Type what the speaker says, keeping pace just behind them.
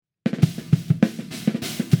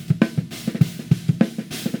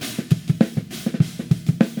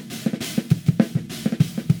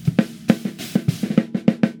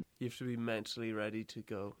have to be mentally ready to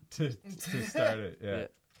go. to start it, yeah.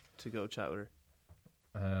 To go chat with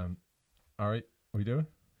her. All right, we doing?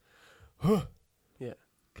 Yeah.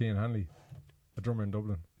 Cian Hanley, a drummer in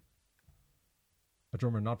Dublin. A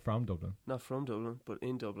drummer not from Dublin. Not from Dublin, but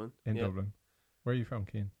in Dublin. In Dublin. Where are you from,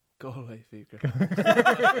 Cian? Galway, Fiachra.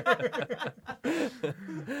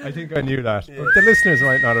 I think I knew that. But the listeners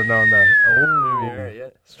might not have known that. Oh, yeah.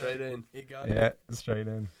 Straight in. You got yeah, straight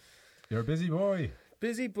in. You're a busy boy.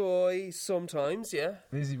 Busy boy sometimes, yeah.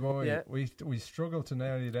 Busy boy. Yeah. We struggled to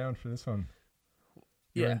nail you down for this one.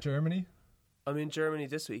 You're Yeah. in Germany? I'm in Germany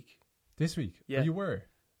this week. This week? Yeah. Oh, you were?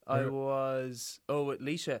 I was... Oh, with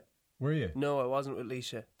Leisha. Were you? No, I wasn't with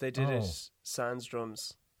Leisha. They did it sans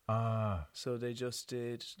drums. Ah. So they just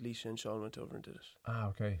did... Leisha and Sean went over and did it. Ah,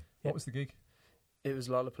 okay. What was the gig? It was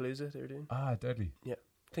Lollapalooza they were doing. Ah, deadly. Yeah.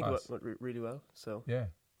 I think it went really well. So yeah.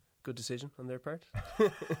 Good decision on their part.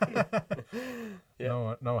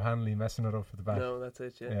 No Hanley messing it up for the back. No, that's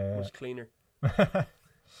it, yeah. Much cleaner.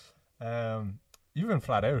 You've been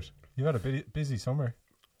flat out. You had a busy summer.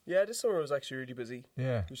 Yeah, this summer was actually really busy.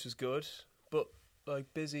 Yeah. Which was good. But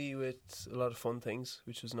like busy with a lot of fun things,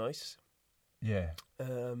 which was nice. Yeah.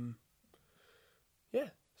 Yeah,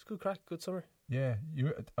 it's good crack, good summer. Yeah.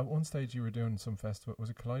 You at one stage you were doing some festival.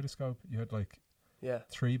 Was it Kaleidoscope? You had like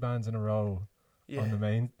 3 bands in a row. Yeah. On the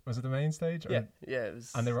main, was it the main stage? Yeah, it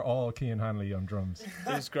was. And they were all Cian Hanley on drums.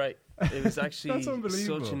 It was great. It was actually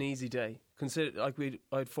such an easy day. Consider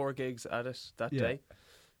I had 4 gigs at it that day,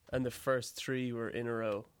 and the first 3 were in a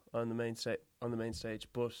row on the main stage.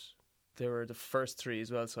 But they were the first 3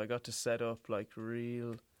 as well, so I got to set up like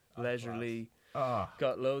real leisurely.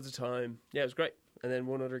 Got loads of time. Yeah, it was great. And then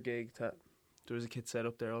one other gig that there was a kit set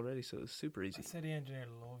up there already, so it was super easy. I said the engineer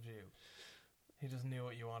loved you. He just knew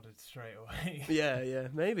what you wanted straight away. Yeah,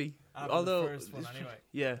 maybe. Although the first one anyway.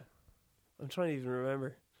 Yeah, I'm trying to even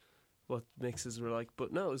remember what mixes were like,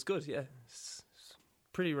 but no, it was good. Yeah, it's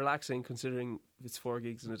pretty relaxing considering it's 4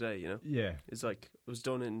 gigs in a day. You know. Yeah. It's like it was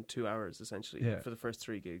done in 2 hours essentially for the first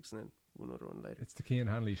 3 gigs, and then one other one later. It's the Cian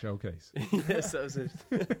Hanley showcase. Yes, that was it.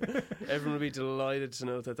 Everyone would be delighted to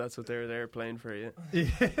know that that's what they were there playing for. Yeah.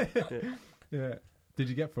 Yeah. Did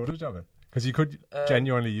you get footage of it? Because you could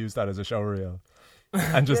genuinely use that as a show reel.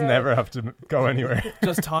 And just never have to go anywhere.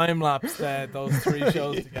 Just time lapse those 3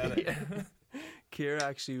 shows together. Yeah. Kira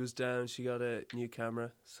actually was down. She got a new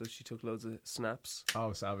camera, so she took loads of snaps.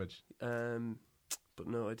 Oh, savage. But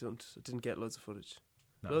no, I didn't get loads of footage.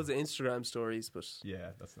 No. Loads of Instagram stories, but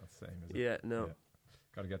yeah, that's not the same, is it? Yeah, no. Yeah.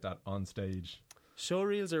 Got to get that on stage. Show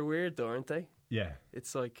reels are weird, though, aren't they? Yeah.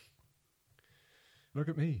 It's like, look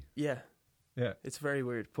at me. Yeah. Yeah. It's very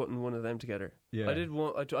weird putting one of them together. Yeah. I did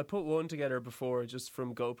one. I put one together before just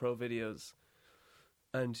from GoPro videos,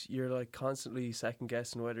 and you're like constantly second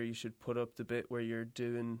guessing whether you should put up the bit where you're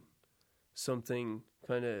doing something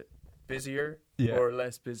kind of busier or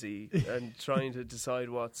less busy, and trying to decide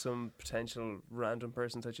what some potential random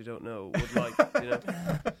person that you don't know would like. You know.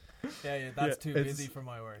 Yeah, that's too busy for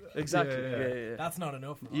my work. Exactly. Yeah. That's not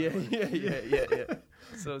enough for my work. Yeah.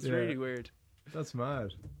 So it's really weird. That's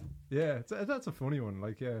mad. Yeah, that's a funny one.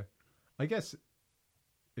 Like, yeah, I guess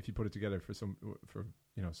if you put it together for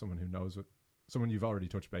someone who knows someone you've already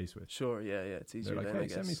touched base with. Sure, yeah, it's easier. They're like, then, hey, I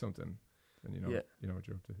guess. send me something, and you know what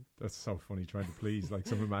you're up to. That's so funny trying to please like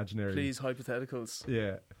some imaginary. Please hypotheticals.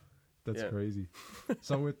 Yeah, that's crazy.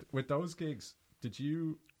 So with those gigs,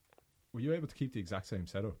 were you able to keep the exact same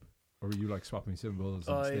setup, or were you like swapping cymbals?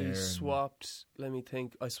 And I swapped. Let me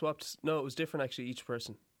think. No, it was different actually. Each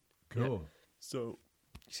person. Cool. Yeah. So,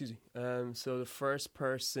 excuse me. So the first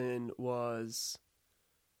person was.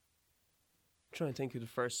 I'm trying to think who the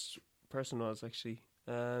first person was actually.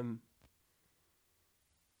 I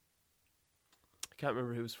can't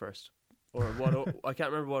remember who was first, or what. I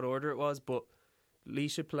can't remember what order it was, but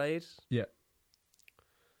Leisha played. Yeah.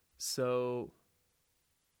 So,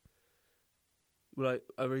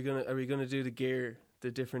 are we gonna do the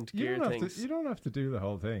different gear things? You don't have to do the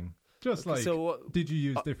whole thing. Just okay, did you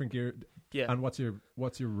use different gear? Yeah. And what's your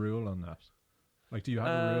rule on that? Like, do you have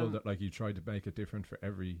a rule that like you try to make it different for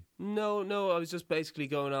every? No. I was just basically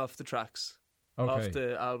going off the tracks, off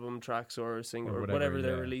the album tracks or single or whatever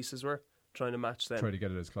their releases were, trying to match them. Try to get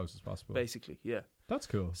it as close as possible. Basically, yeah. That's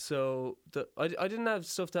cool. So I didn't have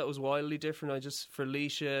stuff that was wildly different. I just for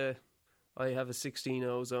Leisha, I have a 16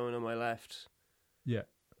 ozone on my left. Yeah.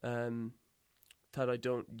 That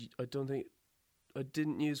I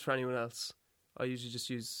didn't use for anyone else. I usually just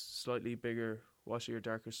use slightly bigger, washier,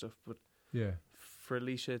 darker stuff. But yeah, for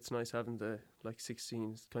Alicia, it's nice having the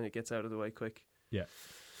 16. Kind of gets out of the way quick. Yeah.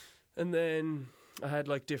 And then I had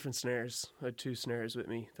different snares. I had 2 snares with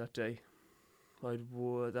me that day.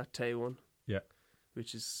 that Tay one. Yeah.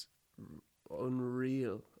 Which is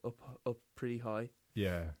unreal, up pretty high.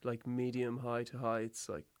 Yeah. Like medium high to high, it's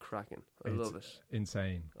like cracking. I love it.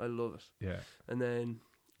 Insane. I love it. Yeah. And then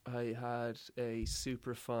I had a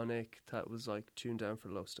Superphonic that was like tuned down for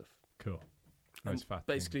low stuff. Cool. Nice fat.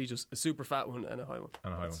 Basically just a super fat one and a high one.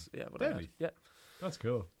 And a high one. Yeah, what I had. Yeah. That's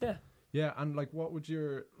cool. Yeah. Yeah, and like what would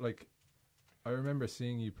your like I remember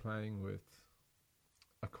seeing you playing with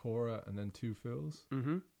a Cora and then two fills.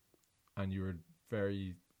 Mm-hmm. And you were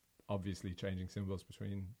very obviously changing cymbals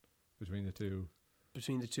between the two.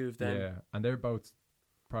 Between the two of them. Yeah. And they're both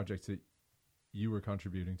projects that you were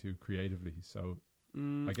contributing to creatively, so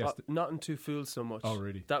I guess not in Two Fools so much. Oh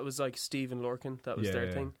really? That was like Steve and Lorcan, that was their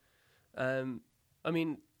thing. I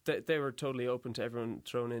mean they were totally open to everyone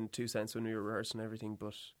throwing in 2 cents when we were rehearsing everything,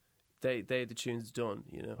 but they had the tunes done,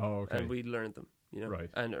 you know. Oh, okay. And we learned them, you know. Right.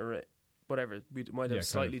 And whatever, we might have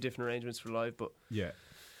slightly different arrangements for live, but yeah.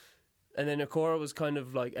 And then Akora was kind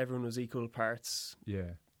of like everyone was equal parts.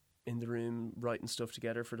 Yeah. In the room writing stuff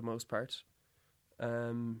together for the most part.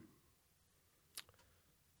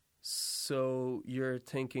 So you're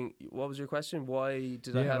thinking, what was your question? Why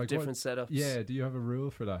did I have like different setups? Yeah, do you have a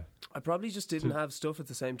rule for that? I probably just didn't have stuff at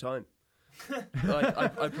the same time. Like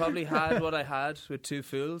I probably had what I had with Two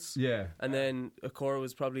Fools. Yeah. And then Akora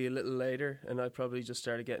was probably a little later, and I probably just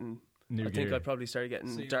started getting new gear. think I probably started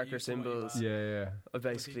getting darker cymbals. Yeah.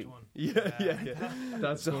 Basically. Yeah.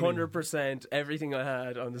 That's 100% everything I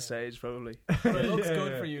had on the stage, probably. But it looks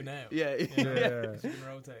good for you now. Yeah. You can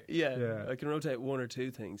rotate. Yeah. I can rotate one or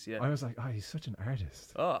two things, yeah. I was like, he's such an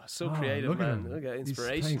artist. Oh, so creative, man. Look at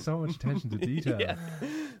inspiration. He's paying so much attention to detail. Yeah.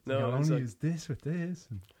 No, I'll only use this with this.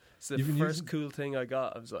 It's the first cool thing I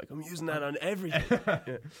got. I was like, I'm using that on everything.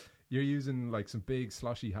 Yeah. You're using like some big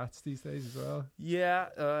sloshy hats these days as well? Yeah,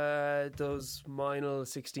 those Meinl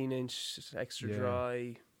 16-inch extra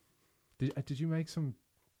dry. Did you make some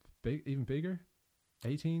even bigger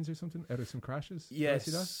 18s or something out of some crashes? Yes,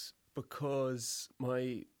 Did I see that? Because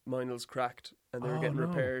my Meinl's cracked and they were getting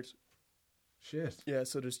repaired. Shit. Yeah,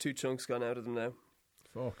 so there's 2 chunks gone out of them now.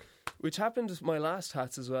 Fuck. Which happened with my last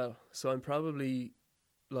hats as well. So I'm probably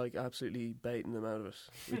like absolutely baiting them out of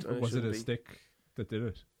it. Was it a stick that did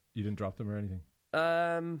it? You didn't drop them or anything?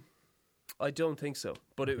 I don't think so.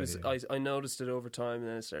 But it was. Yeah. I noticed it over time, and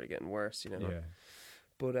then it started getting worse. You know. Yeah.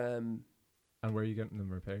 But And where are you getting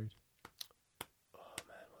them repaired? Oh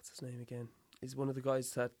man, what's his name again? He's one of the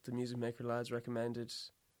guys that the Music Maker lads recommended.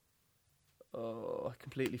 Oh, I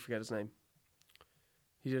completely forget his name.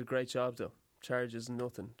 He did a great job though. Charges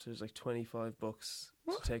nothing. So there's like $25 to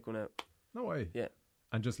take one out. No way. Yeah.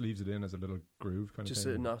 And just leaves it in as a little groove kind of thing. Just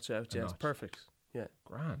a notch out. Yeah, it's perfect. Yeah.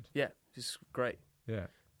 Grand. Yeah, just great. Yeah.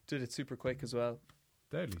 Did it super quick as well.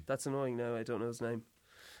 Deadly. That's annoying now. I don't know his name.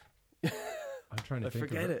 I'm trying to think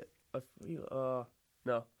forget it. I feel.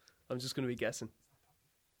 No. I'm just going to be guessing.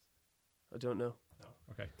 I don't know. No.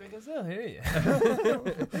 Okay. They can still hear you.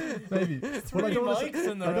 Maybe. Well, I don't want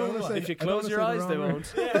to say. If you close your eyes, they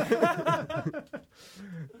won't.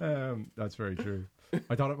 That's very true.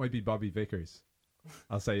 I thought it might be Bobby Vickers.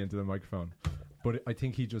 I'll say into the microphone. But I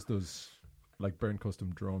think he just does like burn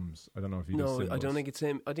custom drums. I don't know if he does cymbals. No, I don't think it's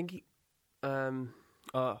him. I think he...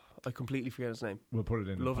 I completely forget his name. We'll put it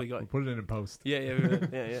in. Lovely guy. We'll put it in post.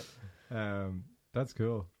 Yeah. That's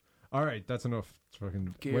cool. All right, that's enough.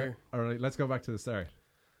 Fucking gear. All right, let's go back to the start.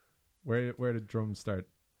 Where did drums start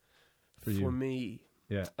for you? For me?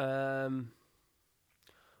 Yeah. I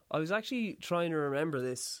was actually trying to remember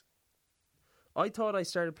this. I thought I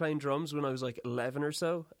started playing drums when I was like 11 or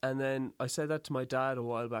so, and then I said that to my dad a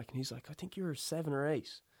while back, and he's like, I think you were 7 or 8.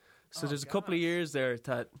 So there's a couple of years there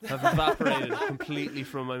that have evaporated completely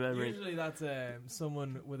from my memory. Usually that's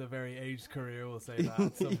someone with a very aged career will say that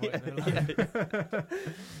at some point in their life.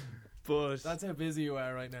 But that's how busy you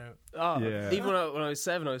are right now. Even when I was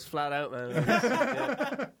 7, I was flat out,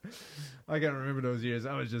 man. I can't remember those years.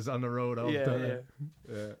 I was just on the road all the time.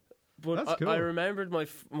 Yeah. But that's cool. I remembered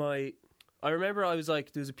I remember I was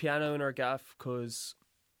like, there was a piano in our gaff because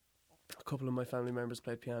a couple of my family members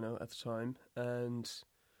played piano at the time, and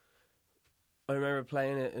I remember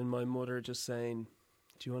playing it and my mother just saying,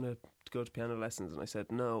 do you want to go to piano lessons? And I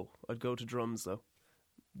said, no, I'd go to drums though.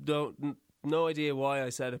 No idea why I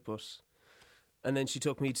said it, but... And then she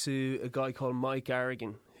took me to a guy called Mike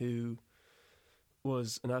Garrigan, who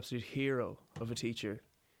was an absolute hero of a teacher.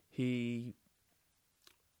 He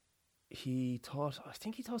taught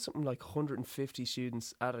something like 150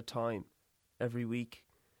 students at a time every week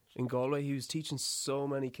in Galway. He was teaching so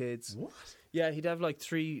many kids. What? Yeah, he'd have like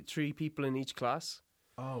three people in each class.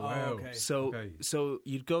 Oh, wow. Okay. So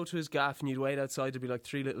you'd go to his gaff and you'd wait outside. There'd be like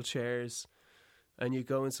 3 little chairs. and you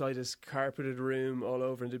go inside this carpeted room all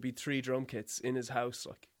over, and there'd be 3 drum kits in his house,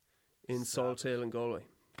 like in Salt Hill and Galway,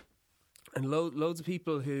 and loads of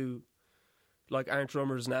people who like aren't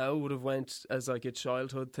drummers now would have went as like a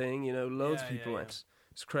childhood thing, you know. Loads of people went.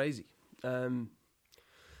 It's crazy.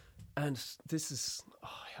 And this is,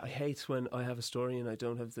 I hate when I have a story and I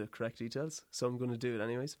don't have the correct details, so I'm going to do it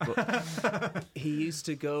anyways. But he used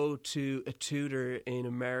to go to a tutor in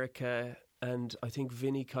America, and I think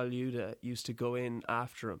Vinnie Colaiuta used to go in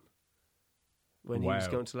after him when he was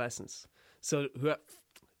going to lessons. So,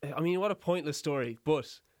 I mean, what a pointless story,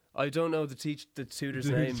 but I don't know the tutor's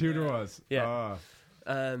name. Who the tutor was? Yeah.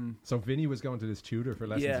 So Vinny was going to this tutor for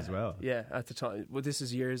lessons as well? Yeah, at the time. Well, this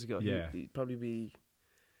is years ago. Yeah. He'd probably be...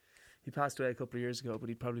 He passed away a couple of years ago, but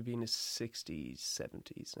he'd probably be in his 60s,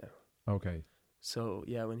 70s now. Okay. So,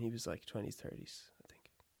 yeah, when he was like 20s, 30s, I think.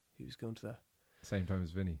 He was going to that. Same time as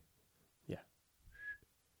Vinny? Yeah.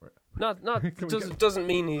 Where? Doesn't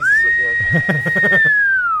mean he's...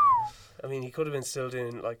 I mean, he could have been still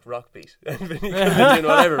doing like rock beat. And Vinny could have been doing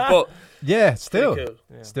whatever, but... Yeah, still. Cool.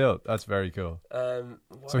 Yeah. Still, that's very cool.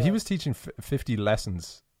 So he was teaching 50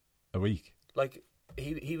 lessons a week? Like...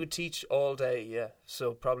 He would teach all day, yeah.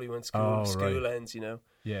 So probably when school ends, you know.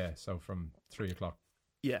 Yeah, so from 3 o'clock.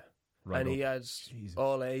 Yeah. Right, and he had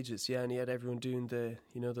all ages, yeah, and he had everyone doing the,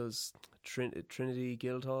 you know, those Trinity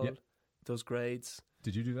Guildhall, those grades.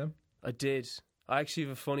 Did you do them? I did. I actually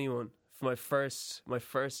have a funny one for my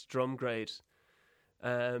first drum grade.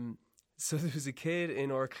 So there was a kid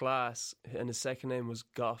in our class, and his second name was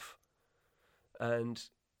Goff, and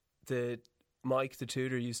Mike, the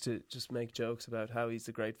tutor, used to just make jokes about how he's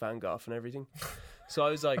the great Van Gogh and everything. So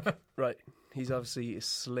I was like, right, he's obviously a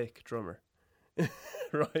slick drummer.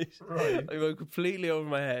 right. I went completely over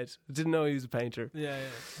my head. I didn't know he was a painter. Yeah.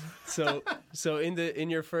 So in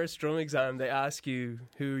your first drum exam, they ask you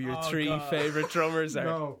who your 3 favourite drummers are.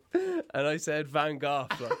 No. And I said Van Gogh.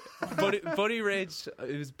 Like, Buddy Rich.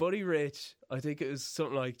 It was Buddy Rich. I think it was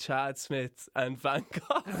something like Chad Smith and Van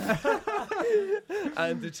Gogh.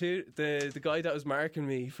 And the guy that was marking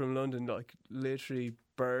me from London, like, literally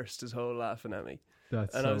burst his whole laughing at me.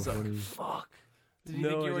 That's and so I was funny. like, fuck. Did you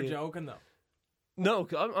think you were joking though? No,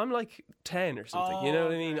 I'm like 10 or something. You know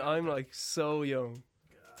what I mean? I'm like so young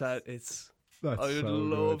that I would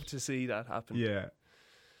love to see that happen. Yeah.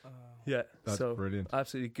 Yeah. That's so brilliant.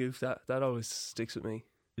 Absolutely goof. That always sticks with me.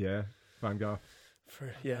 Yeah. Van Gogh.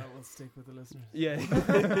 That will stick with the listeners. Yeah.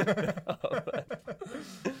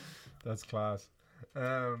 That's class.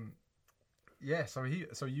 Yeah,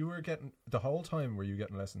 so you were getting the whole time, were you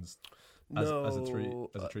getting lessons as a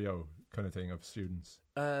trio kind of thing of students?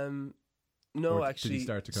 No, or actually. Did you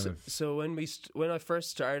start to kind of... So when I first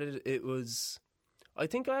started, it was... I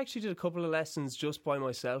think I actually did a couple of lessons just by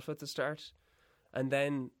myself at the start. And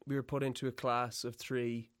then we were put into a class of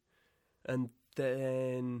 3. And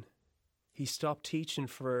then he stopped teaching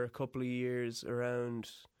for a couple of years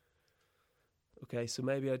around... Okay, so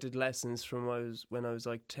maybe I did lessons from when I was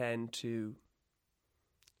like 10 to,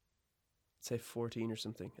 say, 14 or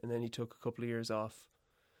something. And then he took a couple of years off.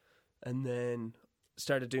 And then...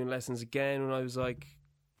 started doing lessons again when I was like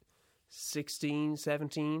 16,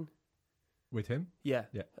 17. With him? Yeah.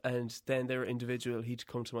 And then they were individual. He'd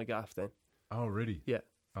come to my gaff then. Oh, really? Yeah.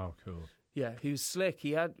 Oh, cool. Yeah, he was slick.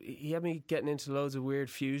 He had me getting into loads of weird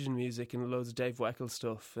fusion music and loads of Dave Weckl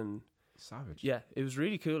stuff. And savage. Yeah, it was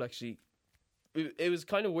really cool actually. It was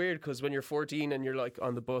kind of weird because when you're 14 and you're like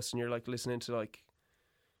on the bus and you're like listening to like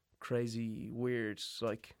crazy weird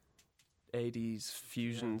like 80s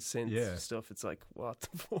fusion synth stuff, it's like, what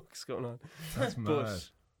the fuck's going on? That's mad.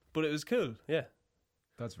 But it was cool, yeah.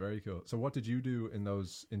 That's very cool. So what did you do in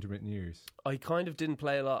those intermittent years? I kind of didn't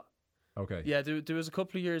play a lot. Okay. Yeah, there was a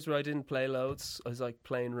couple of years where I didn't play loads. I was like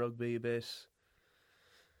playing rugby a bit.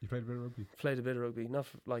 You played a bit of rugby? Played a bit of rugby. Not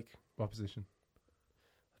like... What position?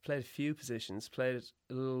 I played a few positions. Played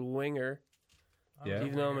a little winger. Yeah.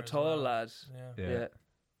 Even though I'm a tall lad. Yeah.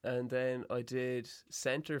 And then I did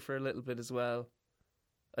centre for a little bit as well.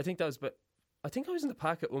 I think I was in the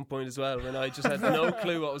pack at one point as well when I just had no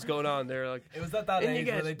clue what was going on. They were like, it was at that age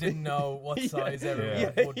where they didn't know what size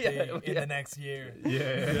everyone would be in the next year.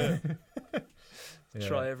 Yeah.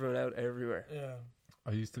 Try everyone out everywhere. Yeah.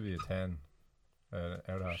 I used to be a 10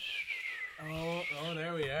 out of... Oh,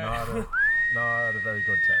 there we are. Not a very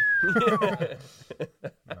good 10.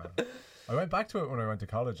 No. I went back to it when I went to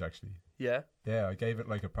college, actually. Yeah? Yeah, I gave it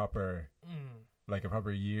like a proper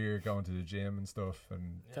year going to the gym and stuff.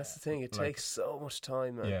 And that's the thing, it takes so much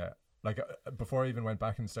time, man. Yeah. Like, before I even went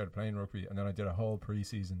back and started playing rugby, and then I did a whole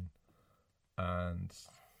pre-season and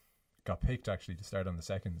got picked, actually, to start on the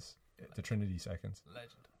seconds, the Trinity seconds.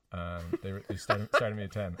 Legend. They started me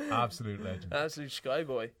at 10. Absolute legend. Absolute sky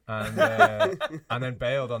boy. And then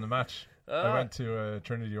bailed on the match. I Ah, went to a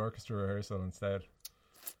Trinity Orchestra rehearsal instead.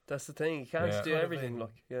 that's the thing. You can't Yeah. do everything.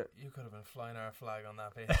 Look, yeah. You could have been flying our flag on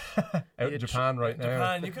that pitch. Out Yeah, in Japan right now.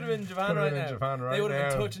 Japan, you could have been in Japan Could have right been in now. Japan right They would have now.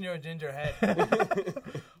 been touching your ginger head.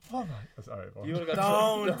 Oh my! Sorry, Paul. You would have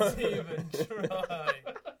got Don't even try.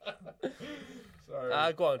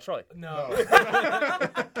 Sorry. Go on, try. No.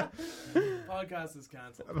 Podcast is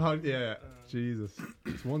cancelled. Yeah, Jesus.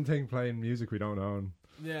 It's one thing playing music we don't own.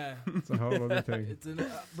 Yeah. It's a whole other thing.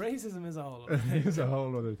 Racism is a whole other thing. It's a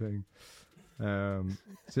whole other thing.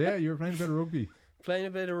 So yeah, you were playing a bit of rugby. Playing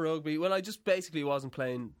a bit of rugby. Well, I just basically wasn't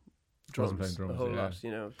playing drums, Wasn't playing drums, a whole yeah. lot.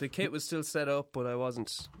 You know, the kit was still set up, but I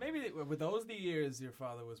wasn't. Maybe were those the years your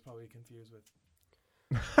father was probably confused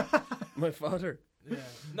with? My father. Yeah.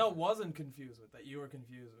 No, wasn't confused with. That you were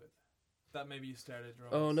confused with. That maybe you started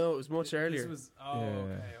drums. Oh no, it was much earlier. This was. Oh, Yeah.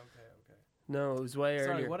 okay. No, it was way Sorry,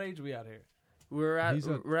 earlier. what age are we at here? We're He's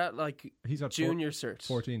at like He's at junior cert.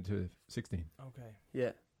 14 to 16. Okay.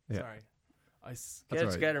 Yeah, Yeah. Sorry. get That's it all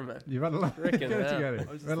right. together, man. You've had a long Frickin' get it hell. together. I was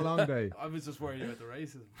You've just- had a long day. I was just worried about the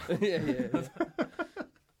racism.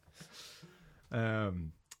 yeah.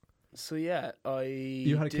 So yeah,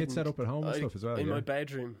 You had a kit set up at home and stuff as well. in Yeah. my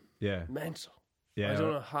bedroom. Yeah. Mental. Yeah. I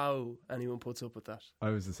don't know how anyone puts up with that. I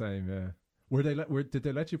was the same. Yeah. Did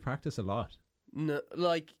they let you practice a lot? No,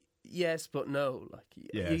 like yes, but no. Like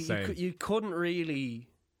Yeah, you, same. you couldn't really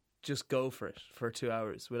just go for it for 2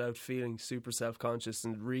 hours without feeling super self-conscious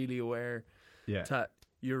and really aware Yeah. that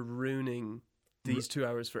you're ruining these 2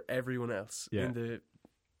 hours for everyone else Yeah. in the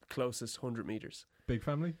closest 100 meters. Big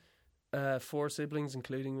family? 4 siblings,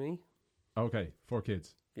 including me. Okay. 4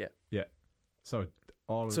 kids. Yeah. Yeah. So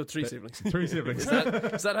So 3 siblings. 3 siblings.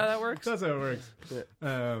 Is that how that works? That's how it works.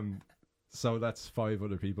 Yeah. So that's 5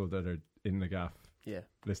 other people that are in the gaff Yeah.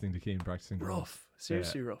 listening to Cian practicing drums. Rough.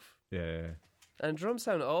 Seriously rough. Yeah. And drums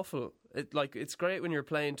sound awful. It's great when you're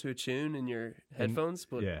playing to a tune in your headphones,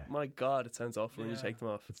 but yeah. my God, it sounds awful when you Yeah. take them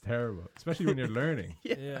off. It's terrible, especially when you're learning.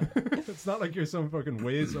 Yeah. It's not like you're some fucking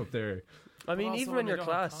whiz up there. I mean, But also even when they you're don't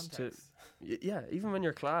have class, context. even when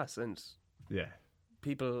you're class and Yeah.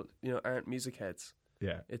 people, aren't music heads,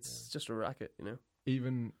 Yeah. it's just a racket,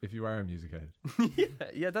 Even if you are a music head.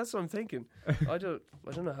 yeah, that's what I'm thinking. I don't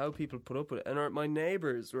know how people put up with it. And my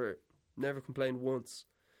neighbours were never complained once,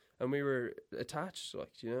 and we were attached,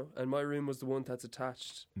 and my room was the one that's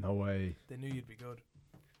attached. No way. They knew you'd be good.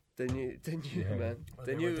 They knew, Yeah. man. Well,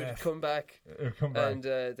 They they knew were it would deaf. come back, Come back. and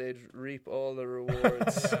they'd reap all the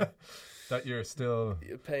rewards. That you're still.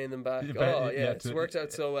 Paying them back. You pay- Oh yeah, it's worked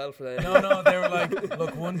out so well for them. No, they were like,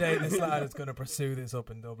 look, one day this lad is going to pursue this up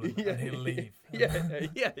in Dublin Yeah, and he'll leave. Yeah.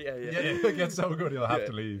 Yeah, it gets so good you'll have Yeah.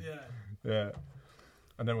 to leave. Yeah. Yeah.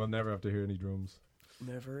 And then we'll never have to hear any drums.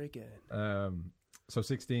 Never again. So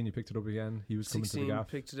 16, you picked it up again. He was coming to 16, the gaff.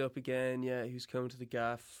 picked it up again. Yeah, he was coming to the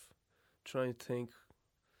gaff, trying to think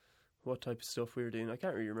what type of stuff we were doing. I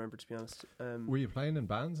can't really remember, to be honest. Were you playing in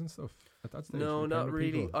bands and stuff at that stage? No, Were you not playing with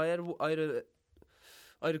really. people?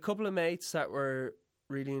 I had a couple of mates that were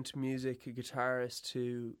really into music. A guitarist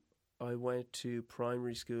who I went to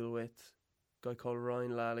primary school with, a guy called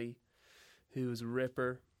Ryan Lally, who was a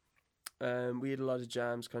ripper. We had a lot of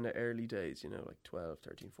jams kind of early days, like 12,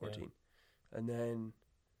 13, 14. Yeah. And then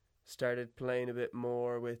started playing a bit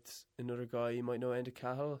more with another guy. You might know Enda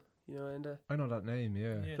Cahill. You know Enda? I know that name,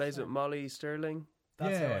 yeah. Plays with Molly Sterling.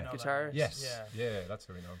 That's how I Yeah. know Guitarist. that. Yes. Yeah. Yeah, that's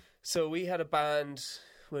how we know. So we had a band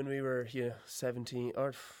when we were, 17,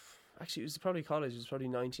 or actually it was probably college, it was probably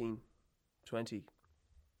 19, 20.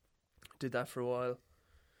 Did that for a while.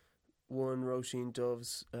 Won Roisin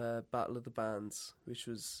Dove's Battle of the Bands, which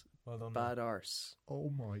was Well done. bad arse. Oh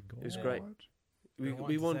my God. It was great. Been We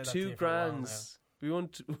wanting to won say that to 2 you for a while grands. We won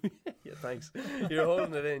yeah, thanks. You're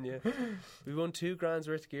holding it in, yeah. We won 2 grand's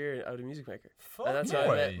worth of gear out of Music Maker. Fuck And that's no how I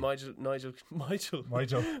way. met Nigel. Nigel.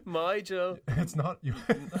 It's not you.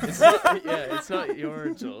 It's not, yeah, it's not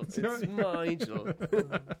your Joel. It's not my Joel.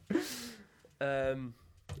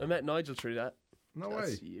 I met Nigel through that. No way.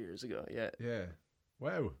 That's years ago. Yeah, Yeah.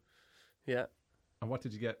 Wow. yeah. And what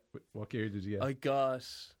did you get? What gear did you get? I got.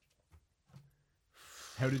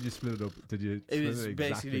 How did you split it up? Did you? It split was exactly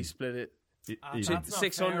basically split it. each? That's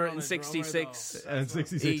not fair on a 666 drummer, though. And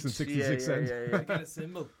 66 and 66 cents. Yeah. I got a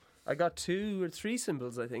symbol. I got 2 or 3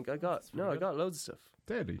 symbols. I think I got. That's No, pretty I got loads of stuff.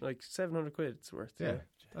 Deadly. Like 700 quid. It's worth. Yeah.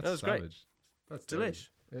 That's That was great. savage. That's Delish.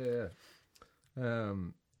 deadly. Yeah.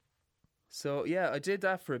 So yeah, I did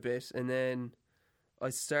that for a bit, and then I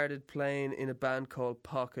started playing in a band called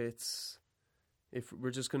Pockets. If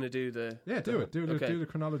we're just going to do the Yeah, do it. Do okay. the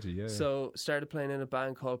chronology. Yeah. So started playing in a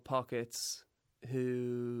band called Pockets,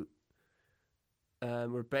 who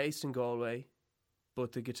were based in Galway,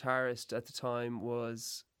 but the guitarist at the time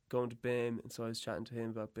was going to BIM, and so I was chatting to him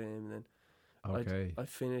about BIM, and then Okay. I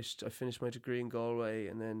finished my degree in Galway,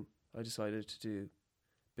 and then I decided to do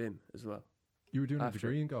BIM as well. You were doing a after.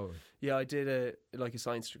 degree in Galway? Yeah, I did a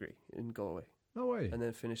science degree in Galway, No way. and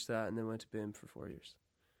then finished that, and then went to BIM for 4 years.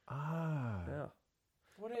 Ah. Yeah,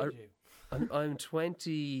 What age are you? I'm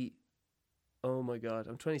 20. Oh my god,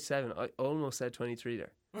 I'm 27. I almost said 23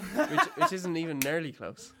 there, which isn't even nearly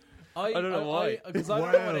close. I don't know why. Because I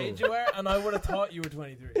don't know what Wow. age you were, and I would have thought you were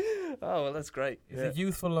 23. Oh well, that's great. He's Yeah. a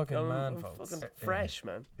youthful-looking I'm man, folks. fucking fresh,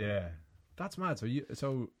 man. Yeah. That's mad.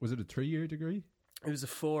 So was it a 3-year degree? It was a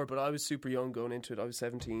 4, but I was super young going into it. I was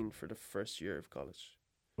 17 for the first year of college.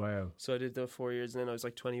 Wow. So I did the 4 years, and then I was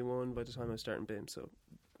like 21 by the time I was starting BIM. So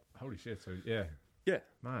Holy shit. So yeah. yeah,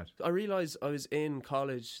 Mad. I realised I was in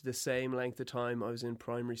college the same length of time I was in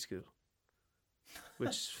primary school,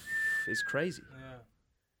 which is crazy. Yeah.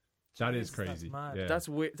 That is That's crazy. mad. Yeah. That's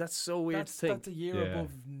weird. That's so weird to think. That's a year Yeah.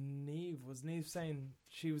 above Neve. Was Neve saying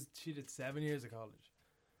she did 7 years of college?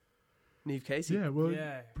 Neve Casey. Yeah, well,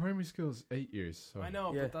 Yeah. primary school's 8 years. So I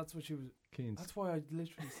know, Yeah. but that's what she was. Keen's That's why I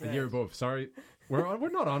literally said. a year above. Sorry. We're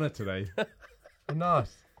not on it today. We're not.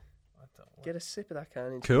 Get a sip of that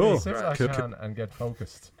can. Cool. Sit Cool. I can and get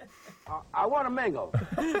focused. I want a mango.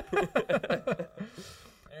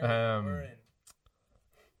 We're in.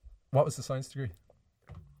 What was the science degree?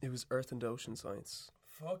 It was Earth and Ocean Science.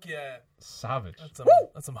 Fuck yeah. Savage.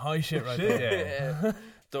 That's some high shit right Shit, there. yeah.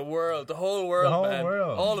 The world, the whole world, whole man.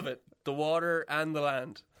 world. All of it. The water and the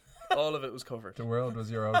land. All of it was covered. The world was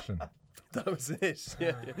your ocean. That was it.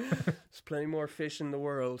 Yeah. There's plenty more fish in the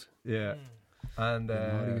world. Yeah. And The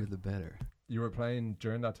naughtier the better. you were playing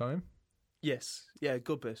during that time? Yes. Yeah,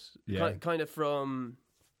 good bit. Yeah. Kind of from...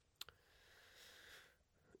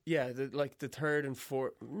 Yeah, the third and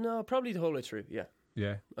fourth... No, probably the whole way through, yeah.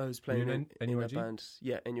 Yeah. I was playing you in in that NUIG? band.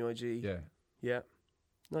 Yeah, NUIG. Yeah. Yeah.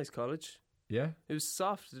 Nice college. Yeah? It was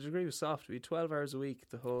soft. The degree was soft. We had 12 hours a week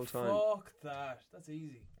the whole time. Fuck that. That's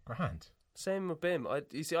easy. Grand. Same with BIM. I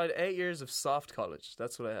had 8 years of soft college.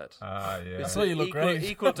 That's what I had. Ah, yeah. It's So you look great.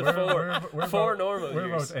 Equal to four both- normal We're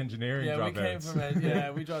years. both engineering Yeah, we came dropouts.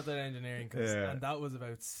 from we dropped out of engineering, Yeah. and that was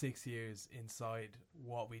about 6 years inside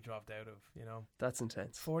what we dropped out of. That's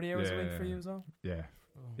intense. 40 hours a week Yeah. for you as well. Yeah.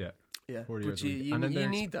 Oh. Yeah. Yeah, 40 but hours a week. you And then you they're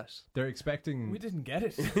need that. They're expecting... We didn't get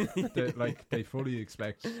it. they fully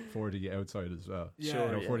expect 40 outside as well. Yeah, Sure,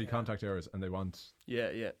 You know, yeah. 40 contact hours, and they want...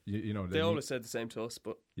 Yeah. You know, They always said the same to us,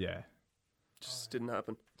 but Yeah. just didn't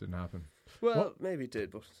happen. Didn't happen. Well, What- maybe it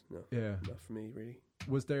did, but no, Yeah. not for me really.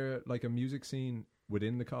 Was there like a music scene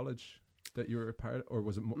within the college that you were a part of, or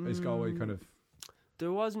was it is Galway kind of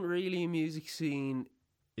There wasn't really a music scene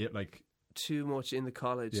it like too much in the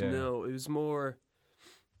college. Yeah. No, it was more.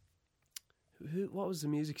 What was the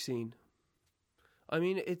music scene? I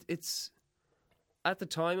mean, it's at the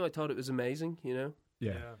time I thought it was amazing, you know,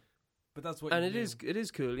 yeah But that's what. and you it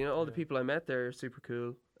is cool. You know, all the Yeah. people I met there are super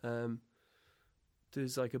cool.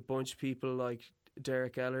 There's like a bunch of people like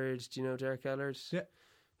Derek Ellard. Do you know Derek Ellard? Yeah.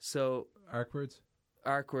 So Arkwards?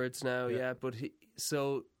 Arkwards now, Yeah. yeah. But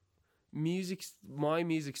my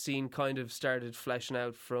music scene kind of started fleshing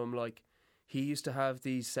out from like he used to have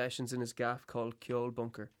these sessions in his gaff called Kjol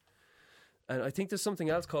Bunker, and I think there's something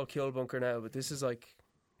else called Kjol Bunker now, but this is like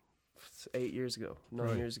 8 years ago, 9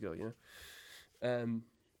 Right. years ago, you know,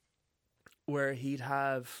 where he'd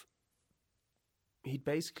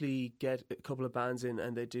basically get a couple of bands in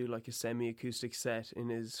and they'd do like a semi-acoustic set in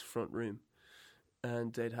his front room,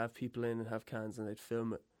 and they'd have people in and have cans and they'd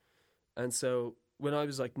film it. And so when I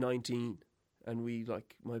was like 19 and we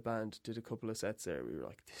like my band did a couple of sets there, we were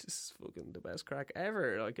like, this is fucking the best crack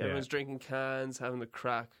ever. Like everyone's drinking cans, having the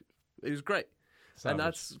crack. It was great. Savage. And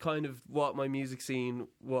that's kind of what my music scene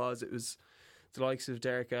was. It was the likes of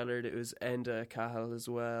Derek Ellard, it was Enda Cahill as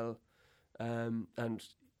well, and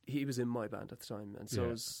he was in my band at the time, and so Yeah.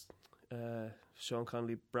 was Cian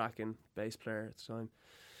Hanley Bracken, bass player at the time.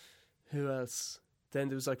 Who else? Then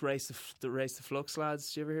there was like the Race the Flux lads.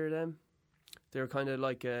 Did you ever hear them? They were kind of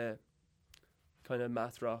like a kind of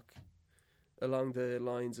math rock along the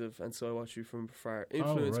lines of And So I Watch You From Afar,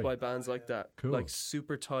 influenced right. by bands like that. Cool. Like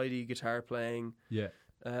super tidy guitar playing. Yeah.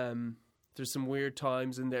 There's some weird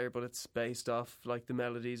times in there, but it's based off like the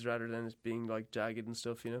melodies rather than it being like jagged and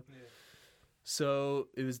stuff, you know. Yeah. So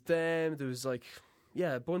it was them. There was like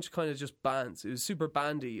a bunch of kind of just bands. It was super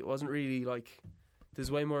bandy. It wasn't really like there's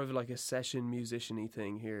way more of like a session musician-y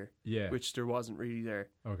thing here, Yeah. which there wasn't really there.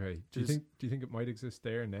 Okay. Do you think it might exist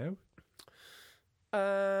there now?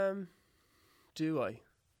 Do I?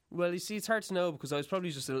 Well, you see, it's hard to know because I was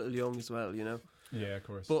probably just a little young as well, you know. Yeah, of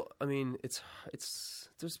course. But I mean, it's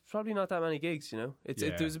there's probably not that many gigs, you know.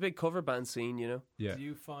 There's a big cover band scene, you know. Yeah. Do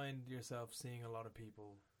you find yourself seeing a lot of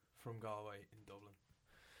people from Galway in Dublin?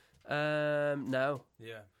 Now.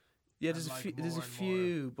 Yeah. Yeah, there's a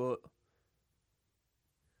few, but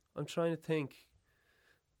I'm trying to think.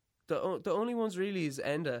 The only ones really is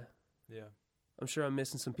Enda. Yeah. I'm sure I'm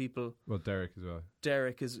missing some people. Well, Derek as well.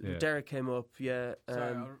 Derek came up, yeah.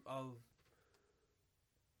 Sorry, I'll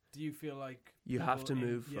do you feel like you have to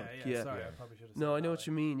move? Yeah. Sorry, I probably should have said No, I know what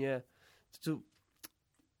you mean, yeah. So,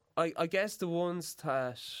 I guess the ones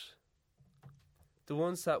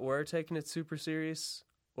that were taking it super serious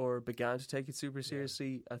or began to take it super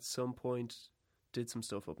seriously at some point did some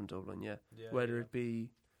stuff up in Dublin, yeah. Whether it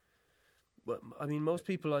be, well, I mean, most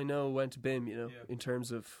people I know went to BIM, you know, in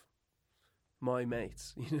terms of my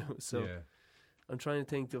mates, you know. So I'm trying to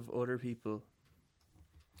think of other people,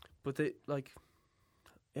 but they like.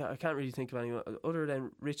 Yeah, I can't really think of anyone other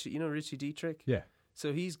than Richie. You know Richie Dietrich? Yeah.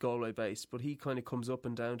 So he's Galway based, but he kind of comes up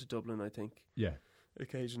and down to Dublin, I think. Yeah.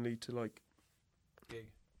 Occasionally to like gig.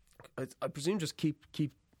 I presume just keep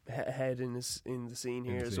head in the scene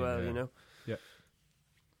here as well, you know. Yeah.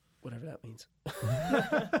 Whatever that means.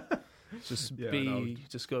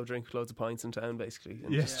 Just go drink loads of pints in town basically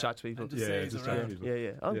and just chat to people. Just say just around. chat to people.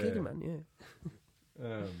 Yeah. I'm gigging, man,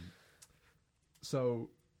 yeah. So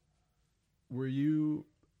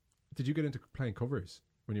did you get into playing covers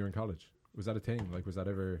when you were in college? Was that a thing? Like, was that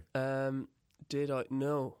ever... Did I?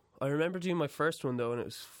 No. I remember doing my first one, though, and it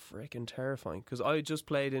was freaking terrifying, because I just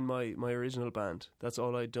played in my original band. That's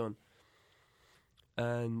all I'd done.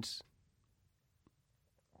 And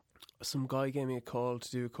some guy gave me a call to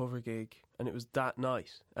do a cover gig, and it was that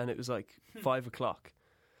night, and it was like 5 o'clock.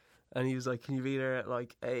 And he was like, can you be there at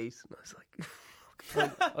like 8? And I was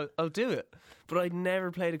like, I'll do it. But I'd never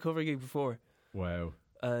played a cover gig before. Wow.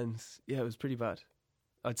 And yeah, it was pretty bad.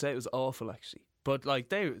 I'd say it was awful, actually. But like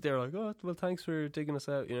they were like, oh well, thanks for digging us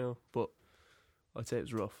out, you know. But I'd say it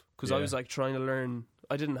was rough because I was like trying to learn.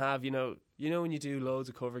 I didn't have, you know when you do loads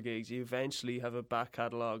of cover gigs, you eventually have a back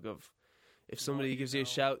catalogue of if somebody gives you a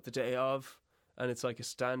shout the day of, and it's like a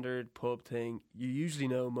standard pub thing. You usually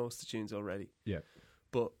know most of the tunes already. Yeah.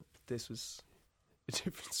 But this was a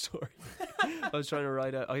different story. I was trying to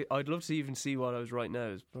write out. I'd love to even see what I was writing now.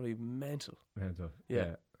 It was probably mental.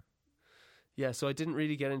 Yeah. Yeah, so I didn't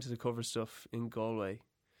really get into the cover stuff in Galway.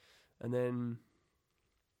 And then...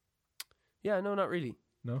 Yeah, no, not really.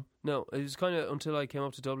 No? No, it was kind of until I came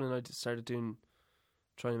up to Dublin, I started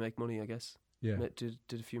trying to make money, I guess. Yeah. Did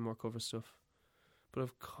a few more cover stuff. But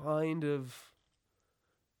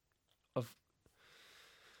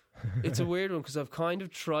it's a weird one because I've kind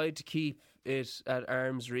of tried to keep it at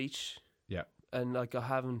arm's reach. Yeah. And like I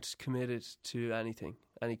haven't committed to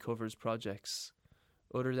any covers projects,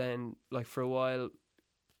 other than like for a while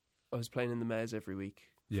I was playing in the Mez every week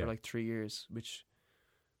for like 3 years, which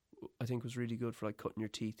I think was really good for like cutting your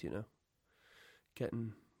teeth, you know,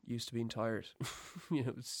 getting used to being tired, you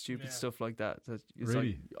know, stupid stuff like that. That is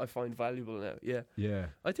really? Like, I find valuable now. Yeah. Yeah.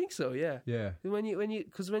 I think so. Yeah. Yeah. When you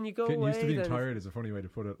go getting away, used to being tired is a funny way to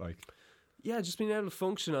put it. Like, yeah, just being able to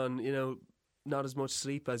function on, you know, not as much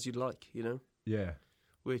sleep as you'd like, you know. Yeah.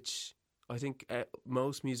 Which I think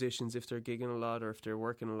most musicians, if they're gigging a lot or if they're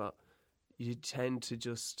working a lot, you tend to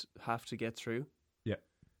just have to get through. Yeah.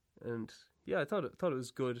 And yeah, I thought it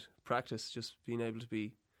was good practice, just being able to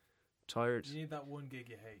be tired. You need that one gig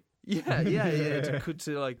you hate. Yeah.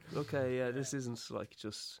 to like, okay, this isn't like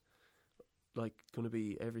just like going to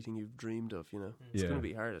be everything you've dreamed of, you know. It's going to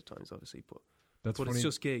be hard at times, obviously, but it's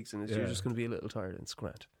just gigs, and you're just going to be a little tired, and it's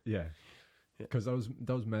grand. Yeah. Because those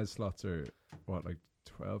Mez slots are what, like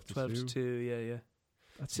 12 to 2? 12 to 2, yeah.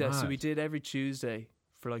 That's mad. So we did every Tuesday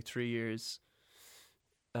for like 3 years,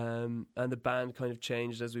 and the band kind of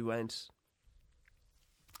changed as we went,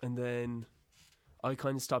 and then I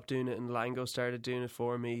kind of stopped doing it, and Lango started doing it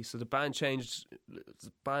for me. So the band changed.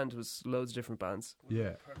 The band was loads of different bands.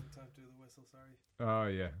 Yeah. Perfect time to do the whistle. Sorry. Oh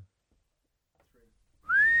yeah.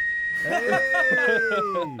 Hey!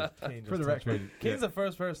 For the record, Kane's the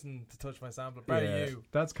first person to touch my sample. Barry, you.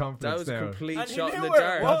 That's confidence. That was now. a complete shot in the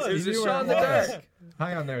dark. It was a shot in the dark.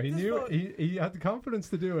 Hang on now. He knew he had the confidence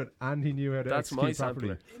to do it, and he knew how to execute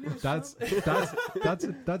properly. That's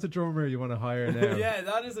a drummer you want to hire now. Yeah,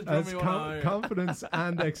 that is a drummer you want to hire. Confidence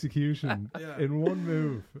and execution in one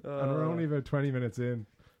move, and we're only about 20 minutes in.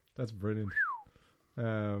 That's brilliant.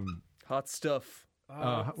 Hot stuff.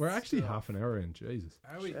 We're actually half an hour in. Jesus.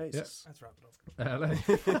 Are we? Jesus. Let's wrap it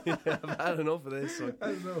up. I've had enough of this. I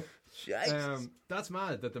don't know. Jesus. That's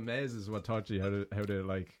mad that the Mez is what taught you how to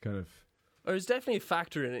like kind of Or there's definitely a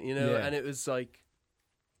factor in it, you know, Yeah. and it was like,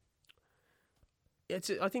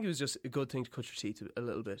 I think it was just a good thing to cut your teeth a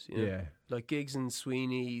little bit, you know? Yeah. Like gigs and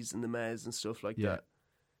Sweeney's and the Mez and stuff like Yeah. that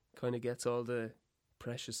kind of gets all the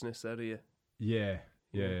preciousness out of you. Yeah.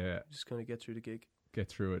 Yeah. Just kind of get through the gig. Get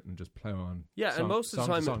through it and just plow on. Yeah, and most of the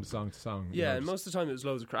time, song to song. yeah, and most of the time it was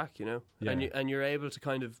loads of crack, you know, Yeah. and you're able to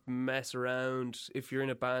kind of mess around if you're in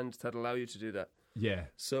a band that allow you to do that. Yeah.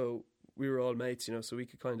 So we were all mates, you know, so we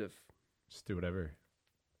could kind of Just do whatever.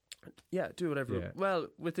 do whatever. Yeah. Well,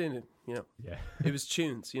 within it, you know, Yeah. it was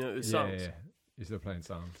tunes, you know, it was songs. Yeah. You're still playing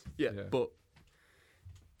songs. Yeah, but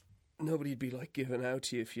nobody'd be like giving out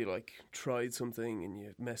to you if you like tried something and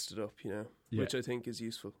you messed it up, you know, Yeah. which I think is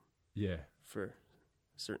useful Yeah. for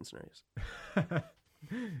certain scenarios.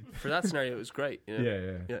 For that scenario, it was great. You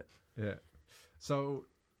know? Yeah. So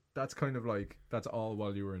that's kind of like, that's all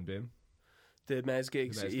while you were in BIM. The Mez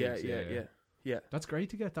gigs. The Mez Yeah, gigs, yeah. That's great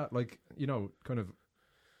to get that, like, you know, kind of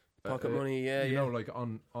Pocket money, you know, like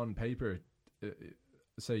on paper,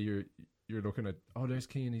 say you're looking at, oh, there's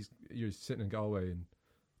Cian, you're sitting in Galway, and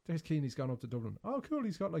there's Cian, he's gone up to Dublin. Oh, cool,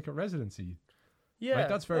 he's got like a residency. Yeah, like,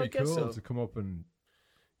 that's very I guess cool so. to come up and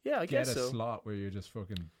I get guess a so. slot where you're just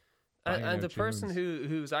fucking. And the person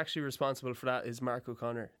who's actually responsible for that is Mark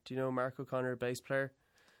O'Connor. Do you know Mark O'Connor, bass player,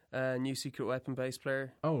 New Secret Weapon bass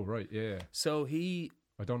player? Oh right, yeah. So he,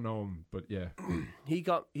 I don't know him, but yeah,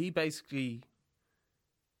 he basically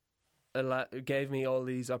gave me all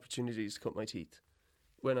these opportunities to cut my teeth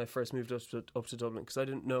when I first moved up to Dublin, because I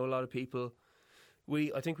didn't know a lot of people.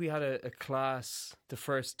 I think we had a class the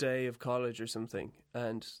first day of college or something,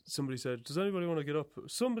 and somebody said, "Does anybody want to get up?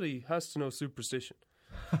 Somebody has to know Superstition."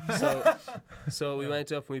 So we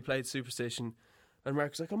went up and we played Superstition, and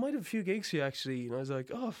Mark was like, "I might have a few gigs for you actually," and I was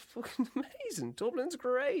like, "Oh, fucking amazing! Dublin's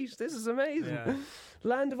great. This is amazing,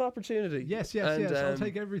 land of opportunity." yes. I'll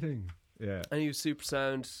take everything. Yeah, and he was super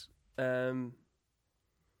sound.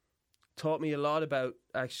 Taught me a lot about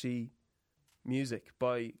actually music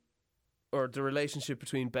or the relationship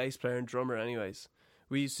between bass player and drummer. Anyways,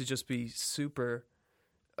 we used to just be super.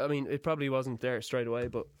 I mean, it probably wasn't there straight away,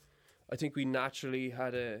 but I think we naturally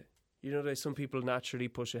had there's some people naturally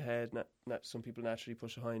push ahead, some people naturally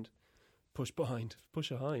push behind.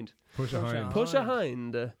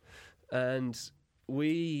 And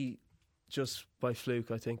we just by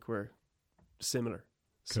fluke, I think, were similar.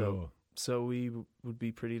 cool. So we would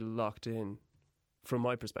be pretty locked in, from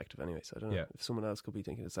my perspective anyways. I don't know if someone else could be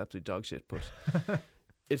thinking it's absolute dog shit, but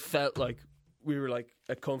it felt like we were like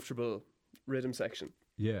a comfortable rhythm section.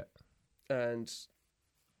 Yeah, And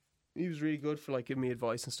he was really good for like giving me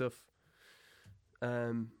advice and stuff.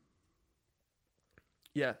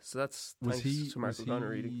 So that's thanks to Mark O'Connor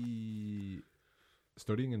really.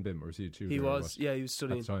 Studying in BIM, or was he a tutor? He was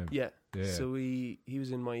studying. At the time. Yeah. Yeah. So he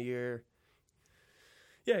was in my year.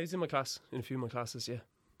 Yeah, he was in my class, in a few of my classes, yeah.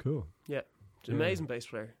 Cool. Amazing bass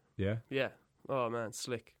player. Yeah. Yeah. Oh man,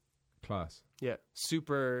 slick. Class. Yeah.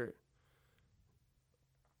 Super.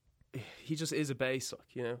 He just is a bass,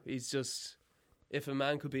 like, you know. He's just, if a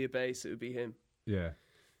man could be a bass, it would be him. Yeah.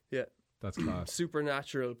 Yeah. That's class.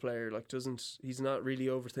 Supernatural player, like he's not really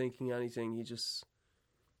overthinking anything. He just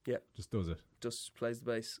does it. Just plays the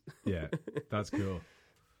bass. Yeah. That's cool.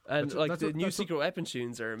 And That's the New that's Secret Weapon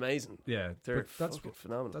tunes are amazing. Yeah. They're that's fucking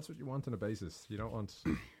phenomenal. That's what you want in a bassist. You don't want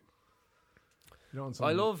I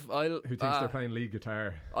someone love who thinks they're playing lead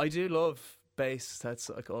guitar. I do love bass that's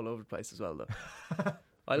like all over the place as well, though.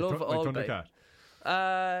 I love like all Thundercat.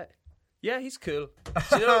 Yeah, he's cool.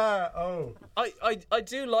 Do you know, Oh. I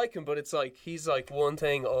do like him, but it's like he's like one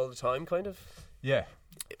thing all the time, kind of. Yeah.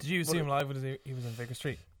 Did you see him live when he was in Vicar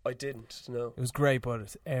Street? I didn't. No. It was great,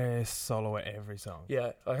 but it's solo at every song.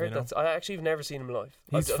 Yeah, I heard that. I actually have never seen him live.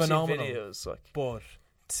 He's I've phenomenal. seen videos, like, But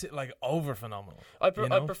like over phenomenal. I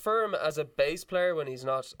prefer him as a bass player when he's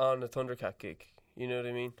not on a Thundercat gig. You know what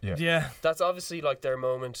I mean? Yeah. That's obviously like their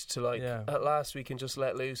moment to like. Yeah. At last, we can just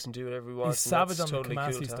let loose and do whatever we want. He's savage on totally the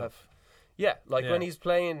Kamasi cool to stuff. have. Yeah, like Yeah. when he's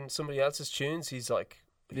playing somebody else's tunes, he's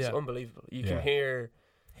Yeah. unbelievable. You Yeah. can hear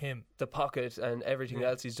Him. the pocket and everything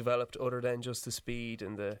else he's developed, other than just the speed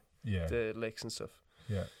and the licks and stuff.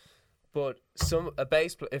 Yeah. But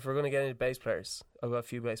if we're going to get into bass players, I've got a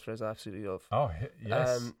few bass players I absolutely love. Oh,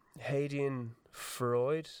 yes. Hayden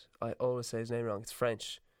Freud, I always say his name wrong. It's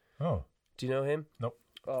French. Oh. Do you know him? Nope.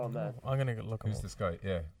 Oh man, I'm gonna look him Who's up. this guy?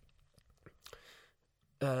 Yeah.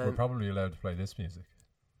 We're probably allowed to play this music.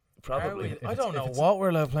 probably. I don't know what we're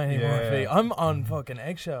allowed playing anymore. Yeah. I'm on fucking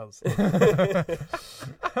eggshells.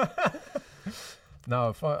 No,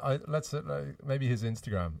 if let's maybe his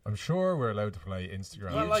Instagram. I'm sure we're allowed to play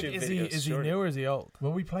Instagram. Well, like, YouTube is videos, he surely. new or is he old?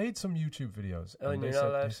 Well, we played some YouTube videos. Oh, and they you're not said,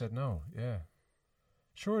 allowed? They said no. Yeah.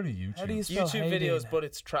 Surely YouTube. How do you spell YouTube Haydeen? videos, but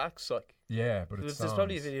it's tracks. Like Yeah, but it's there's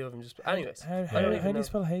probably a songs. video of him just. Anyways, How, I don't how even do you know.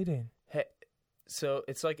 spell Haydeen? So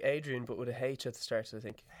it's like Adrian, but with a H at the start. I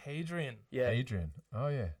think. Hadrian. Yeah, Hadrian. Oh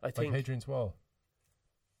yeah. I like think- Hadrian's Wall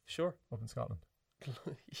sure. up in Scotland.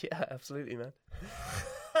 Yeah, absolutely, man.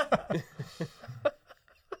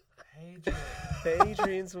 Hadrian.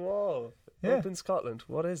 Adrian's Wall Yeah. up in Scotland.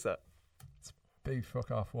 What is that? Big fuck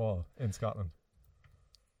off wall in Scotland.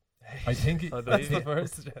 I think I That's believe the you.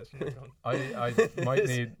 first suggestion. I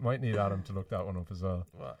might need Adam to look that one up as well.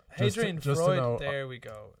 What? Just to- Hadrian just to Freud. know- There we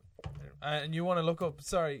go. And you want to look up?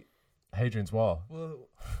 Sorry. Hadrian's Wall. We'll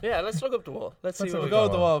Yeah, let's look up the wall. Let's see Let's what we'll we go got.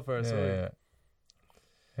 with the wall first. Yeah.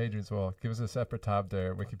 Hadrian's Wall. Give us a separate tab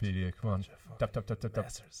there, Wikipedia. Come on. Tap, tap, tap, tap, tap.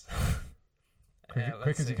 Messers.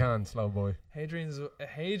 Quick as you can, slow boy.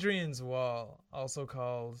 Hadrian's Wall, also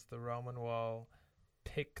called the Roman Wall,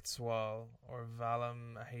 Pict's Wall, or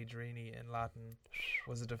Valum Hadriani in Latin,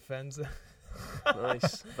 was a defensive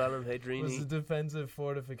Nice. Valum was a Hadriani. defensive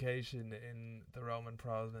fortification in the Roman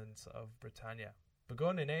province of Britannia.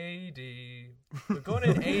 Begun in AD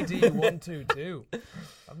 122.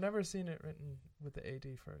 I've never seen it written with the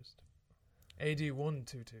AD first. AD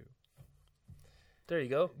 122. There you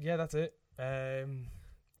go. Yeah, that's it.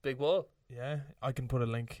 Big wall. Yeah, I can put a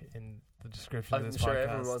link in the description of I'm this sure podcast.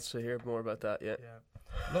 everyone wants to hear more about that. Yeah. Yeah.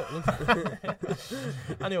 Look.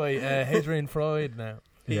 Anyway, Hadrian Freud now.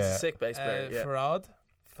 He's Yeah. a sick bass player. Yeah. Fraud.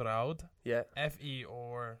 Yeah.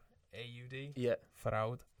 Feoraud. Yeah.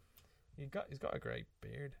 Fraud. He's got a great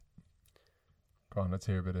beard. Go on, let's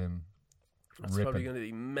hear a bit of him. That's probably Ripping. going to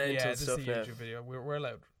be mental Yeah, this is stuff the now. YouTube video. We're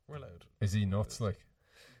allowed. We're allowed. Is he nuts? Like,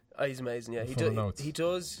 Oh, he's amazing. Yeah, Full of notes. He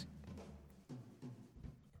does.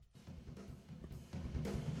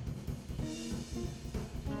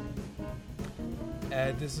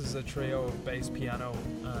 This is a trio of bass, piano,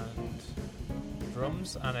 and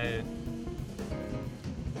drums, and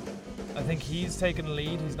I think he's taking the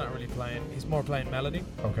lead. He's not really playing. He's more playing melody.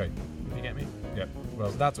 okay, If you get me. yeah,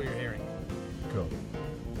 well, So that's what you're hearing. cool.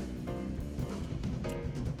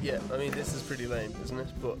 Yeah, I mean, this is pretty lame, isn't it?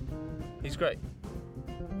 But he's great.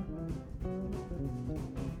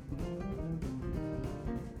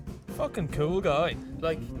 Fucking cool guy.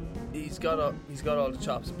 Like, he's got all the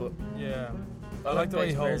chops, but Yeah. I I like the way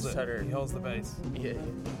he bass holds players it. that are- He holds the bass yeah.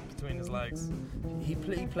 between his legs. He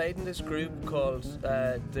played in this group called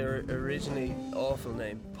their originally awful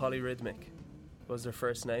name, Polyrhythmic, was their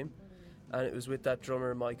first name, and it was with that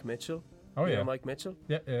drummer Mike Mitchell. Oh You know yeah, Mike Mitchell.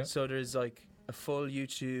 yeah. So there's like a full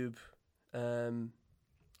YouTube.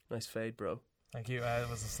 Nice fade, bro. Thank you. It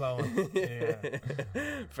was a slow one. Yeah.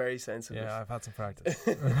 Very sensitive. Yeah, I've had some practice.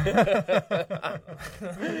 But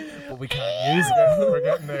we can't use it. We're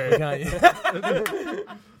getting there. We can't use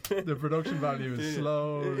The production value is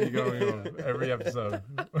slowly going up every episode.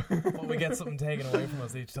 But we get something taken away from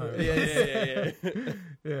us each time. yeah.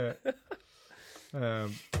 Yeah. So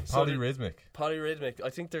Polyrhythmic. Polyrhythmic. I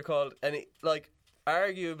think they're called, and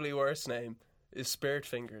arguably worse name is Spirit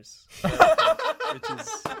Fingers, which is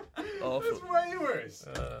awful. way worse.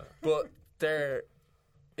 But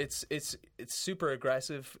it's super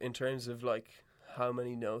aggressive in terms of like how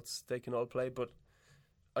many notes they can all play. But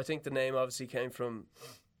I think the name obviously came from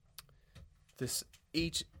this.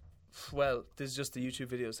 This is just the YouTube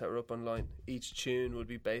videos that were up online. Each tune would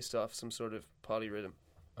be based off some sort of polyrhythm,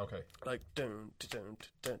 Okay. like dun dun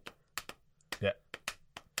dun. Yeah.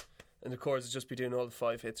 And the chords would just be doing all the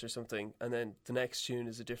 5 hits or something, and then the next tune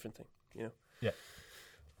is a different thing, you know. Yeah.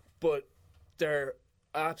 But they're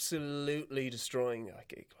absolutely destroying.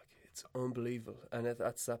 Like it's unbelievable, and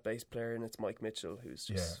that's that bass player, and it's Mike Mitchell, who's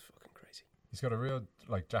just fucking crazy. He's got a real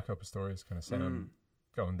like Jack Up Pistorius kind of sound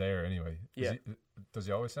going there. Anyway. Yeah. Does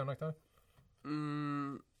he always sound like that?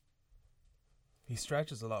 He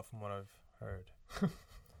stretches a lot from what I've heard.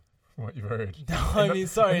 What you've heard? No, I mean,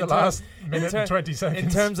 sorry. In the last minute and 20 in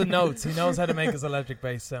seconds. terms of notes, he knows how to make his electric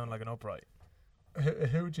bass sound like an upright.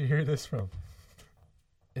 Who would you hear this from?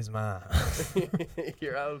 His man.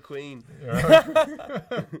 Your old queen.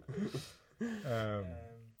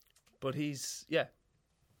 But he's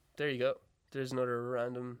there you go. There's another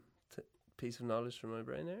random piece of knowledge from my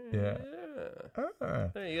brain there. Yeah.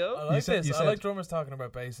 There you go. I like said- this. you I said- like drummers talking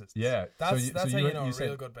about bassists. Yeah. That's so how you, you know a said,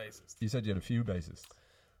 real good bassist. You said you had a few bassists.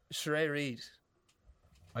 Sheree Reid.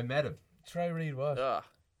 I met him. Try read what?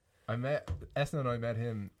 Esna and I met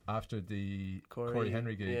him after the Corey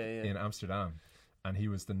Henry gig yeah. in Amsterdam, and he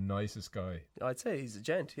was the nicest guy. I'd say he's a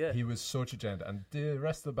gent. Yeah, He was such a gent, and the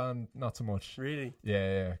rest of the band not so much. really.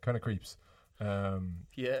 Yeah, kind of creeps.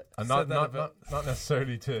 Yeah, And Said not that not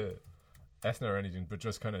necessarily to Ethna or anything, but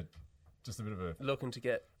just kind of just a bit of a looking to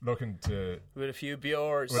with with a few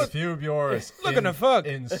Bjors. a few of yours Looking to fuck.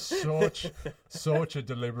 in such a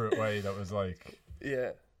deliberate way that was like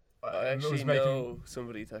Yeah, I it was actually making- know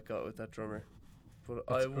somebody that got with that drummer, but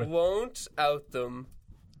I With- won't out them.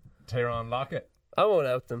 Tyrone Lockett. I won't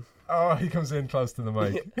out them. Oh, he comes in close to the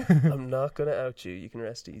mic. I'm not gonna out you. You can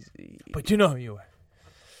rest easy. But you know who you are.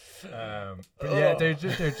 But yeah, they're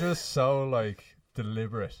just so like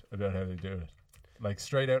deliberate about how they do it. Like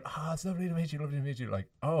straight out, it's lovely to meet you, lovely to meet you. Like,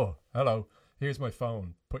 oh, hello, here's my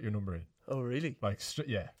phone. Put your number in. Oh, really? Like,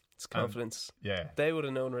 yeah, It's confidence. yeah. They would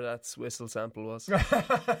have known where that whistle sample was. They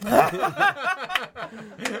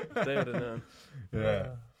would have known. Yeah.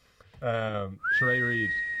 Sheree Reid,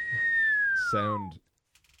 sound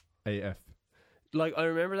AF. Like, I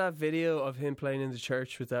remember that video of him playing in the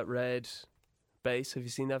church with that red bass. Have you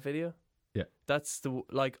seen that video? Yeah. That's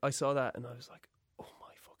like, I saw that and I was like, oh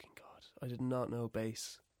my fucking God. I did not know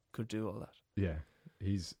bass could do all that. Yeah,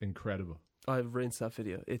 he's incredible. I've rinsed that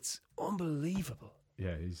video. It's unbelievable.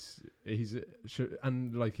 Yeah, he's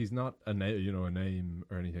and like he's not a name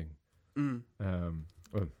or anything. Mm.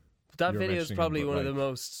 Well, That you're video is mentioning probably him, but one of the like-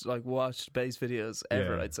 most like watched bass videos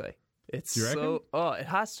ever. Yeah. I'd say it's Do you reckon? so. Oh, it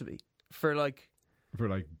has to be for for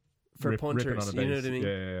for ripping punters. on a You know bass. what I mean?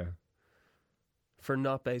 Yeah. For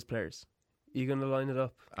not bass players. You gonna line it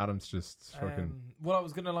up? Adam's just fucking Well, I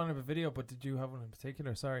was going to line up a video, but did you have one in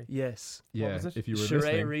particular? Sorry. Yes. yeah. was it? If you were Sheree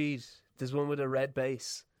listening, Reid. There's one with a red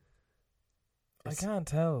bass. I can't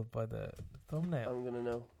tell by the thumbnail. I'm gonna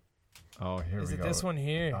know. oh here Is we it go. this one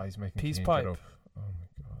here? Oh, he's making Peace Cian pipe. get up. Oh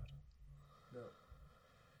my god. No.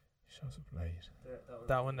 He shows up late.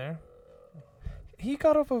 That one there? He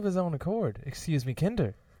got up of his own accord. Excuse me,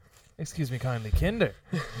 Kinder. Excuse me kindly, Kinder.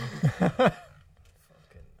 Fucking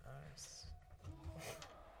arse.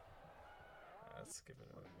 Let's skip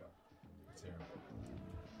it. It's here.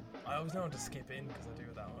 I always know when to skip in because I do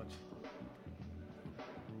it that much.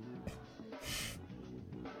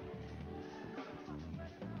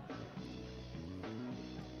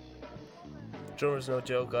 Drummer's no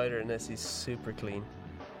joke either unless he's super clean.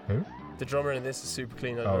 Who? The drummer in this is super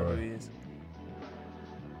clean. I don't Oh, know right. who he is.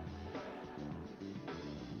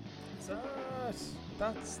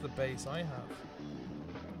 That's the bass I have.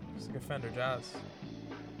 It's like a Fender Jazz.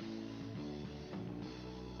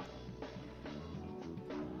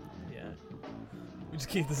 Yeah. We just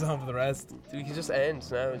keep this on for the rest. We can just end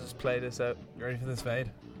now and just play this out. You ready for this fade?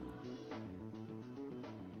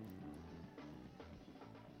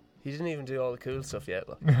 He didn't even do all the cool stuff yet.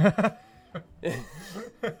 Look.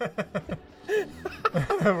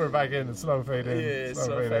 We're back in. Slow fade in. Yeah, slow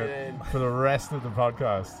so fade fade out. in. For the rest of the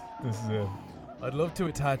podcast, this is it. I'd love to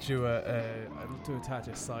attach you I'd love to attach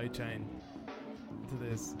a sidechain to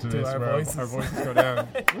this. To this our where voices. our voices go down.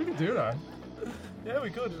 We can do that. Yeah, we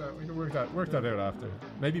could. We can work that out after.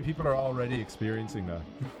 Maybe people are already experiencing that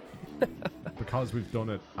because we've done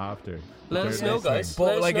it after. Let They're us know, listening. guys. Let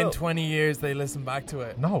But us like know. in 20 years, they listen back to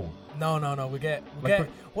it. No. No. We get. Like,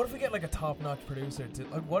 What if we get like a top-notch producer to?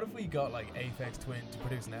 Like, what if we got like Aphex Twin to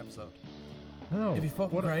produce an episode? No. It'd be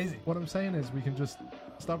fucking crazy. What I'm saying is we can just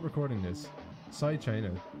stop recording this, sidechain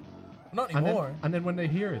it, Not and anymore. then when they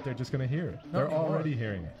hear it, they're just going to hear it. Not They're anymore. already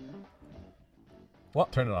hearing it.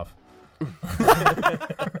 What? Turn it off.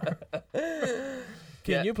 Can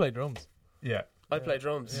Yeah. you play drums? Yeah. I play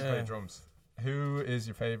drums. Yeah. Play drums. Who is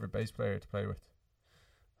your favourite bass player to play with?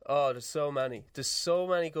 Oh, there's so many. There's so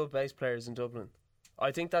many good bass players in Dublin.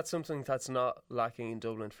 I think that's something that's not lacking in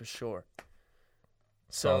Dublin for sure.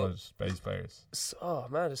 Solid bass players. Oh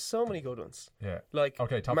man, there's so many good ones. Yeah. Like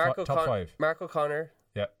Okay, top Mark five. Mark O'Connor.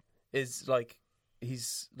 Yeah. Is like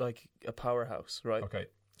he's like a powerhouse, right? Okay.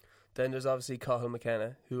 Then there's obviously Cathal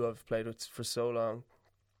McKenna, who I've played with for so long.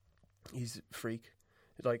 He's a freak.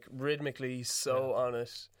 Like rhythmically, he's so on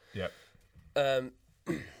it. Yeah.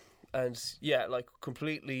 And yeah, like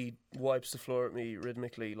completely wipes the floor at me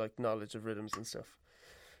rhythmically, like knowledge of rhythms and stuff.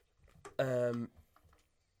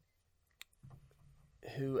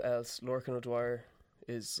 Who else? Lorcan O'Dwyer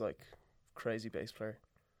is like crazy bass player.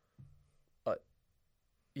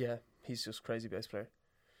 Yeah, he's just crazy bass player.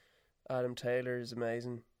 Adam Taylor is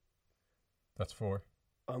amazing. That's 4.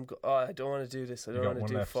 I don't want to do this. I You don't got want to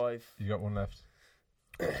one do left. 5. You got one left.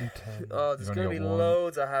 Do 10. Oh, there's You've going only to be got one.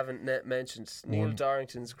 loads I haven't mentioned. Neil One.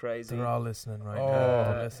 Darrington's crazy. They're all listening right Oh. now.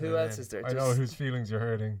 They're Who listening else in. is there? I know whose feelings you're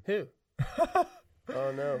hurting. Who?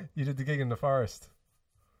 Oh no! You did the gig in the forest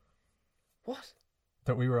What?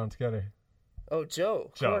 that we were on together. Oh, Joe.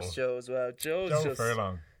 Of course, Joe as well. Joe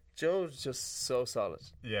Furlong. Joe's just so solid.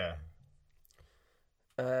 Yeah.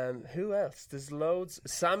 Who else? There's loads.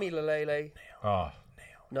 Sammy Lalele. Oh.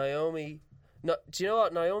 Naomi. No, do you know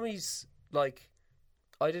what? Naomi's like...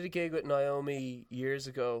 I did a gig with Naomi years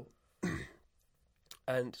ago,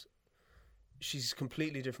 and she's a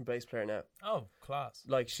completely different bass player now. Oh, class.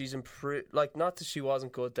 Like, she's improved. Like, not that she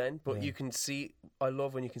wasn't good then, but you can see... I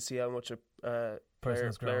love when you can see how much a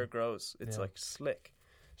player grows. It's like slick.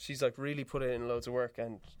 She's like really put in loads of work,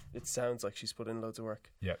 and it sounds like she's put in loads of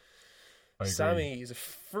work. Yeah. I agree. Sammy is a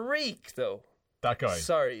freak, though. That guy.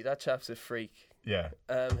 Sorry, that chap's a freak. Yeah.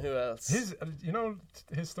 Who else? His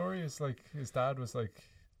story is like his dad was like.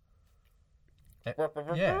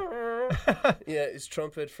 Yeah. Yeah, his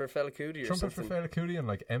trumpet for Fela Kuti or something. Trumpet for Fela Kuti and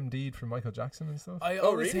like MD'd for Michael Jackson and stuff. I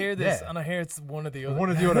always really? hear this, Yeah. and I hear it's one or the other. One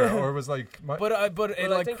or the other, or it was like. But I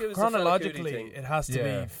like think it was the Fela Kuti chronologically, thing. it has to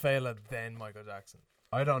Yeah. be Fela then Michael Jackson.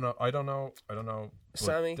 I don't know.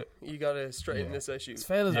 Sammy, you got to straighten this issue.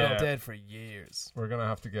 Fela's Yeah. been dead for years. We're gonna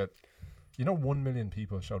have to get. 1 million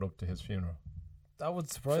people showed up to his funeral. That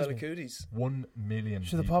would surprise Fela me. Kuti's. 1 million.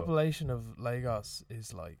 Sure, the people. population of Lagos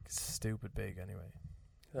is like stupid big anyway.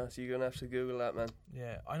 So you're going to have to Google that, man.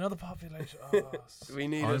 Yeah, I know the population. Oh, We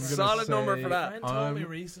need I'm a gonna solid say- number for a that. friend told me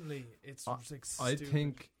recently it's like I stupid.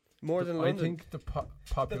 think. More than I London. think the the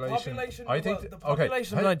population. population. I think the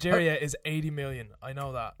population of hey, Nigeria is 80 million. I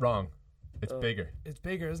know that. Wrong. It's Oh. bigger. It's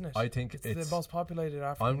bigger, isn't it? I think it's it's. the most populated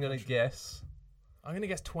African. I'm gonna country. guess. I'm gonna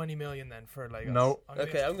guess 20 million then for Lagos. No. I'm going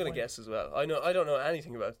to 20. guess as well. I don't know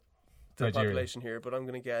anything about the Nigeria. population here, but I'm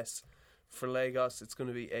going to guess for Lagos it's going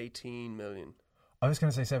to be 18 million. I was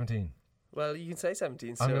gonna say 17. Well, you can say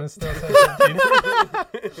 17 I'm still. gonna still say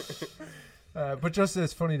 17. But just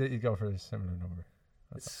it's funny that you go for a similar number.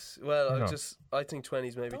 I think 20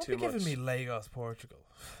 is maybe Don't too be giving much. me Lagos, Portugal.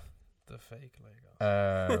 The fake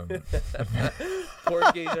Lagos.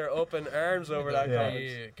 Portuguese are up in arms over that Yeah.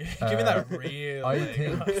 comment. Give me that real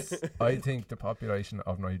Lagos. I think the population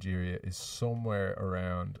of Nigeria is somewhere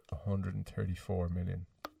around 134 million.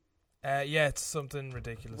 Yeah, it's something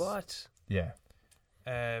ridiculous. What? Yeah,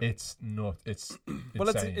 it's not. It's well,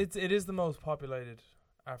 insane. it is the most populated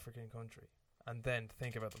African country, and then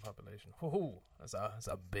think about the population. Whoa, that's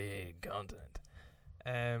a big continent.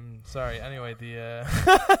 Sorry. Anyway, you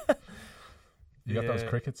got those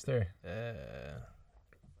crickets there.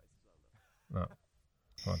 No,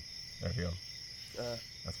 come on. There we go.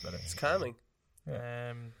 That's better. It's calming.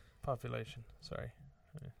 Population. Sorry.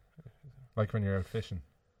 Like when you're out fishing.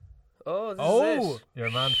 Oh, this is it. You're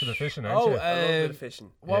a man for the fishing, aren't you? I love a bit of fishing.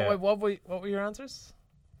 Yeah. What were your answers?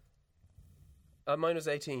 Mine was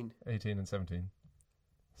 18. 18 and 17.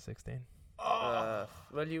 16. Well,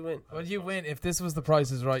 you win. Well, you win. If this was The Price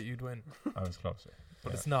is Right, you'd win. I was closer.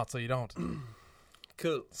 But it's not, so you don't.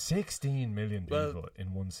 Cool. 16 million people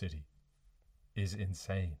in one city is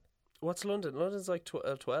insane. What's London? London's like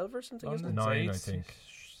 12 or something, isn't it? Nine, I think.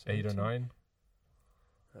 8 or 9.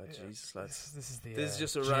 Oh, Jesus, lads. This This is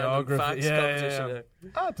just a geography. random facts competition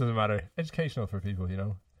now. It doesn't matter. Educational for people, 8.1.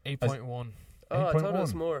 Oh, I thought it 8.1.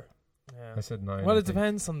 was more. Yeah. I said 9. Well, I it think.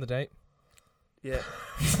 depends on the date. Yeah.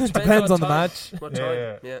 Depends what on the time. match. What time?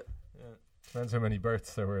 Yeah. Yeah. Depends how many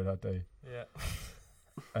births there were that day.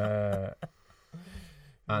 Yeah.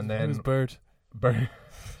 And then Who's Bert? Bert,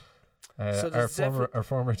 So our there's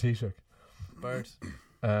former Taoiseach. Bert.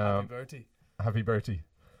 Happy Bertie. Happy Bertie.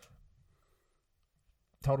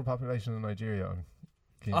 Total population of Nigeria. I'm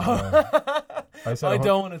keen to know. I said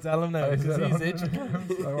don't want to tell him now I because said he's 100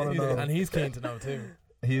 itching. I wanna know. And he's keen to know too.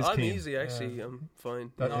 He is I'm keen. easy, actually. I'm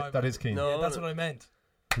fine. That is keen. No, Yeah, that's what I meant.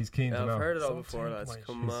 He's keen to I've know. heard it all So before, take lads. my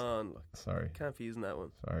Come shoes. on. Sorry. Can't be using that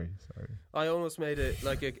one. Sorry. I almost made it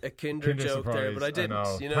like a kinder joke there, surprise, but I didn't. I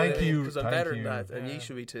know. You know, Thank you, because I'm thank better you. than that, and Yeah. you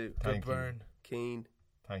should be too. Thank Good you. burn. Keen.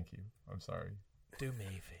 Thank you. I'm sorry. Do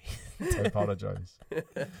me, Fee. I apologise.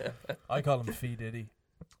 I call him Fee Diddy.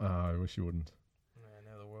 I wish you wouldn't. Yeah,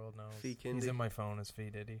 now the world knows. Fee He's Kindy. in my phone as Fee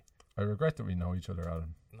Diddy. I regret that we know each other,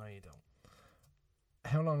 Adam. No, you don't.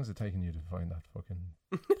 How long has it taken you to find that fucking...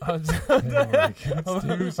 I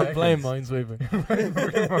blame Minesweeper.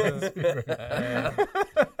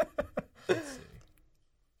 Let's see.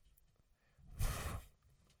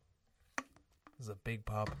 This is a big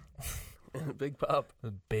pop. Big pop.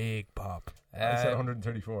 A big pop. I said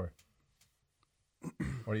 134.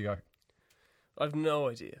 What do you got? I've no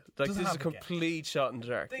idea. Like, Doesn't this is a have a guess. complete shot in the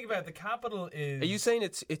dark. Think about it. The capital is. Are you saying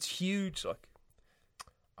it's huge, like?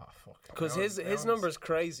 Oh, fuck. Because his number's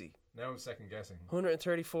crazy. Now I'm second guessing.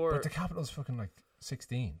 134. But the capital's fucking like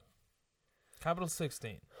 16. Capital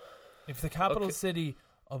 16. If the capital Okay. city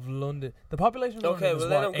of London. The population of Okay, London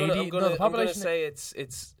well is then what? 80? I'm No, the gonna population say it's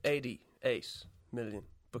 88 million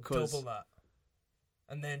because double that.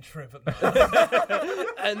 And then triple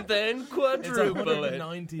and then It's quadruple it.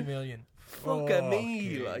 190 million. Fuck a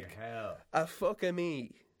me, Fucking like hell. a fuck a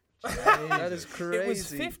me. That is crazy. It was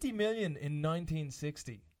 50 million in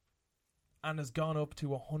 1960 and has gone up to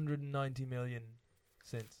 190 million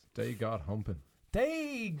since. They got humping.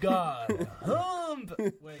 They got hump.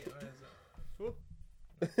 Wait, where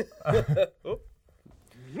is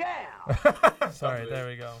Yeah. Sorry, there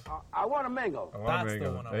we go. I want to mingle. That's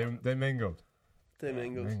the one I want. They mingled. They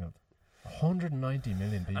mingled. 190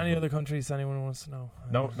 million people. Any other countries anyone wants to know?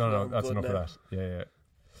 No. I'm That's good enough now. of that.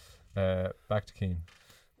 Yeah. Back to Keane.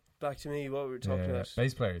 Back to me. What we were talking about?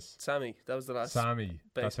 Bass players. Sammy. That was the last Sammy.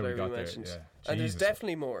 bass That's how we player got we there. mentioned. Yeah. And there's Jesus.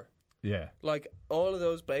 definitely more. Yeah. Like all of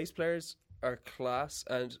those bass players are class,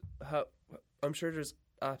 and I'm sure there's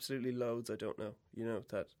absolutely loads I don't know.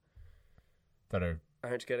 That That are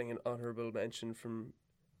aren't getting an honourable mention from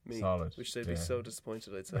me, solid. which they'd be Yeah. so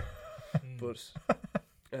disappointed, I'd say. But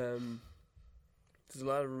there's a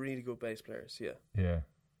lot of really good bass players. Yeah. Yeah.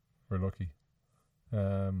 We're lucky.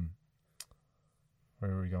 Where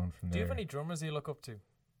are we going from Do there? you have any drummers you look up to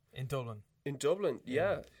in Dublin? In Dublin,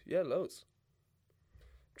 yeah, loads.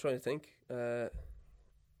 I'm trying to think. Don't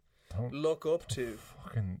Look up to.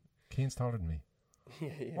 fucking Keane's taller than me. Yeah.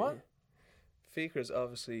 What? Fiachra's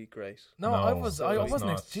obviously great. No, No, I wasn't.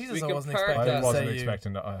 not. Jesus, We I can wasn't park expecting that. to I wasn't say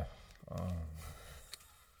expecting that. I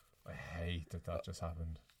hate that just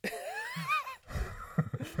happened.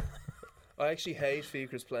 I actually hate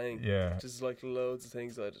Fiachra's playing. Yeah. Just like loads of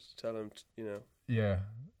things I'd tell him, Yeah.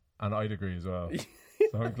 And I'd agree as well.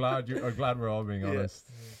 So I'm glad we're all being Yeah. honest.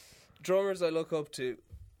 Drummers I look up to.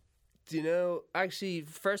 Do you know? Actually,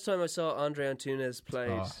 first time I saw Andre Antunes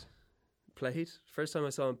played. First time I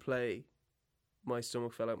saw him play, my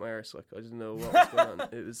stomach fell out my arse. Like I didn't know what was going on.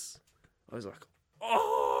 I was like,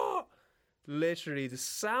 oh! Literally, the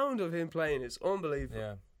sound of him playing is unbelievable.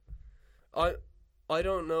 Yeah. I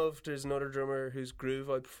don't know if there's another drummer whose groove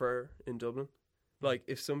I prefer in Dublin. Like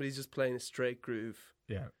if somebody's just playing a straight groove,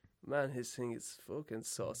 Yeah. man, his thing is fucking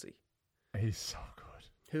saucy. He's so good.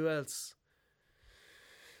 Who else?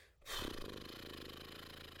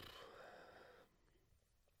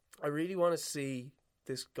 I really want to see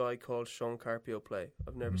this guy called Sean Carpio play.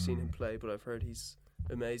 I've never seen him play, but I've heard he's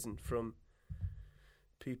amazing from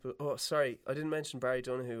people. Oh, sorry, I didn't mention Barry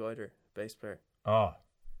Donoghue either, bass player. Oh.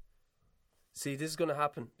 See, this is going to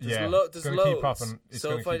happen. There's Yeah, there's it's gonna loads. keep popping. It's So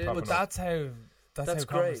gonna if I keep didn't, popping But up. that's That's how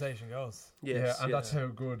great. conversation goes. yes, yeah, and that's how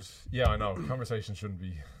good. Yeah, I know. Conversation shouldn't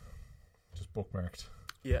be just bookmarked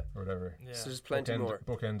yeah. or whatever. Yeah. So there's plenty more.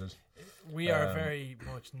 Bookended. We are very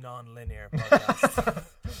much non-linear podcast.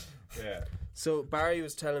 Yeah. So Barry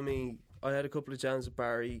was telling me I had a couple of jams with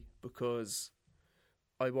Barry because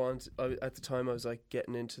at the time I was like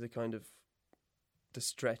getting into the kind of the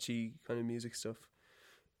stretchy kind of music stuff,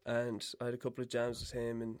 and I had a couple of jams with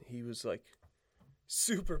him, and he was like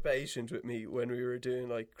super patient with me when we were doing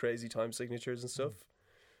like crazy time signatures and stuff,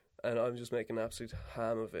 and I'm just making an absolute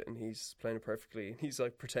ham of it, and he's playing it perfectly, and he's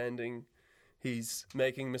like pretending he's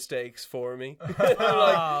making mistakes for me. I'm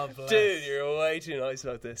like, Bless. dude, you're way too nice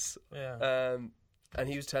about this. Yeah. And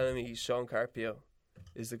he was telling me Sean Carpio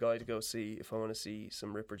is the guy to go see if I want to see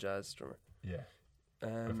some ripper jazz drummer. Yeah.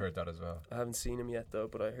 I've heard that as well. I haven't seen him yet though,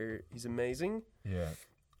 but I hear he's amazing. Yeah.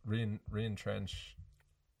 Rian Trench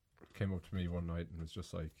came up to me one night and was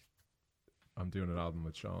just like, I'm doing an album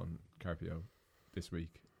with Sean Carpio this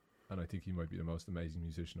week, and I think he might be the most amazing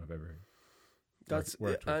musician I've ever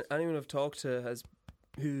worked with. Anyone I've talked to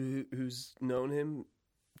who's known him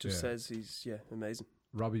just says he's amazing.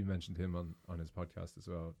 Robbie mentioned him on his podcast as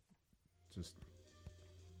well. Just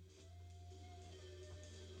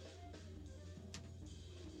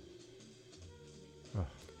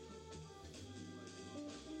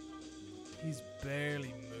He's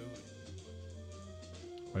barely moving.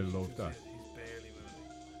 I love that. He's barely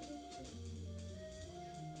moving.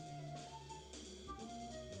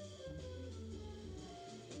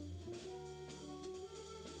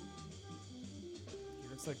 He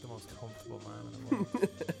looks like the most comfortable man in the world.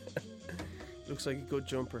 Looks like a good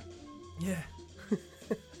jumper. Yeah.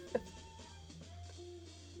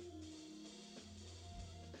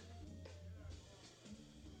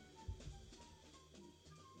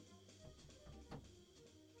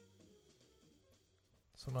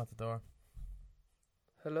 Someone at the door.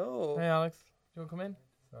 Hello. Hey, Alex. Do you want to come in?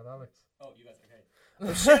 Is that Alex? Oh, you guys are okay.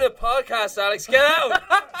 I'm shooting a podcast, Alex. Get out!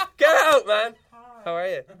 Get out, man. How are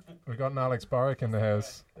you? We've got an Alex Barrick in the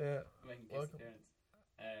house. Yeah. Making guest appearance.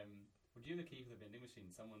 Would you have a key for the vending machine?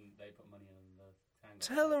 Someone, they put money in the tank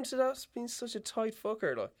Tell him to that's been such a tight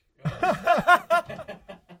fucker, like.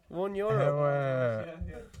 €1.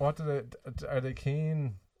 What do they? Are they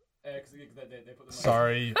keen? They put them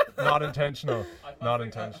Sorry, not intentional. Not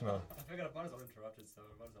intentional. I figured I might as well interrupted, so I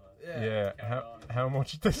might as well. Yeah. How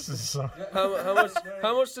much? This is so.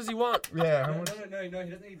 How much does he want? Yeah. How much? No, he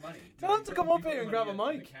doesn't need money. Tell him to come up here and grab a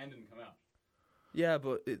mic. The can didn't come out. Yeah,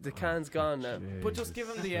 but the can's gone now. But just give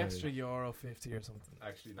him the extra €1.50 or something.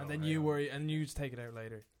 Actually, no, And then you worry, and you just take it out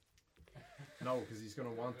later. No, because he's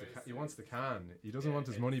gonna want he wants the can. He doesn't want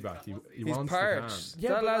his money back. He He's wants parched. the Yeah,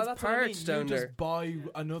 That but lad's that's what I mean. parched down You there. just buy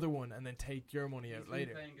another one and then take your money out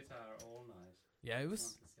later. Playing guitar all night. Yeah, it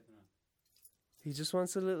was. He just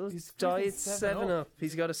wants a little He's diet drinking 7-Up.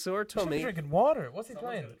 He's got a sore He should be tummy. drinking water. What's he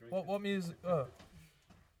Someone's playing? gotta drink What music? Oh.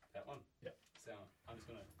 That one? Yeah. So I'm just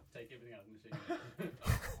gonna take everything out of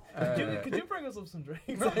the machine. Could you bring us up some drinks?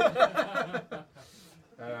 Your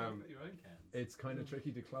own cans. It's kind of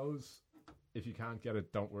tricky to close. If you can't get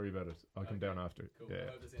it, don't worry about it. I'll come down after. Cool. Yeah. I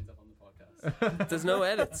hope this ends up on the podcast. There's no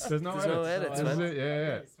edits. There's no edits. man. This is it, yeah.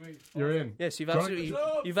 Okay, sweet. You're in. Yes, you've Go on. absolutely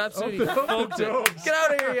Up the fucked it. jokes. Get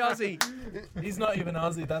out of here, Aussie. He's not even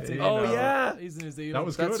Aussie. That's it. Oh yeah. He's New Zealand. That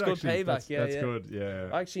was That's good, good actually. payback, yeah, That's yeah. good, yeah.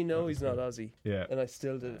 I actually know he's not Aussie, Yeah, and I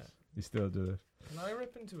still did it. you still did it. Can I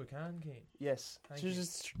rip into a can, Keen? Yes. Thank There's you.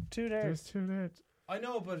 just two there. There's two there. I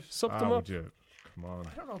know, but Sup them up. Would you? Come on. I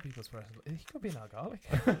don't know people's personal. He could be an alcoholic.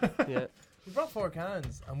 Yeah. We brought 4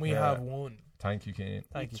 cans, and we Yeah. have one. Thank you, Kane.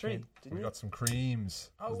 Thank you, Three, Keen. didn't We you? got some creams.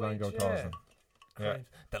 Oh, as Lang wait, go yeah. tossing. Yeah. Creams.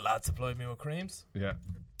 The lad supplied me with creams. Yeah.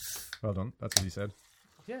 Well done. That's what he said.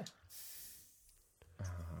 Yeah.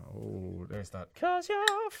 Oh, there's that. 'Cause you're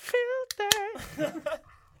filthy.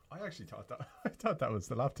 I actually thought that. I thought that was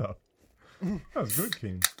the laptop. That was good,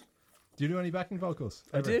 Keen. Do you do any backing vocals?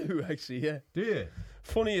 I ever? do actually, yeah. Do you?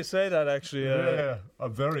 Funny you say that actually. Yeah.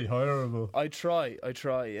 I'm very hireable. I try,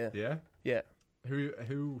 yeah. Yeah. Yeah.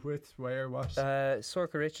 Who, with, where, what?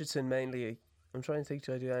 Sorka Richardson mainly. I'm trying to think,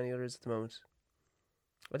 do I do any others at the moment?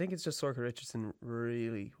 I think it's just Sorka Richardson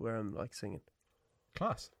really where I'm like singing.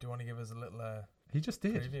 Class. Do you want to give us a little He just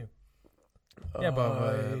did. preview? Yeah,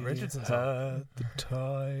 but Richardson song. had the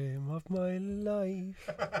time of my life.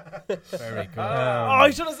 Very good. I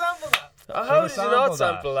should have sampled that. How did you sampled not that.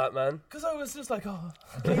 sample that, man? Because I was just like, oh,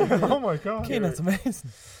 Oh my god. Keen, that's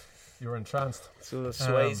amazing. You were entranced. So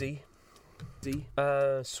Swayze.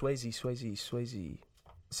 Swayze.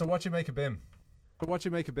 So what you make of BIM? But what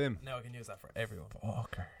you make of BIM? Now I can use that for everyone.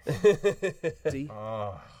 Walker. D.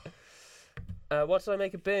 Oh. What did I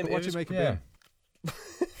make of BIM? What you make of BIM?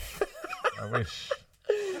 I wish.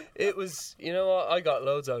 It was, you know what? I got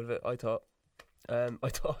loads out of it. I thought. I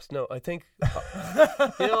think.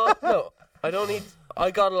 You know what? No, I don't need. I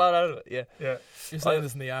got a lot out of it. Yeah. Yeah. You're saying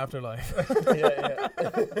this in the afterlife. Yeah.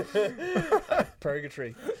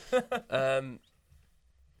 Purgatory.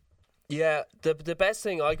 Yeah. The best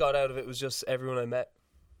thing I got out of it was just everyone I met.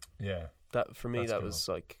 Yeah. That for me, That's that cool. was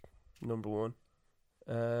like number one.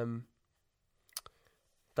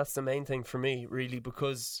 That's the main thing for me, really,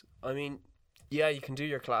 because I mean, yeah, you can do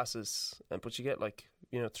your classes, but you get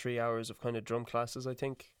 3 hours of kind of drum classes. I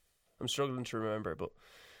think I'm struggling to remember, but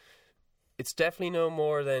it's definitely no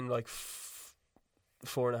more than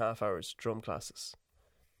 4.5 hours drum classes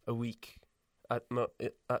a week at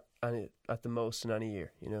the most in any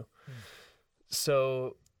year, you know.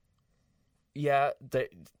 So yeah,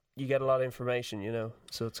 you get a lot of information, you know.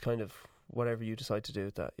 So it's kind of whatever you decide to do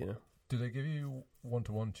with that, you know. Do they give you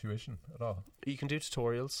one-to-one tuition at all? You can do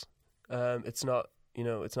tutorials. It's not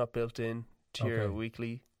built in to your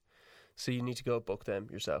weekly, so you need to go book them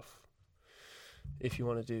yourself if you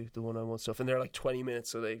want to do the one-on-one stuff. And they're 20 minutes,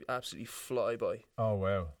 so they absolutely fly by. Oh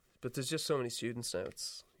wow! But there's just so many students now.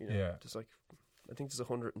 It's Yeah. there's I think there's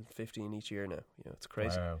 150 in each year now. You know, it's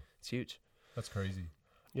crazy. Wow, It's huge. that's crazy.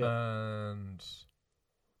 Yeah. And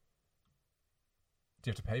do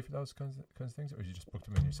you have to pay for those kinds of things, or you just book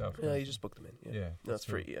them in yourself? Yeah, you just book them in. Yeah, Yeah, that's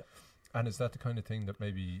cool. free. Yeah. And is that the kind of thing that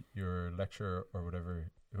maybe your lecturer or whatever,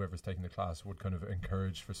 whoever's taking the class, would kind of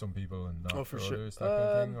encourage for some people and not for for sure. others, that kind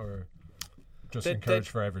of thing, or just they'd- encourage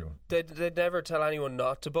for everyone? They'd never tell anyone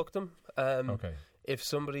not to book them. Okay. If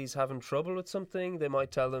somebody's having trouble with something, they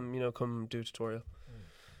might tell them, come do a tutorial.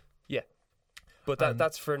 Yeah. But And-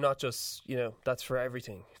 that's for not just, that's for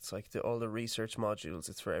everything. It's like all the research modules,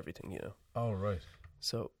 it's for everything, Oh right.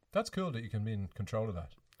 So, That's cool that you can be in control of that.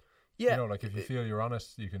 yeah. If you feel you're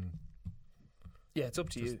honest, you can. Yeah, it's up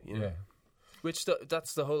to Just, you, know. Yeah. Which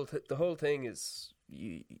that's the whole thing is,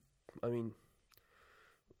 you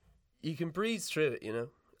can breeze through it,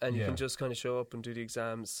 and you Yeah. can just kind of show up and do the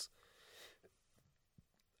exams.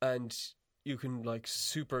 And you can like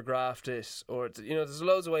super graft it, or there's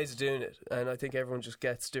loads of ways of doing it, and I think everyone just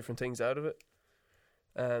gets different things out of it.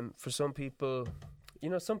 For some people,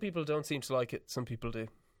 some people don't seem to like it. Some people do.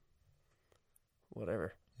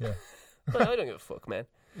 Whatever. Yeah. But I don't give a fuck, man.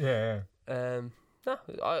 Yeah. No,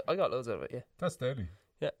 I got loads out of it. Yeah. That's deadly.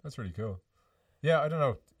 Yeah. That's really cool. Yeah, I don't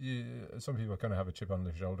know. Some people kind of have a chip on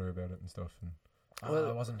their shoulder about it and stuff. And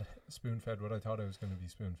I wasn't spoon-fed what I thought I was going to be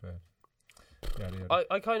spoon-fed. Yeah.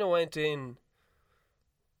 I kind of went in.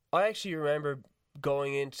 I actually remember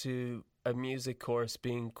going into a music course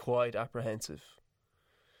being quite apprehensive.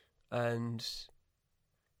 And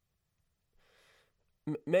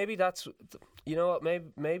maybe that's,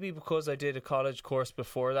 maybe because I did a college course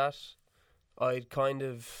before that, I'd kind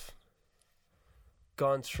of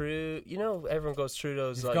gone through, everyone goes through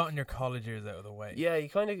those. You've gotten your college years out of the way. Yeah, you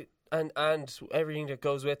kind of, and everything that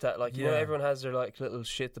goes with that. Like, everyone has their like little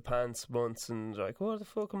shit the pants months and like, what the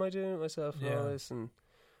fuck am I doing with myself and all this? And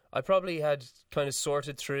I probably had kind of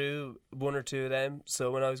sorted through one or two of them. So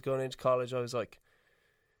when I was going into college, I was like,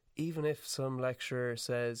 even if some lecturer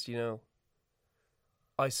says,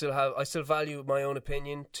 I still value my own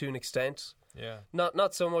opinion to an extent. Yeah.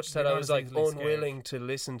 Not so much that I was like unwilling scared to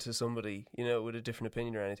listen to somebody, with a different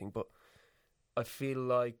opinion or anything, but I feel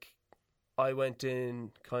like I went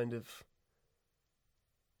in kind of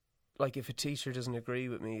like, if a teacher doesn't agree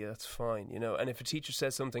with me, that's fine, and if a teacher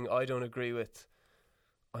says something I don't agree with,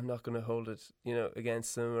 I'm not going to hold it,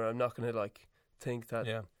 against them, or I'm not going to like think that,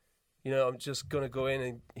 I'm just going to go in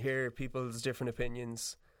and hear people's different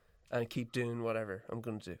opinions and keep doing whatever I'm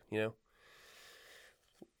going to do,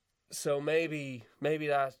 So maybe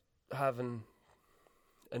that having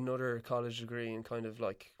another college degree and kind of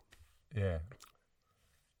like,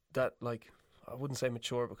 that, like, I wouldn't say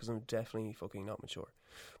mature because I'm definitely fucking not mature,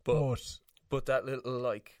 but that little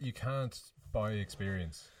like, you can't buy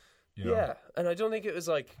experience. Yeah, and I don't think it was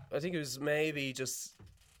like, I think it was maybe just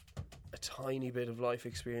a tiny bit of life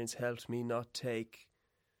experience helped me not take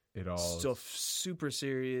it all stuff super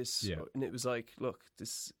serious. Yeah. And it was like, look,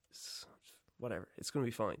 this is whatever, it's going to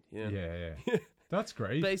be fine. Yeah. That's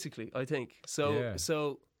great. Basically, I think.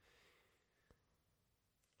 So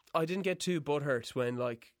I didn't get too butthurt when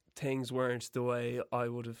like things weren't the way I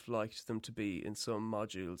would have liked them to be in some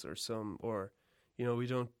modules or we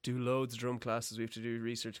don't do loads of drum classes. We have to do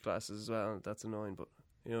research classes as well. That's annoying, but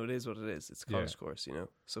it is what it is. It's a college course,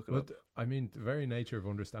 suck it up. I mean, the very nature of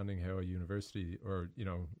understanding how a university or,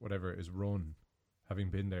 whatever is run,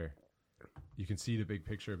 having been there, you can see the big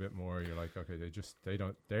picture a bit more. You're like, okay,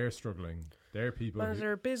 they're struggling. They're people. And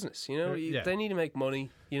they're a business, they need to make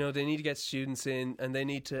money. They need to get students in, and they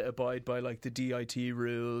need to abide by like the DIT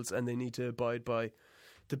rules, and they need to abide by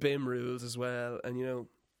the BIM rules as well. And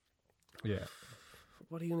yeah.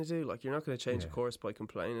 What are you going to do? Like, you're not going to change a course by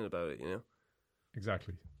complaining about it,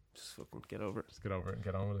 Exactly. Just fucking get over it. Just get over it and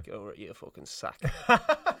get on with it. Get over it, you fucking sack.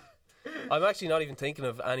 I'm actually not even thinking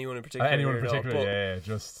of anyone in particular.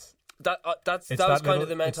 Just... That was kind of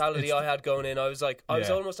the mentality I had going in. I was like, I was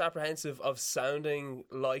almost apprehensive of sounding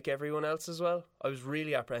like everyone else as well. I was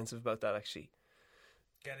really apprehensive about that, actually.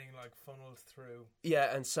 Getting like funneled through.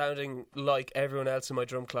 Yeah, and sounding like everyone else in my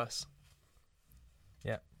drum class.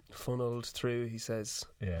 Yeah. Funneled through, he says.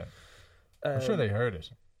 Yeah. I'm sure they heard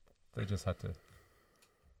it. They just had to.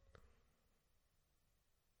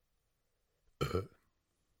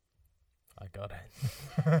 I got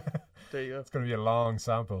it. There you go. It's going to be a long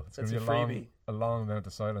sample. It's going to be freebie. a long amount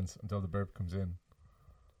of silence until the burp comes in.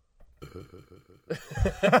 Is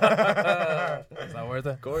that worth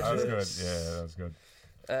it? Gorgeous. That was good. Yeah, that was good.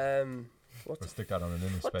 We'll stick that on an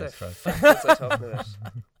inner space track. What was I talking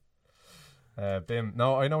about? BIM.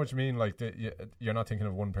 No, I know what you mean. Like you're not thinking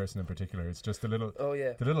of one person in particular. It's just the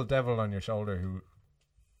little devil on your shoulder who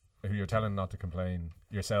you're telling not to complain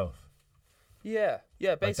yourself. Yeah,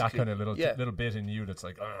 basically. Like that kind of little bit in you that's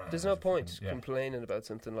like, there's no point complaining about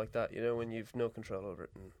something like that, when you've no control over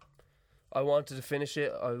it. And I wanted to finish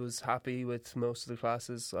it. I was happy with most of the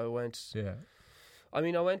classes. I went to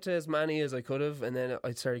as many as I could have, and then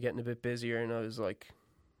I started getting a bit busier, and I was like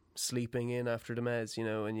sleeping in after the meds,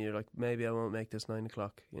 and you're like, maybe I won't make this 9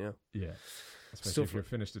 o'clock, Yeah. Especially if you're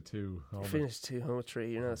finished at 2. Finished 2, home at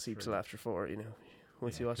 3, you're not asleep till after 4,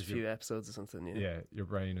 Once you watch a few episodes or something, Yeah, your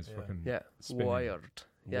brain is fucking spinning. Wired.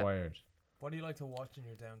 Yeah. Wired. What do you like to watch in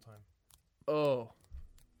your downtime? Oh.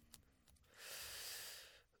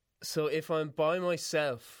 So if I'm by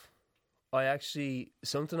myself,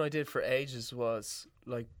 something I did for ages was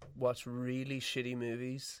like watch really shitty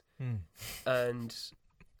movies and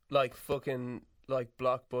like fucking like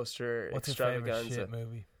blockbuster What's extravaganza. Your favorite shit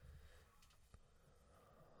movie?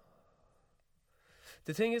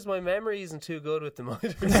 The thing is, my memory isn't too good with them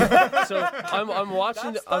either. So I'm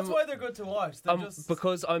watching. That's why they're good to watch. They're just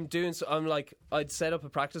because I'm doing. So I'm like, I'd set up a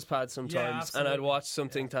practice pad sometimes, and I'd watch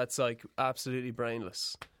something that's like absolutely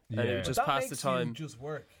brainless, and it would just pass the time. Just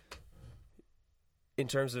work in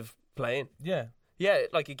terms of playing. Yeah. Yeah,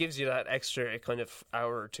 like it gives you that extra kind of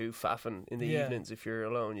hour or two faffing in the evenings if you're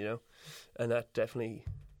alone, you know, and that definitely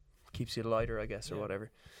keeps you lighter, I guess, or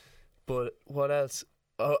whatever. But what else?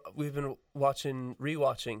 We've been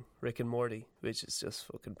rewatching Rick and Morty, which is just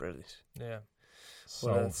fucking brilliant. Yeah,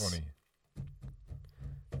 so funny.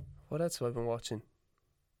 What else have I been watching?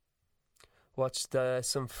 Watched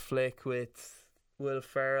some flick with Will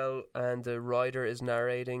Ferrell, and the writer is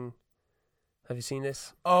narrating. Have you seen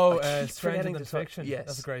this? Oh, Stranger Than Fiction. Yes.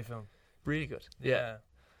 That's a great film. Really good. Yeah.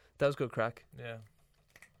 That was good crack.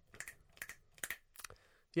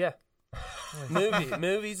 Yeah.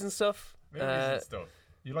 Movies and stuff.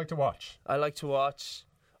 You like to watch? I like to watch.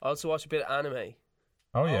 I also watch a bit of anime.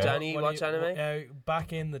 Oh, yeah. Danny, you watch anime?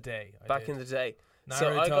 Back in the day. In the day.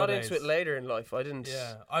 So I got into it later in life. I didn't...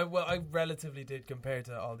 Yeah. I relatively did compared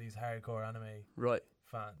to all these hardcore anime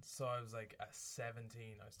fans. So I was like at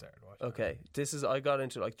 17 I started watching. Okay. I got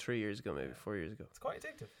into it like 3 years ago, maybe 4 years ago. It's quite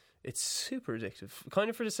addictive. It's super addictive. Kind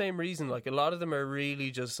of for the same reason. Like a lot of them are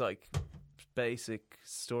really just like basic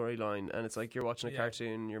storyline, and it's like you're watching a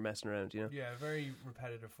cartoon, you're messing around, you know? Yeah, very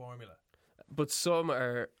repetitive formula. But some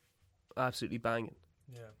are absolutely banging.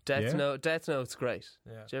 Yeah. Death Note's great.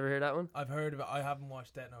 Yeah. Did you ever hear that one? I've heard of it. I haven't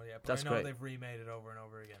watched Death Note yet, but That's I know great. they've remade it over and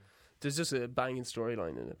over again. There's just a banging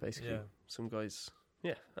storyline in it, basically. Yeah. Some guys...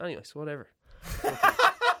 Yeah, anyways, whatever.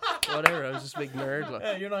 Whatever, I was just a big nerd. Like.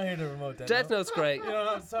 Yeah, you're not here to promote Death Note's great. You don't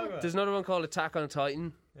know what to talk about. There's another one called Attack on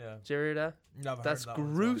Titan. Yeah. Did you ever hear that? No, that's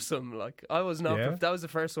gruesome. Like, I was not... That was the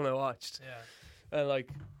first one I watched. Yeah. And, like,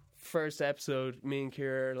 first episode, me and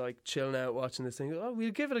Kira are, like, chilling out watching this thing. Oh, we'll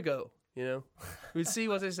give it a go, you know? We'll see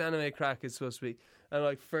what this anime crack is supposed to be. And,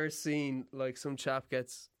 like, first scene, like, some chap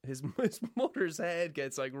gets... His mother's head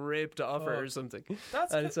gets, like, ripped off her or something.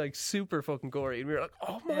 It's, like, super fucking gory. And we were like,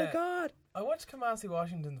 oh, my God. I watched Kamasi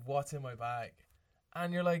Washington's What's in My Bag.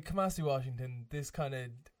 And you're like, Kamasi Washington, this kind of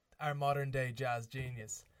our modern-day jazz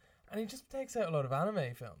genius. And he just takes out a lot of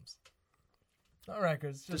anime films. Not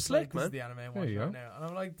records. Just slick, this man. is the anime I'm watching right now. And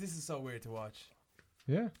I'm like, this is so weird to watch.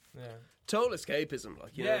 Yeah. Yeah. Total escapism.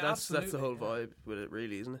 Like, you know, that's the whole vibe with it,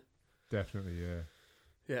 really, isn't it? Definitely,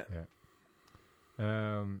 yeah.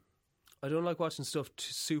 I don't like watching stuff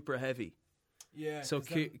super heavy. Yeah. So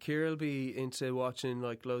Kira will be into watching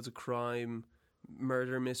like loads of crime,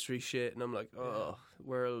 murder mystery shit, and I'm like,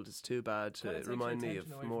 world is too bad to remind me of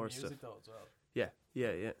more stuff.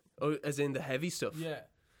 Yeah. Oh, as in the heavy stuff.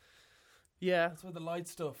 Yeah. That's where the light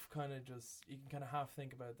stuff kind of just, you can kind of half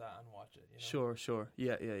think about that and watch it. You know? Sure.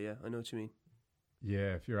 Yeah. I know what you mean.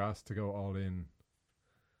 Yeah, if you're asked to go all in,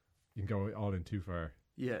 you can go all in too far.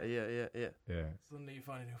 Yeah. Suddenly you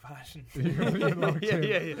find a new passion.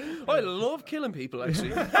 Yeah. I love killing people,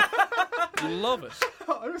 actually. Love it.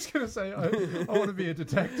 I was going to say, I want to be a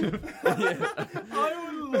detective. I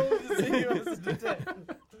would love to see you as a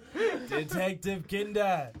detective. Detective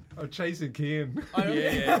Kinder. I'm chasing Cian.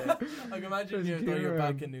 I can imagine you're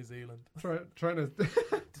back in New Zealand. Trying to...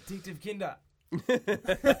 Detective Kinder.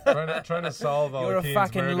 trying to solve all You're a Cian's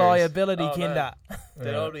fucking murders. liability, Kinder.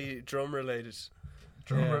 They'd all be drum related.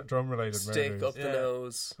 Drum related Stick murders. up the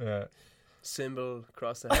nose. Yeah. Symbol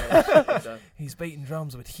across the head. Like that. He's beating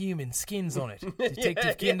drums with human skins on it.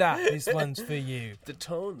 Detective Kinder, this one's for you. The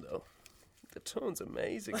tone, though. The tone's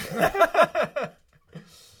amazing.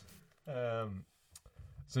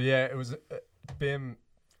 So yeah, it was BIM,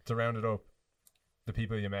 to round it up, the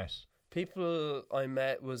people you met. People I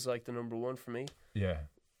met was like the number one for me. Yeah.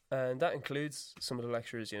 And that includes some of the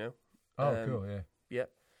lecturers, you know. Oh, cool, yeah.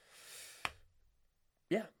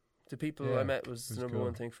 Yeah. The people I met was the number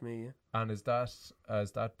one thing for me, yeah. And is that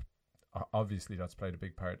obviously that's played a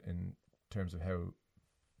big part in terms of how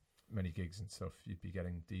many gigs and stuff you'd be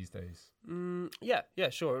getting these days? Yeah,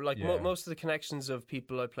 sure. Like most of the connections of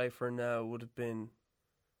people I play for now would have been,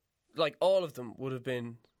 like all of them would have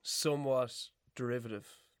been somewhat derivative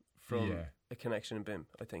from a connection in BIM,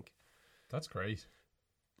 I think. That's great.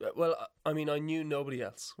 Well, I mean, I knew nobody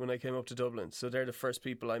else when I came up to Dublin, so they're the first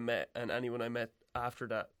people I met, and anyone I met after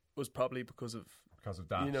that was probably because of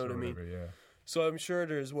that, you know what I mean? Yeah. So I'm sure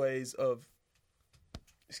there's ways of,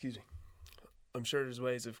 I'm sure there's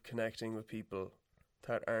ways of connecting with people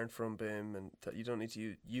that aren't from BIM, and that you don't need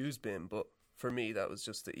to use BIM, but for me that was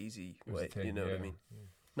just the easy way, you know what I mean?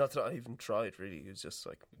 Not that I even tried, really. It was just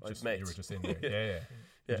like, I've mates. You were just in there. Yeah.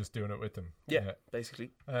 You're just doing it with them. Yeah,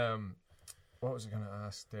 basically. What was I going to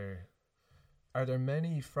ask there? Are there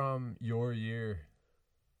many from your year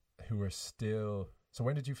who are still... So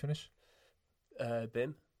when did you finish?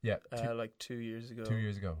 BIM. Yeah. Like 2 years ago. 2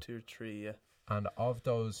 years ago. 2 or 3, yeah. And of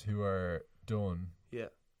those who are done, Yeah.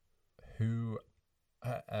 who...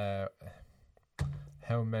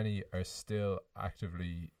 how many are still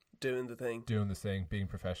actively doing the thing, being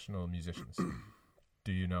professional musicians?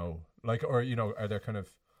 Do you know? Like, or, you know, are there kind of...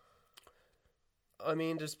 I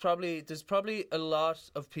mean, there's probably a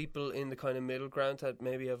lot of people in the kind of middle ground that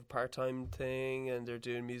maybe have a part-time thing and they're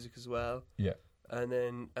doing music as well. Yeah. And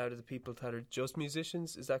then out of the people that are just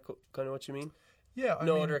musicians, is that kind of what you mean? Yeah. I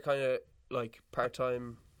mean, other kind of like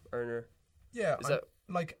part-time earner. Yeah. Is that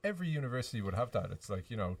like every university would have that? It's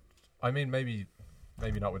like, you know, I mean, maybe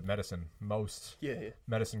not with medicine. Most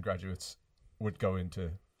medicine graduates would go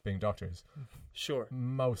into being doctors. Sure.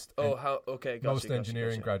 Most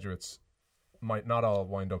engineering graduates might not all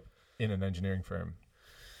wind up in an engineering firm.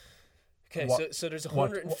 Okay, so there's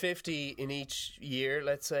 150 in each year,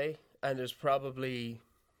 let's say, and there's probably,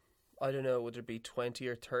 I don't know, would there be 20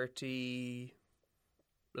 or 30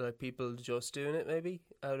 like people just doing it maybe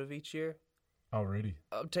out of each year? Oh, really?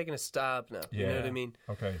 I'm taking a stab now. Yeah. You know what I mean?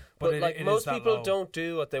 Okay. But like most people don't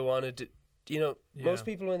do what they want to do. You know, most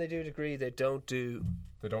people when they do a degree, they don't wind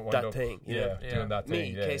that up thing. You know, doing that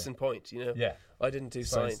thing. Me, case in point. You know. Yeah. I didn't do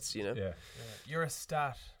science. You know. Yeah. You're a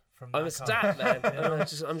stat. I'm a stat man.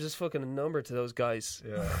 I'm just fucking a number to those guys.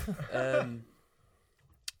 Yeah.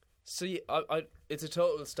 So I it's a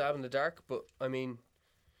total stab in the dark, but I mean,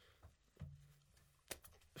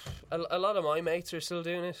 a lot of my mates are still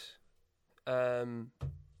doing it.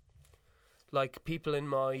 Like people in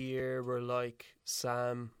my year were like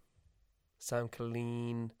Sam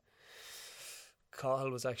Colleen.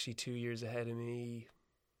 Cahill was actually 2 years ahead of me.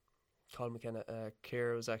 Cahill McKenna,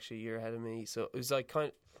 Kira was actually a year ahead of me. So it was like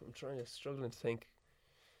I'm struggling to think.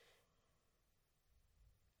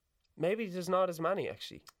 Maybe there's not as many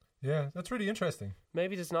actually. Yeah, that's really interesting.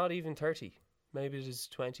 Maybe there's not even 30. Maybe there's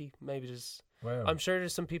 20. Maybe there's... Wow. I'm sure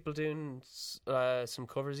there's some people doing some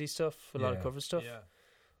coversy stuff, a lot of cover stuff,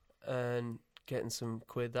 and getting some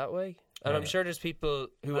quid that way. And I'm sure there's people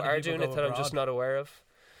who are doing it that I'm just not aware of.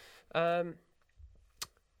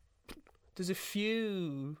 There's a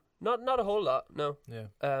few, not a whole lot, no.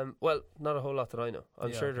 Yeah. Well, not a whole lot that I know.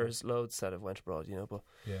 I'm sure there's loads that have went abroad, you know, but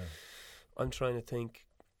I'm trying to think.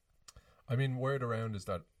 I mean, word around is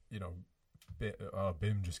that, you know,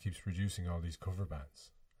 BIM just keeps producing all these cover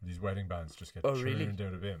bands. These wedding bands just get churned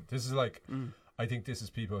out of BIM. This is like, I think this is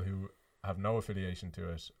people who have no affiliation to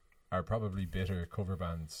it, are probably bitter cover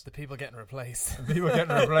bands. The people getting replaced. By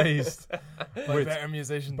better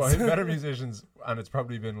musicians. By better musicians, and it's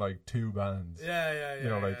probably been like 2 bands. Yeah. You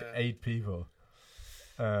know, like 8 people.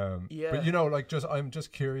 But you know, like I'm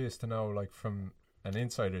just curious to know, like from an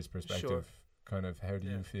insider's perspective, kind of how do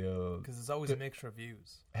you feel? Because there's always a mixed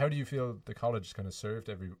reviews. How do you feel the college kind of served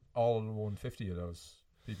all 150 of those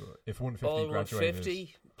people? If 150 all graduated,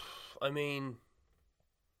 150, I mean,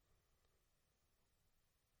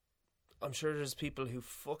 I'm sure there's people who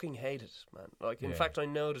fucking hate it, man. Like, in fact, I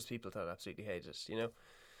know there's people that absolutely hate it, you know.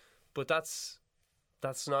 But that's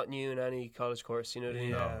not new in any college course, you know what I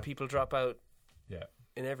mean? People drop out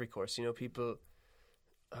in every course, you know. People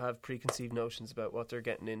have preconceived notions about what they're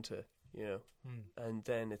getting into, you know. And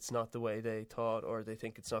then it's not the way they thought, or they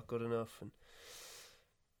think it's not good enough.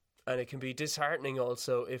 And it can be disheartening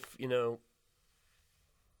also if, you know,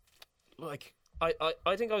 like...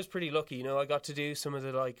 I think I was pretty lucky, you know. I got to do some of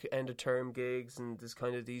the like end of term gigs and this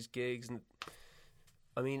kind of these gigs, and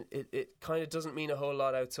I mean it kind of doesn't mean a whole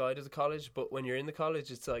lot outside of the college, but when you're in the college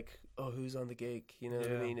it's like, oh, who's on the gig, you know what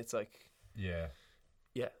I mean? It's like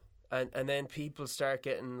and then people start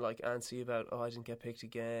getting like antsy about, oh, I didn't get picked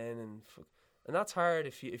again, and that's hard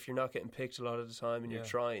if you're not getting picked a lot of the time and you're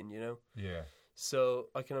trying, you know. So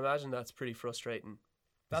I can imagine that's pretty frustrating.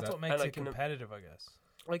 That's what makes it competitive, I guess.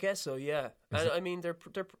 I guess so, yeah. And I mean, they're.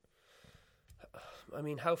 I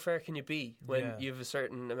mean, how fair can you be when you have a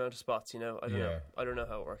certain amount of spots? You know, I don't know. I don't know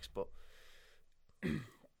how it works, but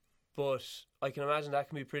but I can imagine that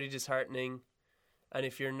can be pretty disheartening. And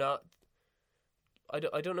if you're not, I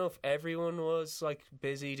don't know if everyone was like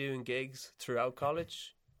busy doing gigs throughout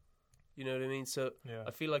college. You know what I mean? So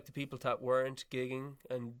I feel like the people that weren't gigging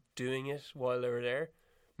and doing it while they were there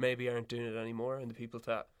maybe aren't doing it anymore, and the people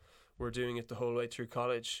that were doing it the whole way through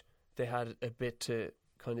college, they had a bit to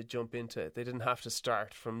kind of jump into it. They didn't have to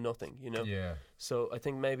start from nothing, you know. So I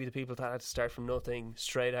think maybe the people that had to start from nothing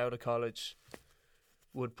straight out of college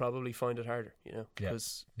would probably find it harder, you know,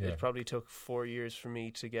 because it probably took 4 years for me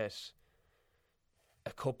to get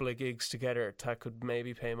a couple of gigs together that could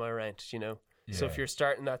maybe pay my rent, you know. So if you're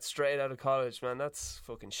starting that straight out of college, man, that's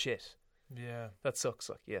fucking shit. Yeah. That sucks.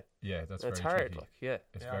 Like, yeah, Yeah, that's it's very hard. tricky. Like, yeah,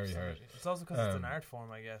 It's Yeah, very absolutely. hard. It's also because it's an Um, art form,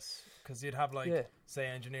 I guess. Because you'd have, like, yeah. say,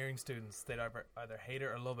 engineering students, they'd either hate it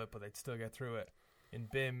or love it, but they'd still get through it. In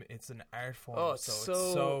BIM, it's an art form. Oh, it's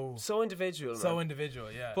so so individual. so man. individual,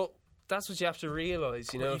 yeah. But that's what you have to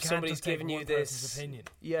realize. You But know, you if can't somebody's just take giving you one person's this opinion.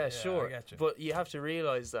 Yeah, I sure. get you. But you have to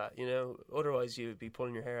realize that. You know, otherwise you'd be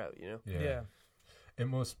pulling your hair out. You know. Yeah. It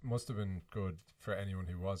must have been good for anyone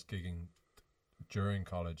who was gigging during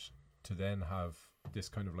college to then have this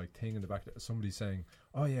kind of like thing in the back. Somebody saying,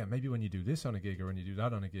 "Oh yeah, maybe when you do this on a gig or when you do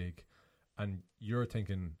that on a gig," and you're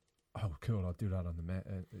thinking, "Oh, cool, I'll do that on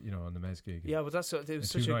the on the Mez gig." Yeah, but it was In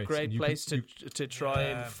such 2 a nights, great and you place can- to try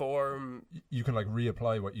Yeah. and form. You can like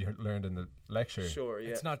reapply what you learned in the lecture. Sure, yeah.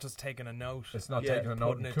 It's not just taking a note. It's not Yeah. taking a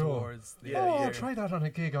note putting and it cool. towards the Yeah, Oh, yeah. I'll try that on a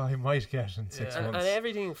gig I might get in 6 Yeah. And months.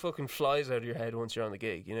 everything fucking flies out of your head once you're on the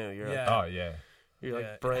gig. You know, you're like, Yeah. Oh yeah. you're Yeah,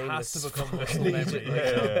 like it brainless. has to become fucking muscle memory. idiot, Yeah,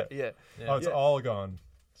 like, yeah. yeah. Yeah. Oh, it's Yeah. all gone.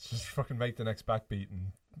 Just fucking make the next backbeat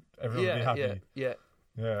and everyone will be happy. yeah.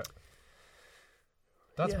 Yeah.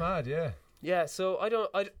 That's Yeah. mad, yeah. Yeah, so I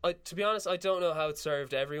to be honest, I don't know how it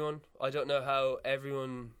served everyone. I don't know how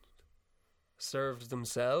everyone served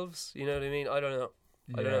themselves. You know what I mean? I don't know.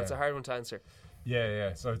 I don't know. It's a hard one to answer.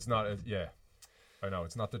 Yeah. So it's not, yeah. I know.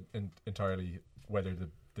 It's not entirely whether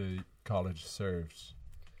the college served.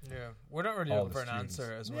 Yeah, we're not really All looking the for an students.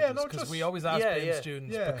 answer as much Yeah, as no, because just- we always ask Yeah, BIM yeah.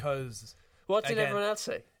 students Yeah. What because did Again. everyone else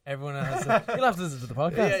say? everyone has to, you'll have to listen to the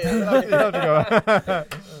podcast. Yeah, You have to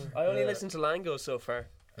go. I only listened to Lango so far.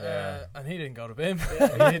 Yeah. And he didn't go to BIM. He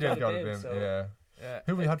didn't go to BIM, BIM, so- yeah. Yeah.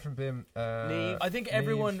 Who we had from BIM? Neve. I think Neve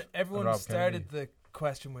everyone and Rob started Kennedy. the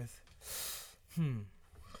question with,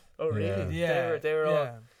 Oh, really? Yeah. They were all.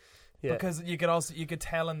 yeah. Yeah. Because you could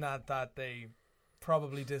tell in that they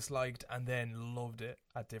probably disliked and then loved it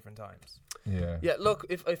at different times. Yeah. Yeah, look,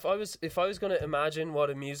 if I was going to imagine what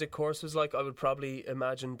a music course was like, I would probably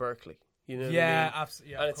imagine Berkeley. You know what I mean?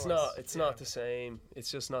 Absolutely. Yeah, And of it's course. not the same.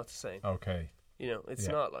 It's just not the same. Okay. You know, it's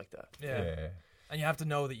Yeah. not like that. Yeah. And you have to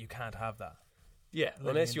know that you can't have that. Yeah, Living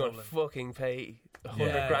unless in you want to Dublin. fucking pay $100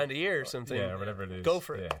 Yeah. grand a year or something. Yeah, whatever it is. Go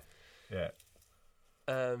for it. Yeah.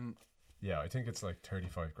 Um, Yeah, I think it's like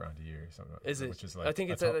 35 grand a year or something. is it? Which is like, I think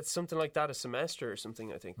it's thought- it's something like that a semester or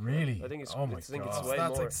something. I think. Really? I think it's. Oh my I think God. it's So way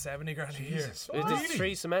that's more. like 70 grand a year. Jesus. There's Really?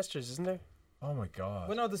 3 semesters, isn't there? Oh my God.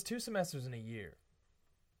 Well, no, there's 2 semesters in a year.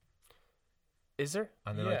 Is there?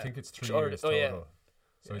 And then I Yeah. think it's 3 Or- years oh, yeah. total.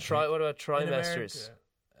 So I What about In trimesters?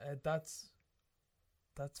 America,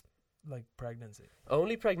 that's like pregnancy.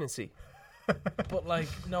 Only pregnancy. But like,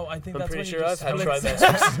 no, I think I'm that's pretty when sure you I've just had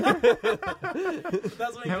split- trimesters.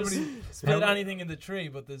 That's when you How just many- split how- anything in the tree,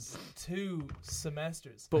 but there's 2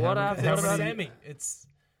 semesters. But what How happened? many- Because What it's how about many- semi. It's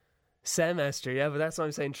semester? Yeah, but that's what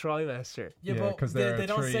I'm saying. Trimester. yeah, Yeah, but 'cause they, there are they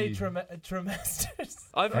don't say 3. trimesters.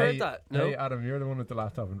 I've Hey, heard that. No. Hey, Adam, you're the one with the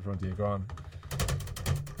laptop in front of you. Go on.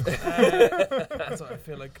 That's what I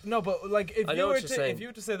feel like. No, but like I know what you're saying. if you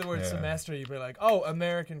were to say the word Yeah. semester, you'd be like, oh,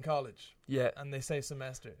 American college, Yeah. and they say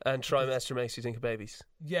semester. And trimester makes you think of babies.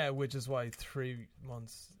 Yeah, which is why 3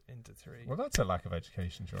 months into 3. Well, that's a lack of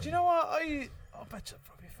education, sure. Do you know what? I'll bet you're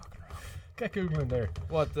probably fucking wrong. Get Googling there.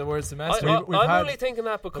 What, the word semester? we've I'm had- only thinking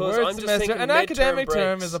that The because word I'm just semester. thinking An midterm academic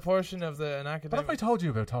term breaks. is a portion of an What have I academic. told you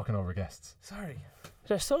about talking over guests? Sorry.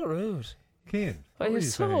 They're so rude. Keane, Oh, what were you're you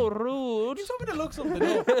so saying? rude. You told me to look something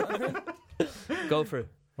up. Go for it.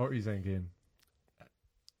 What were you saying, Keane?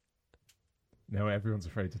 No, everyone's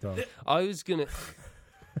afraid to talk. I was gonna.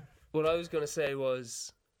 What I was gonna say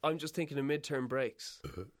was, I'm just thinking of midterm breaks.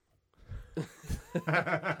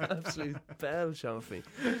 Absolute bell shot me.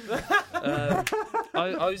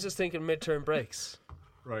 I was just thinking midterm breaks.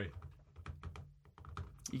 Right.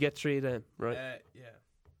 You get 3 of them, right? Yeah.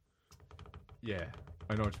 Yeah,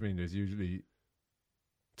 I know what you mean. There's usually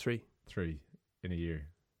 3. 3 in a year.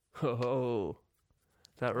 Oh,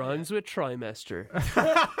 that rhymes with trimester.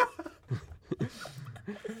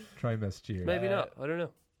 Trimester year. Maybe not. I don't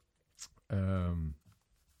know.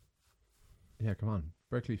 Yeah, come on.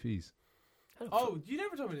 Berkeley fees. Oh, you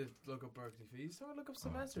never told me to look up Berkeley fees. So I look up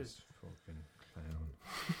semesters.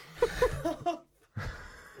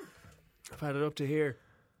 I've had it up to here.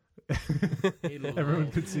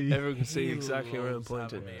 Everyone could see. Everyone can see He exactly where I'm loves having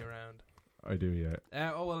pointing. me around. I do, yeah.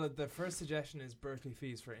 The first suggestion is Berkeley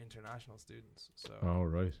fees for international students. So Oh,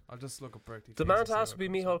 right. I'll just look up Berkeley The fees. man and see has to what be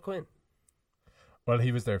comes Micheál up. Quinn Well,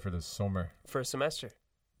 he was there for the summer, for a semester.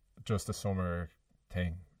 just a summer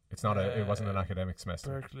thing. It's not it wasn't an academic semester.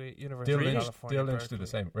 Berkeley, University Dale of Lynch, California. Dale Lynch did Berkeley. the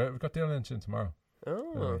same. Right, we've got Dale Lynch in tomorrow.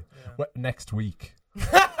 Oh, Yeah. What, next week.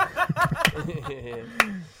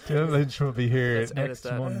 Dylan Lynch will be here Let's edit next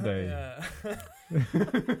that. Monday. Yeah.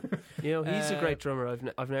 He's a great drummer.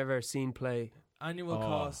 I've never seen play. Annual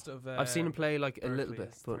cost of. I've seen him play like a little Berkeley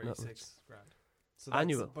bit, is but not much. 36 grand. So that's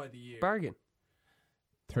Annual. by the year. Bargain.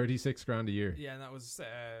 36 grand a year. Yeah, and that was.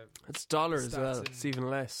 It's dollar as Stats well. in- It's even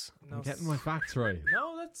less. No, I'm getting my facts right.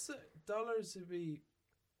 No, that's dollars would be.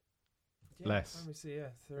 Yeah, Less. Let me see. Yeah,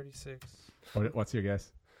 36 What's your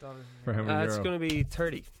guess dollars. for how many It's euro? going to be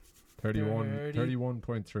 30.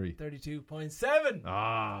 31.3. 32.7.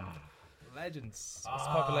 Ah. Legends. What's the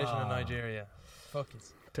population in Nigeria? Fuck it.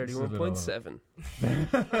 31.7.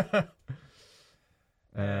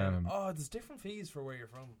 There's different fees for where you're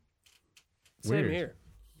from. Same Weird. here.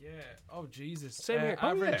 Yeah. Oh Jesus. Same here.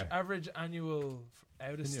 Average annual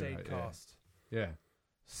out of state yeah. cost Yeah.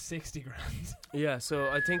 60 grand. Yeah, so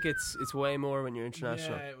I think it's way more when you're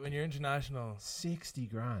international. Yeah, when you're international. 60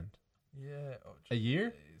 grand. Yeah. Oh, A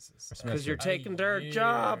year? Jesus. Because Because you're A taking their year.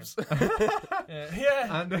 jobs.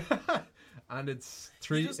 Yeah. And it's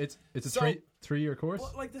three. You just- It's a so- 3-year course.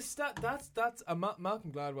 But like the stat, that's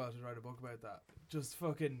Malcolm Gladwell should write a book about that. Just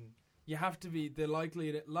fucking, you have to be the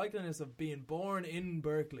likeliness of being born in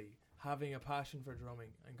Berkeley, having a passion for drumming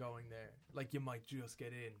and going there. Like you might just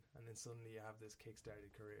get in, and then suddenly you have this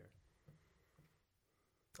kick-started career.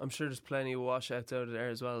 I'm sure there's plenty of washouts out of there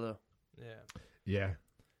as well, though. Yeah. Yeah.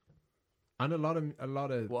 And a lot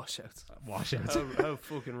of Washouts. washouts. How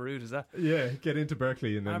fucking rude is that? Yeah, get into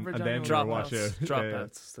Berkeley and then Average you're a annual washout.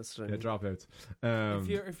 Dropouts. That's what I Yeah, mean.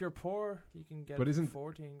 dropouts. If you're poor, you can get but isn't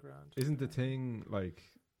 14 grand. Isn't the thing like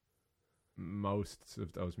most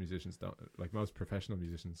of those musicians don't, like most professional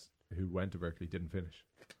musicians who went to Berkeley didn't finish?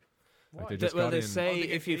 Like they just got they in. say they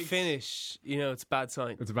get if you gigs. finish, it's a bad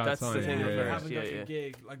sign. It's a bad That's sign, the thing yeah, I've yeah. heard. Haven't got your Yeah.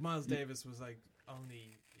 gig. Like Miles Davis was like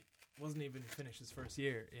wasn't even finished his first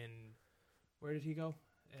year in. Where did he go?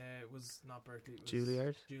 It was not Berkeley. It was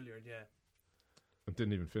Juilliard? Juilliard, yeah.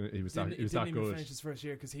 Didn't even finish. He was Didn't that even good. finish his first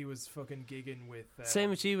year because he was fucking gigging with.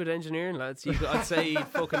 Same with you with engineering, lads. I'd say you'd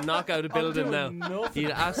fucking knock out a building now. Nothing.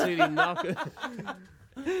 You'd absolutely knock it.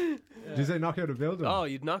 Did you say knock out a building? Oh,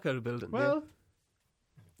 you'd knock out a building. well,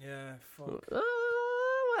 Yeah, fuck.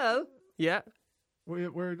 Well, yeah. we're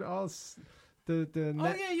all the Oh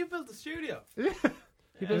net. yeah, you built the studio.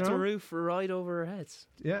 He built know? a roof right over our heads.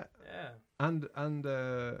 Yeah, Yeah. and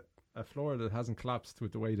a floor that hasn't collapsed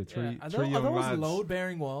with the way the three Are three young those lads.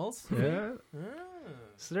 load-bearing walls? Yeah.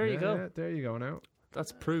 So there you go. Yeah, there you go now.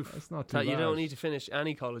 That's proof That's not too that you don't bad. need to finish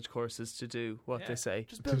any college courses to do what Yeah. they say.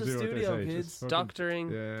 Just build To a do what they studio, say, kids. just fucking- Doctoring,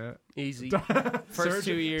 Yeah. easy. First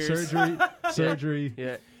 2 years. Surgery.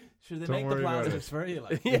 Yeah. Should they Don't make the worry about plastics for you?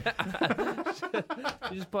 Like? Yeah.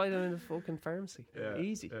 You just buy them in the fucking pharmacy. Yeah.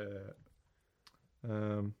 Easy.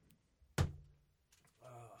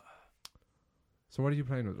 So what are you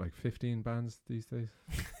playing with? Like 15 bands these days?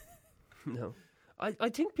 No. I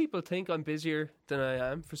think people think I'm busier than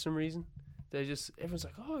I am for some reason. Everyone's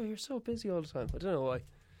like, oh, you're so busy all the time. I don't know why.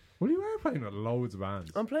 Well, you are playing with loads of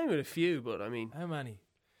bands. I'm playing with a few, but I mean, How many?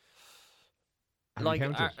 Have you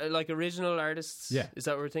counted? like original artists. Yeah. Is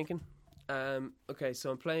that what we're thinking? Okay,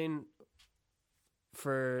 so I'm playing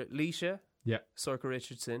for Leisha. Yeah. Sorka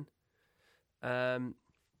Richardson. Who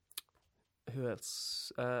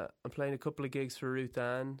else? I'm playing a couple of gigs for Ruth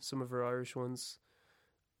Ann, some of her Irish ones.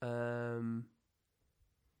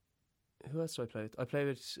 Who else do I play with? I play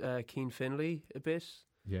with Cian Finley a bit.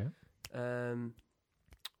 Yeah.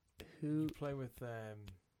 Who? Play with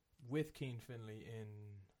Cian Finley in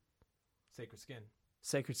Sacred Skin.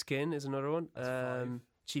 Sacred Skin is another one. That's 5.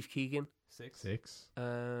 Chief Keegan. 6.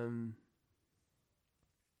 Um,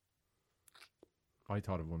 I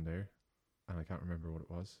thought of one there, and I can't remember what it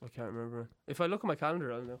was. I can't remember. If I look at my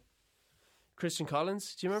calendar, I'll know. Christian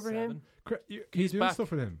Collins. Do you remember him? 7. He's He's doing back.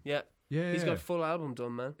 stuff with him. Yeah. Yeah. He's got a full album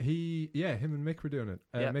done, man. Him and Mick were doing it.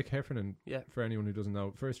 Yeah. Mick Heffernan, Yeah. for anyone who doesn't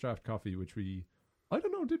know, First Draft Coffee, which I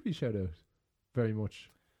don't know, did we shout out very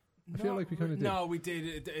much? I feel like we kinda did. No, we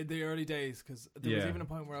did in the early days because there was Yeah. even a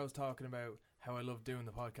point where I was talking about how I love doing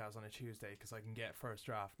the podcast on a Tuesday because I can get first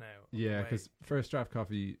draft now. Yeah, because First Draft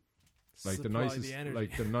Coffee, like the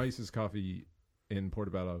nicest coffee in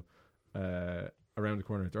Portobello, around the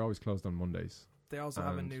corner. They're always closed on Mondays. They also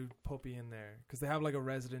have a and- new puppy in there because they have like a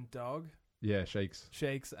resident dog, Yeah, Shakes.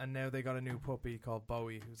 and now they got a new puppy called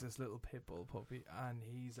Bowie, who's this little pit bull puppy, and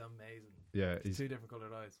he's amazing. Yeah, He's 2 different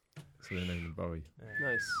coloured eyes. so they named him Bowie.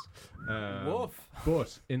 Yeah. Nice. Woof.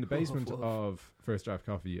 But in the basement Woof. of First Draft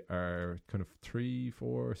Coffee are kind of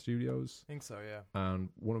 3-4 studios, I think so, yeah. and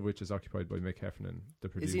one of which is occupied by Mick Heffernan, the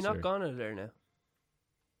producer. Is he not gone out of there now?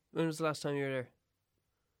 When was the last time you were there?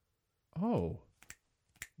 Oh,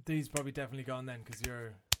 He's probably definitely gone then because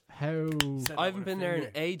you're How Said I that haven't with a been there in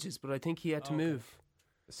finger. ages, but I think he had to Okay. move.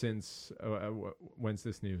 since when's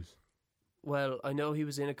this news? Well, I know he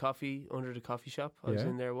was in a coffee under the coffee shop. I was Yeah.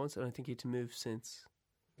 in there once, and I think he had to move since.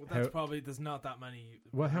 Well, that's How- probably there's not that many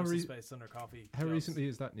Well, how rehearsal re- space under coffee. How jobs. recently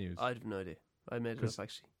is that news? I have no idea. I made it 'Cause- up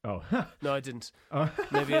actually. Oh, No, I didn't. Oh.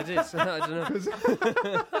 Maybe I did. I don't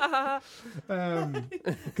know.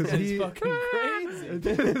 Because It's he fucking crazy.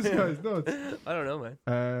 this guy's nuts. I don't know,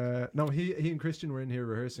 man. No, he and Christian were in here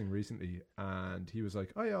rehearsing recently, and he was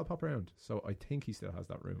like, "Oh yeah, I'll pop around." So I think he still has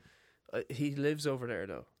that room. He lives over there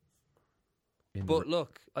though. In But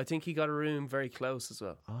look, I think he got a room very close as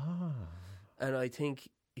well. And I think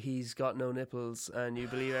he's got no nipples, and you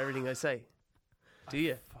believe everything I say. Do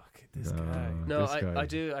you? Fuck this No. guy. No, This guy. I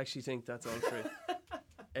do actually think that's all true.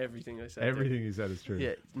 Everything I said. Everything he said is true.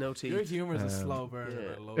 Yeah, no teeth. Your humor is a slow burner.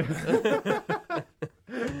 yeah. I love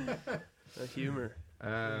it. Humour.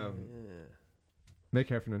 Um, Mick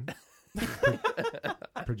Heffernan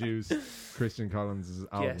produced Christian Collins'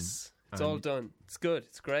 album. Yes, it's all And- done. It's good.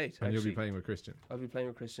 It's great. And you'll be actually. playing with Christian. I'll be playing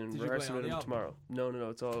with Christian, Did you play rehearsing on with the him album? tomorrow. No,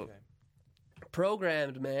 it's all Okay.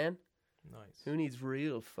 programmed, man. Nice. Who needs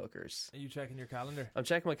real fuckers? Are you checking your calendar? I'm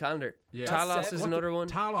checking my calendar. Yeah. Talos That's is it. another one.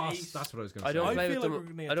 Talos. Eight. That's what I was going to I say. don't I play feel with like we're gonna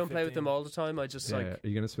them. get I don't to play with them 15. all the time. I just Yeah, like are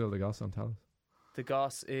you going to spill the goss on Talos? the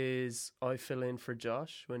goss is I fill in for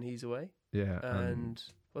Josh when he's away. Yeah. And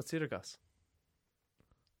what's the other goss?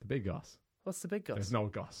 the big goss. What's the big goss? There's no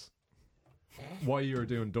goss. Why you're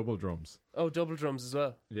doing double drums? Oh, double drums as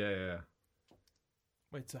well. Yeah.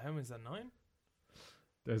 Wait, so how many is that? 9?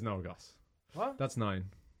 There's no goss. What? That's 9.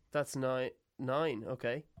 That's nine.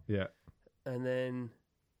 Okay, Yeah. and then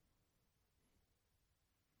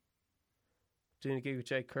doing a gig with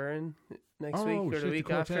Jake Curran next Oh, week or shit, the the week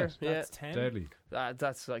quartet. after. Yeah, That's 10. Deadly.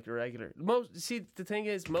 that's like a regular. See, the thing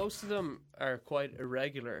is, most of them are quite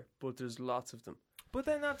irregular, but there's lots of them, But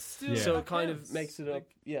then that's still. Yeah. so that it kind counts. of makes it up.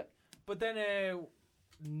 Like, Yeah, but then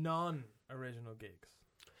non-original gigs.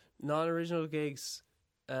 non-original gigs.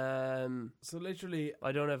 So literally,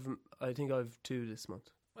 I don't have. I think I have 2 this month.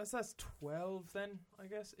 that's 12 then, I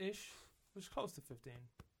guess, ish. Which is close to 15.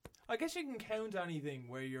 I guess you can count anything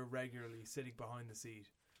where you're regularly sitting behind the seat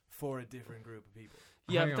for a different group of people.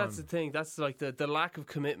 Yeah, Hang but that's on. the thing. That's like the lack of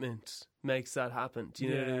commitment makes that happen. Do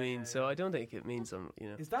you know what I Yeah, mean? yeah, So yeah. I don't think it means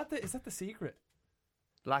Is that the secret?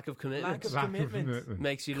 lack of commitment Lack of Lack of commitment. commitment.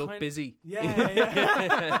 makes you look Kind- busy.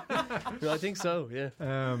 Yeah. No, I think so. Yeah.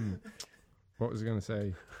 What was I going to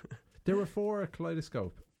say? There were 4 at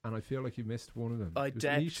Kaleidoscope, and I feel like you missed one of them. I Was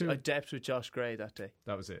it Misha? depped with Josh Gray that day.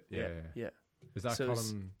 That was it. Yeah. Yeah. Is that So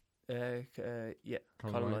it's- Colin? Yeah.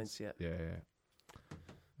 Colin Colin Lyons? Lyons, yeah.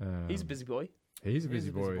 Yeah. He's a busy boy. He's a busy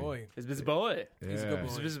boy. He's a busy boy. Yeah. He's a good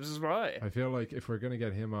He's boy. a busy boy. I feel like if we're going to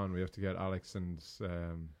get him on, we have to get Alex and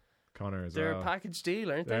Connor as They're well. a package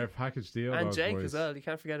deal, aren't They're they? a package deal. And those Jake boys. as well. You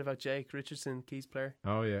can't forget about Jake Richardson, keys player.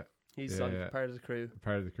 Oh yeah, He's Yeah, like yeah. part of the crew.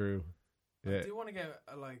 part of the crew. I Yeah, do want to get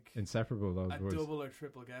inseparable those a boys. double or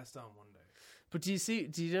triple guest on one day. But do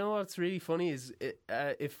you know what's really funny is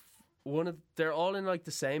if they're all in like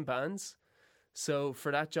the same bands. So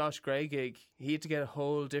for that Josh Gray gig, he had to get a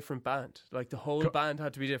whole different band. Like the whole band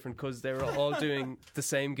had to be different because they were all doing the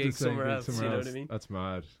same gig The same somewhere gig else. somewhere You know else. what I mean? That's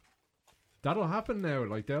mad. That'll happen now.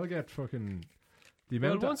 Like they'll get fucking the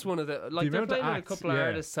Well, amount. once one of the like they're amount of playing with a acts, couple of yeah.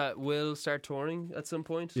 artists that will start touring at some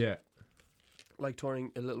point. Yeah, Like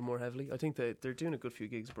touring a little more heavily. I think they're doing a good few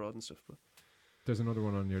gigs abroad and stuff. But there's another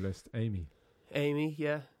one on your list, Amy. Amy,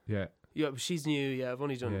 yeah, Yeah, but she's new. Yeah, I've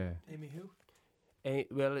only done. yeah. Amy who?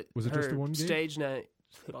 Was it her just the one gig? stage name?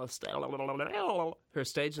 Her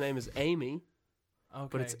stage name is Amy, Okay.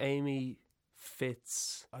 but it's Amy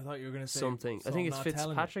Fitz I thought you were going to say something. so I think I'm it's not telling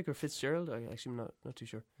you. Fitzpatrick or Fitzgerald. I actually am not too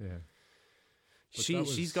sure. Yeah. But She's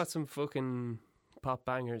that was- got some fucking pop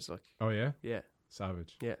bangers. Like Oh yeah, yeah,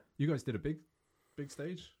 savage. yeah. You guys did a big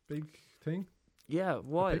stage, big thing. Yeah,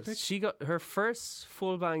 wild. picnic? She got her first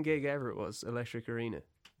full band gig ever. It was Electric Arena.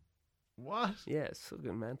 What? Yeah, it's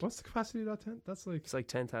fucking mental. What's the capacity of that tent? That's like It's like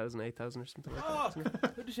 10,000, 8,000 or something like Oh,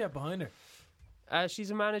 that. who does she have behind her?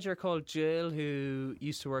 She's a manager called Jill who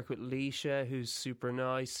used to work with Leisha, who's super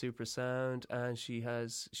nice, super sound, and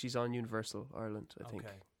she's on Universal Ireland, I think.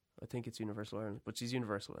 Okay. I think it's Universal Ireland, but she's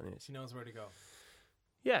Universal anyways. She knows where to go.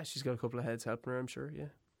 Yeah, she's got a couple of heads helping her, I'm sure, yeah.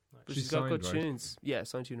 Nice. But She's she's got good signed, right? tunes. Yeah,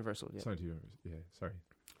 signed to Universal, yeah. Signed to you. Yeah, sorry.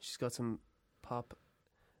 She's got some pop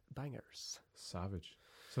bangers. Savage.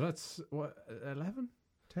 So that's what 11,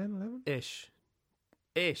 10, 11?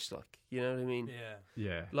 Ish, like, you know what I mean? Yeah.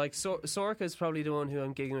 Yeah. Like, Sorka is probably the one who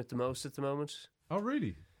I'm gigging with the most at the moment. Oh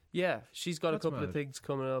really? Yeah, she's got That's a couple of mad. things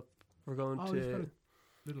coming up. We're going Oh, you've got to...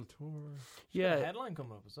 a little tour. She got a Yeah, headline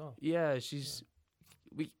coming up as well. yeah, she's...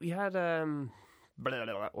 we had blah, blah,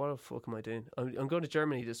 blah. What the fuck am I doing? I'm going to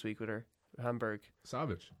Germany this week with her, Hamburg.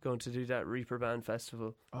 Savage. Going to do that Reaper Band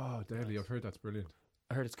Festival. Oh, deadly. I've heard that's brilliant.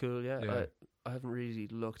 I heard it's cool. Yeah. Yeah. I haven't really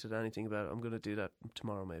looked at anything about it. I'm going to do that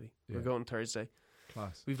tomorrow. Maybe Yeah. we're going Thursday.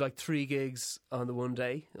 Class. We've like 3 gigs on the one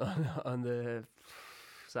day on the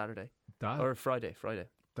Saturday or Friday.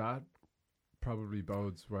 That probably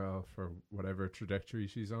bodes well for whatever trajectory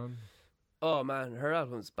she's on. Oh man, her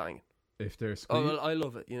album's banging. If they're Oh well, I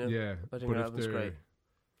love it. You know. yeah, I think her album's great.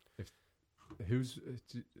 If who's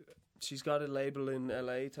She's got a label in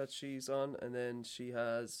LA that she's on, and then she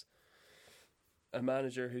has a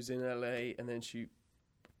manager who's in LA, and then she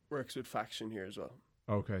works with Faction here as well.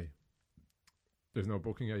 okay? There's no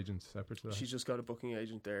booking agent separate to that. She's just got a booking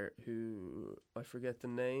agent there who I forget the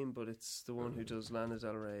name, but it's the one who does Lana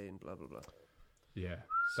Del Rey and blah blah blah. Yeah,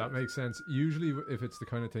 that makes sense. Usually, if it's the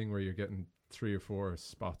kind of thing where you're getting 3 or 4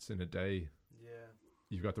 spots in a day,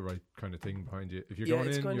 you've got the right kind of thing behind you. If you're going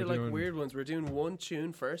it's in, kind you're of like doing weird ones. We're doing one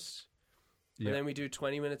tune first, and then we do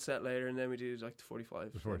 20-minute set later, and then we do like the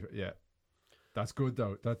 45. Yeah, that's good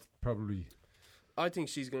though. That's probably. I think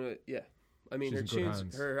she's gonna. Yeah, I mean She's her in good tunes,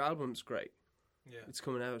 hands. her album's great. Yeah. It's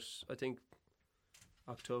coming out, I think,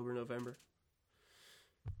 October, November.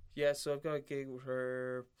 Yeah, so I've got a gig with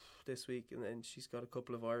her this week, and then she's got a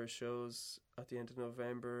couple of Irish shows at the end of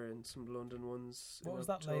November and some London ones. What in was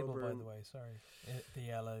that label, October, by and the way? Sorry.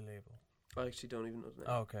 The LA label. I actually don't even know the name.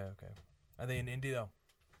 Oh, okay. Are they in indie, though?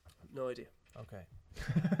 No idea. Okay.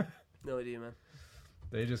 No idea, man.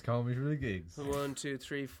 They just call me for the gigs. 1, 2,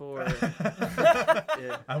 3, 4.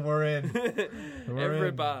 Yeah. And we're in.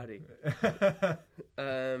 Everybody.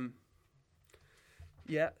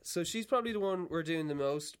 Yeah, so she's probably the one we're doing the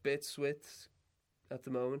most bits with at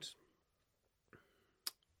the moment.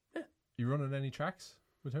 You running any tracks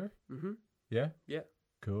with her? Mm-hmm. Yeah. Yeah.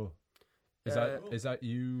 Cool. Is that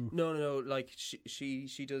you? No. Like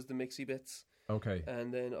she does the mixy bits, Okay.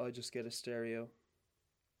 and then I just get a stereo.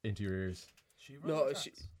 Into your ears. She runs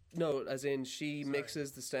tracks. No, as in she Sorry.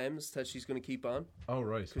 mixes the stems that she's going to keep on Oh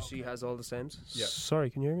right. because she has all the stems. Yeah. Sorry,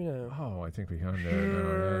 can you hear me now? Oh, I think we can there.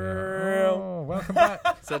 No. Oh, welcome back.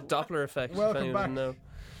 It's a Doppler effect. Welcome if anyone back.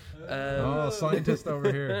 doesn't know. Oh, scientist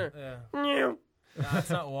over here. Yeah. Nah, it's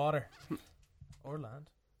not water. Or land.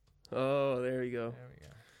 Oh, there we go. There we go.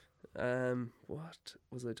 What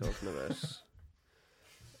was I talking about?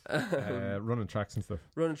 Running tracks and stuff.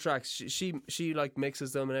 Running tracks. She like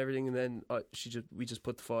mixes them and everything, and then we just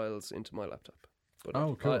put the files into my laptop. But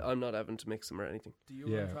Cool. I'm not having to mix them or anything. Do you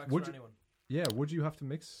Yeah. run tracks Would for you- anyone? Yeah. Would you have to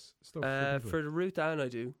mix stuff? For the route down, I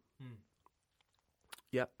do.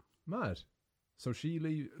 Yeah. Mad. So she.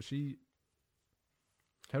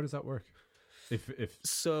 How does that work? If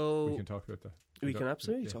So we can talk about that. we can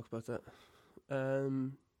absolutely talk about that.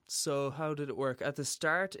 So how did it work? At the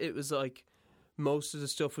start, it was like most of the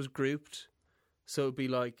stuff was grouped. So it'd be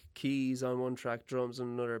like keys on one track, drums on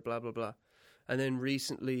another, blah, blah, blah. And then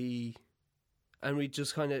recently, and we'd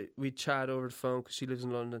chat over the phone because she lives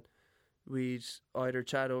in London. We'd either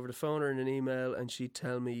chat over the phone or in an email, and she'd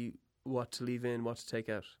tell me what to leave in, what to take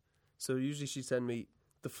out. So usually she'd send me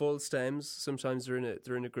the full stems. Sometimes they're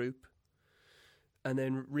in a group. And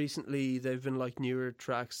then recently they've been like newer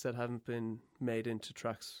tracks that haven't been made into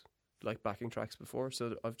tracks, like backing tracks before.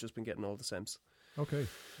 So I've just been getting all the stems. Okay.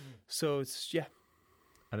 So it's,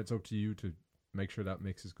 And it's up to you to make sure that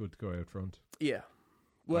mix is good to go out front. Yeah.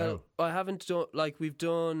 Well, Wow. I haven't done, like we've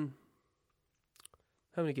done,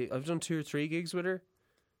 how many gigs? I've done 2 or 3 gigs with her.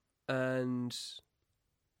 And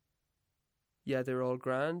yeah, they're all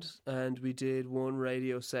grand. And we did one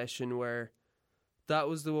radio session where that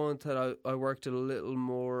was the one that I worked a little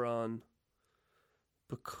more on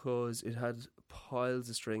because it had piles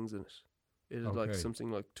of strings in it. It had like Okay.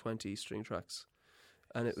 something like 20 string tracks.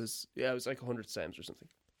 And it was like 100 stems or something.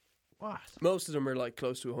 What? Most of them are like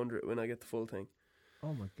close to 100 when I get the full thing.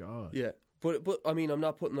 Oh my god. Yeah. But I mean, I'm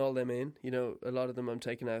not putting all them in, you know, a lot of them I'm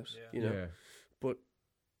taking out, you know. Yeah. But,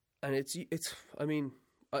 and it's I mean,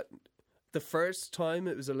 the first time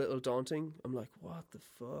it was a little daunting. I'm like, what the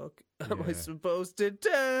fuck am I Yeah. supposed to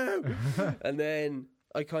do? And then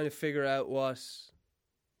I kind of figure out what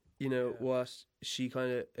she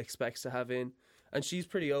kind of expects to have in. And she's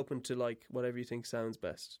pretty open to like whatever you think sounds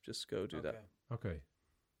best. Just go do that. Okay.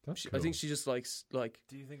 That's I think she just likes like.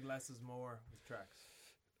 Do you think less is more with tracks?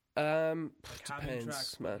 Having Having depends,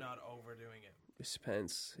 tracks, man. but not overdoing it. It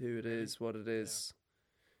depends who it is, what it is.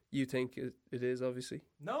 You think it is, obviously.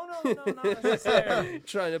 No, not necessarily.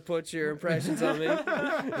 Trying to put your impressions on me.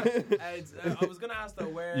 I was going to ask though,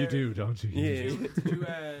 where You do, don't you? Yeah. Did you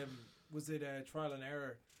was it a trial and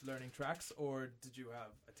error learning tracks, or did you have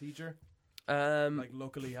a teacher? Like,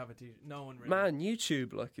 luckily, have a t-shirt. No one really. Man,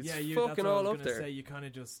 YouTube, like, it's that's fucking what I all was up gonna there. Say, you kind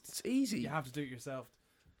of just. It's easy. You have to do it yourself.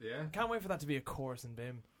 Yeah. Can't wait for that to be a course in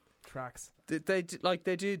BIM tracks. They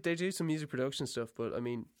do some music production stuff, but I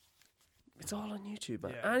mean, it's all on YouTube,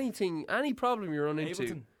 man. Yeah. Any problem you run into.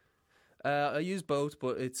 Ableton. I use both,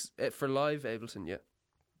 but it's for live Ableton, yeah.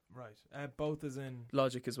 Right. Both is in.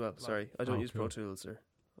 Logic as well. Sorry, I don't use Pro cool. Tools or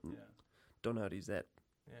Yeah. don't know how to use that.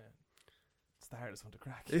 Yeah. It's the hardest one to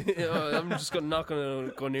crack. I'm just not going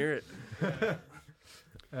to go near it.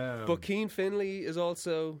 But Cian Finley is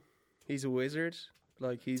also, he's a wizard.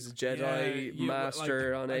 Like, he's a Jedi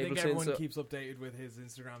master on Ableton. I think everyone so keeps updated with his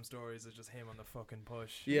Instagram stories. It's just him on the fucking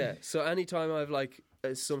push. yeah, so anytime I've like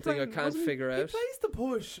something I can't figure He out, plays the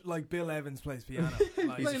push like Bill Evans plays piano.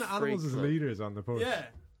 Like, He's Playing a animals freak, as man. leaders on the push. yeah.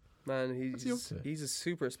 man, What's he up to? he's a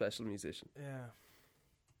super special musician.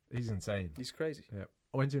 Yeah. He's insane. He's crazy. Yeah.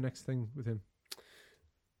 When's your next thing with him?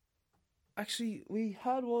 Actually, we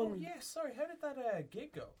had Oh, one, yeah. Sorry. How did that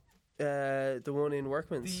gig go? the one in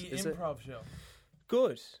Workman's. The is it improv show.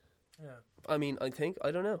 good? Yeah. I mean, I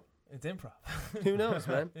don't know. It's improv. Who knows,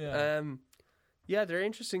 man? Yeah. Yeah, they're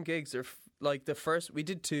interesting gigs. They're like the first. We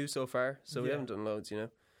did 2 so far, so we Yeah. haven't done loads, you know.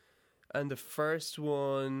 And the first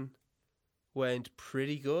one went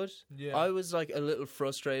pretty good. Yeah. I was like a little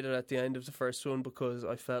frustrated at the end of the first one because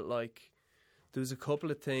I felt like there was a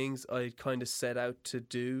couple of things I kind of set out to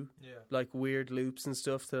do, Yeah. like weird loops and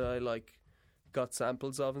stuff that I like got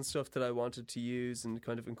samples of and stuff that I wanted to use and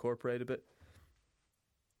kind of incorporate a bit.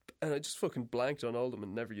 And I just fucking blanked on all of them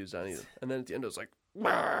and never used any of them. And then at the end I was like,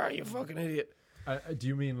 "Ah, you fucking idiot." Do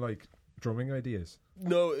you mean like drumming ideas?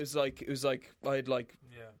 No, it was like I had like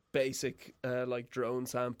Yeah. basic like drone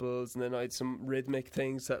samples, and then I had some rhythmic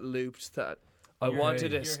things that looped that I You're wanted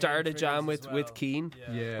hitting to start a triggers jam as with well. Cian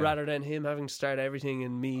Yeah. rather than him having to start everything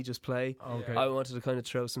and me just play. Okay. I wanted to kind of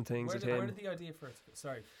throw some things Where at did him. the idea for it?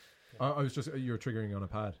 Sorry. I was just you were triggering on a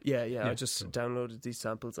pad. Yeah, Yeah, I just cool. downloaded these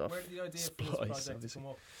samples off. Where did the idea for this Splice, project obviously.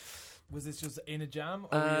 come up? Was this just in a jam,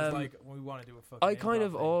 or was it like we want to do a fucking? I kind improv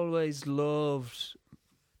of thing? always loved.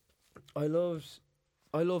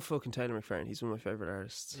 I love fucking Taylor McFerrin. He's one of my favorite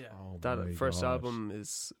artists. Yeah. Oh That my first gosh. album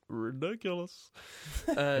is ridiculous,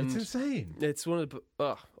 It's and insane. it's one of the.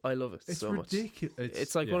 Oh, I love it It's so much. ridiculous.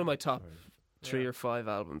 It's like one of my top Sorry. 3 Yeah. or 5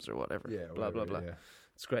 albums or whatever. Yeah. blah blah whatever, blah. Yeah.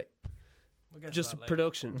 It's great. We'll get to Just that later.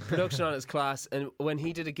 production on his class. And when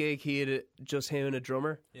he did a gig, he had just him and a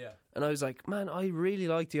drummer. Yeah. And I was like, man, I really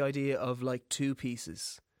like the idea of like 2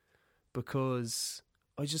 pieces because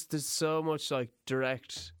there's so much like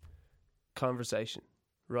direct conversation,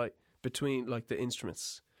 right, between like the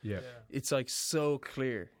instruments. Yeah. It's like so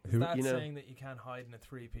clear. That's you know? saying that you can't hide in a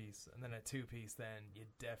 3-piece and then a 2-piece. Then you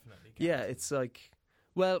definitely can't. Yeah, it's like,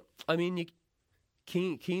 well, I mean,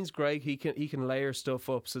 Cian's great. He can layer stuff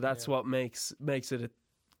up, so that's Yeah. what makes it a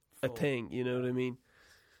Full. thing. You know what I mean?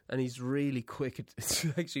 And he's really quick at. It's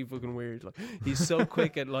actually fucking weird. Like he's so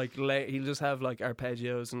quick at like he'll just have like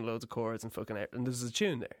arpeggios and loads of chords and fucking and there's a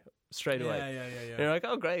tune there straight away. Yeah. And you're like,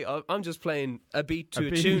 oh great, I'm just playing a beat to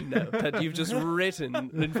a tune now that you've just written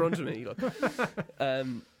in front of me. Like.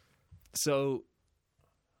 So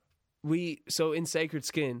in Sacred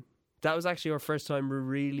Skin, that was actually our first time we're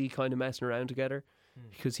really kind of messing around together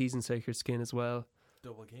because he's in Sacred Skin as well.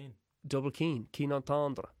 Double keen. Double Keen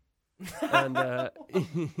entendre. And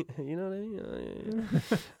you know what I mean?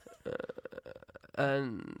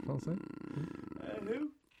 And Who?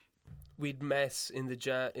 we'd mess in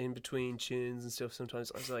the in between tunes and stuff.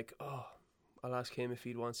 Sometimes I was like, oh, I'll ask him if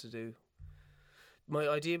he wants to do. My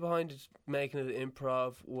idea behind it, making it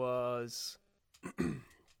improv was,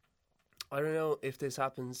 I don't know if this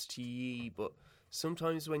happens to ye, but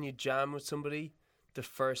sometimes when you jam with somebody, the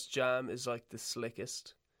first jam is like the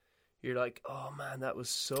slickest. You're like, oh man, that was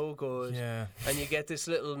so good. Yeah. And you get this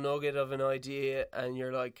little nugget of an idea and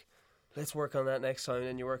you're like, let's work on that next time.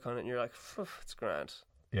 And you work on it and you're like, it's grand.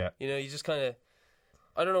 Yeah. You know, you just kind of,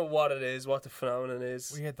 I don't know what it is, what the phenomenon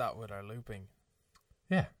is. We hit that with our looping.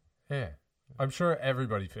 Yeah. I'm sure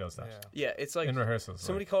everybody feels that Yeah, it's like in rehearsals.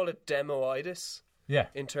 somebody called it demoitis. Yeah.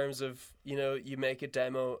 In terms of, you know, you make a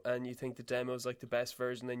demo and you think the demo is like the best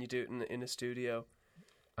version, then you do it in a studio.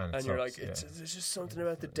 And you're like, there's just something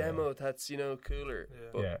about the demo that's, you know, cooler. Yeah.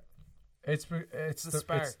 But Yeah. It's the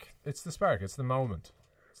spark. It's the spark. It's the moment.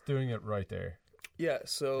 It's doing it right there. Yeah,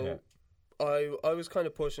 so I was kind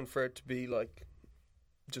of pushing for it to be like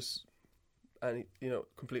just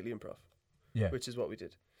completely improv. Yeah. Which is what we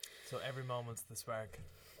did. So every moment's the spark.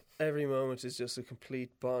 Every moment is just a complete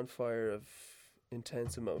bonfire of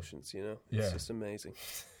intense emotions, you know? It's Yeah. just amazing.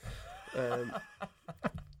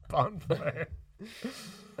 Bonfire.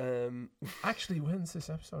 Actually, when's this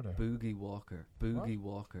episode out? Boogie Walker.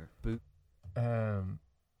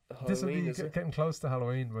 This will Halloween, be is it? getting close to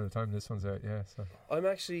Halloween by the time this one's out. Yeah. So I'm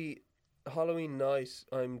actually Halloween night.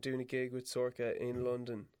 I'm doing a gig with Sorka in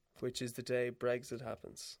London, which is the day Brexit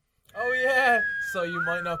happens. Oh yeah. So you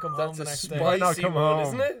might not come home That's the a next spicy day. Might not come one,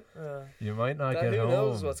 home. isn't it? you might not Now, get who home.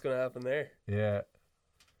 knows what's going to happen there? Yeah.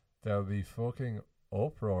 There'll be fucking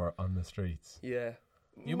uproar on the streets. Yeah.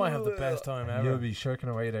 You might have the best time ever. You'll be shirking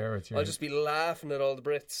away there with your... I'll just be laughing at all the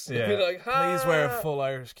Brits. Yeah. Be like, Please wear a full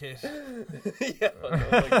Irish kit. Yeah. Oh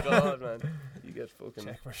my god, man. You get fucking...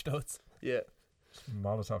 Check for studs. Yeah.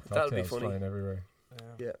 Molotov That'll be cocktails funny. flying everywhere.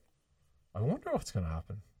 Yeah. I wonder what's going to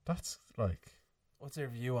happen. That's like... What's your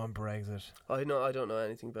view on Brexit? I don't know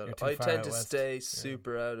anything about You're it. too I far tend out to west. stay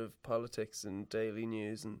super out of politics and daily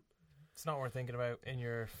news and... It's not worth thinking about in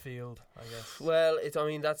your field, I guess. Well,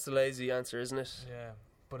 that's the lazy answer, isn't it? Yeah,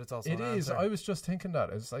 but it's also It an is. answer. I was just thinking that.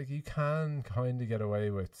 It's like you can kind of get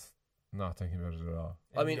away with not thinking about it at all.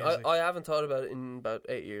 I mean, music. I haven't thought about it in about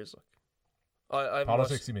 8 years. I haven't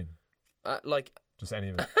Politics, you mean? watched, like Just any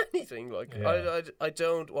of it. anything. Like Yeah. I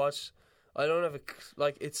don't watch. I don't have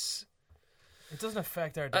it's. It doesn't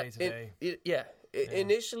affect our day to day.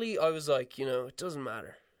 Initially, I was like, it doesn't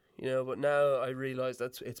matter, But now I realise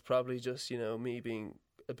it's probably just me being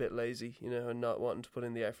a bit lazy, and not wanting to put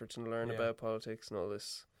in the effort and learn about politics and all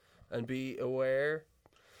this, and be aware.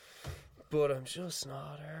 But I'm just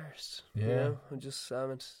not arsed. Yeah. I just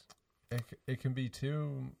haven't. It can be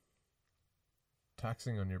too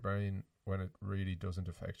taxing on your brain when it really doesn't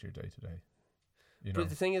affect your day to day. But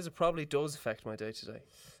the thing is, it probably does affect my day to day.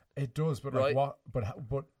 It does, but Right. like what?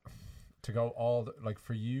 But to go like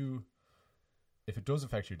for you, if it does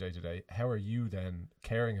affect your day to day, how are you then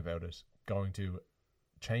caring about it going to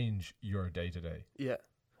change your day to day? Yeah.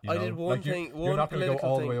 You I know? did one Like thing. You're not going to go political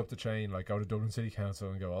all the thing. way up the chain, like go to Dublin City Council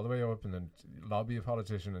and go all the way up and then lobby a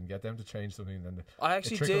politician and get them to change something. And then I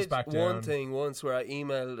actually trickles did back one down. thing once where I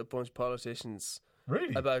emailed a bunch of politicians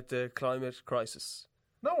really, about the climate crisis.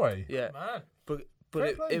 no way. Yeah, Man, but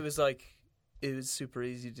Fair play. it was like it was super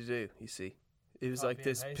easy to do. You see, it was like Copy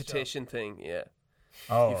and this paste petition thing. Yeah,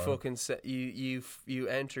 Oh, you fucking you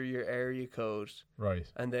enter your area code right.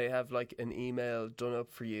 and they have like an email done up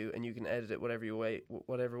for you and you can edit it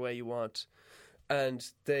whatever way you want, and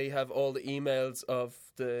they have all the emails of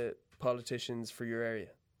the politicians for your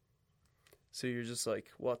area. So you're just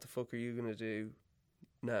like, what the fuck are you gonna do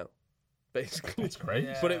now? Basically, That's great.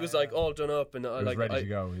 Yeah. but it was like all done up, and It was ready to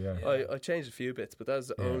go. Yeah, I changed a few bits, but that was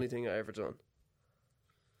the Yeah. only thing I ever done.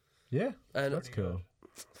 yeah. And That's cool.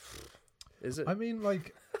 is it I mean,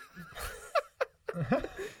 like,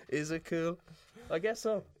 is it cool? I guess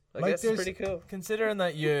so. I Like, guess it's pretty cool. considering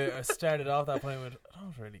that you started off that point with, I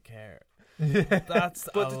don't really care. yeah. That's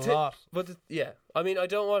But a the lot. But yeah, I mean, I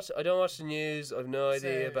don't watch the news. I've no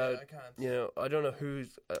idea about. I can't. I don't know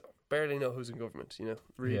who's. Barely know who's in government.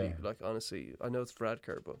 Really, Yeah. like honestly, I know it's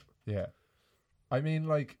Radker, but Yeah. I mean,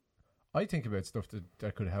 like, I think about stuff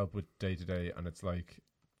that could help with day to day, and it's like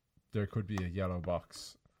there could be a yellow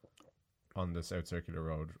box on the South Circular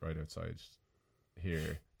Road right outside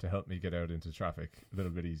here to help me get out into traffic a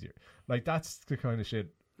little bit easier. Like, that's the kind of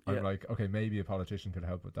shit Yeah. I'm like, okay, maybe a politician could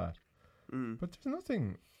help with that. mm. But there's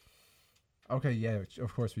nothing. Okay, yeah,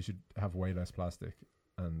 of course we should have way less plastic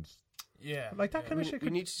and Yeah. like that kind we, of shit. we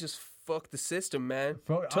need to just fuck the system, man.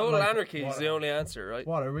 Total Total anarchy is the only answer, right?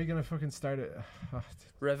 What are we gonna fucking start it?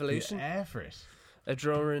 Revolution, The effort. a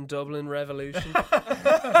drummer in Dublin revolution.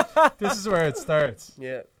 This is where it starts.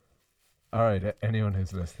 Yeah, All right, anyone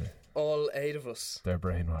who's listening, all 8 of us. they're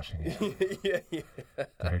brainwashing you. yeah.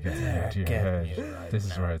 They're getting into your getting head. you right This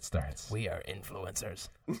is now. where it starts. We are influencers.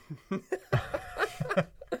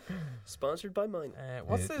 Sponsored by mine.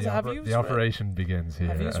 What's the, this? the Have oper- you the operation begins here.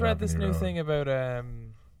 have you at read this Avenue new Road. thing about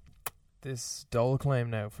this dole claim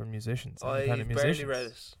now for musicians? I independent barely musicians? read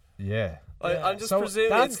it. Yeah. I'm just So presuming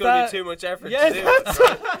that's it's going to that- be too much effort Yeah, to do that's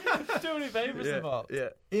it. too many papers Yeah, involved. yeah,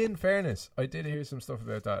 In fairness, I did hear some stuff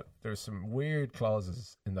about that. There's some weird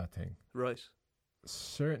clauses in that thing. right.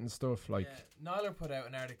 Certain stuff like Nyler put out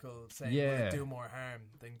an article saying Yeah. will do more harm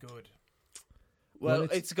than good. Well, Well,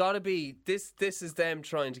 it's got to be this. This is them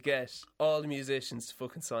trying to get all the musicians to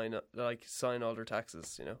fucking sign all their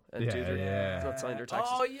taxes, and do their Yeah. not sign their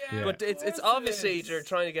taxes. Oh yeah, Yeah. But it's of course obviously it is. they're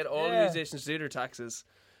trying to get all the Yeah. musicians to do their taxes,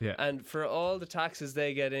 yeah, and for all the taxes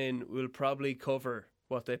they get in, will probably cover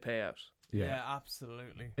what they pay out. Yeah,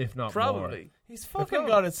 absolutely. if not Probably. He's fucking not-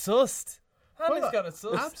 got it sussed. Hanley's Well, got it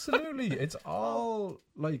more. sussed. Absolutely, it's all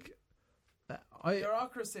like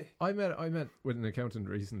Bureaucracy. I met with an accountant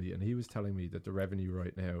recently, and he was telling me that the revenue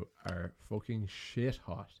right now are fucking shit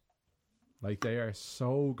hot. Like, they are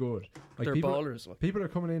so good. Like, They're ballers. Like. People are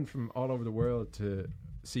coming in from all over the world to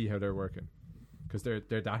see how they're working because they're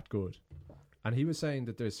that good. And he was saying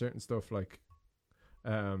that there's certain stuff like,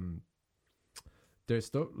 there's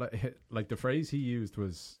stuff like the phrase he used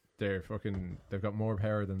was they've got more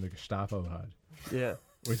power than the Gestapo had. Yeah.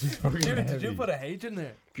 Which is fucking heavy. Did you put a H in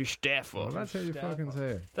there? Gestapo. Well, that's how you fucking say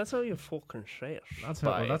it. That's how you fucking say it.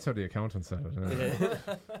 That's how the accountant said it.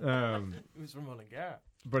 Yeah. It was from Mullingar.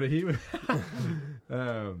 But he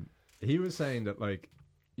was saying that, like,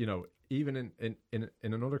 you know, even in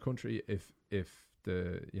another country, if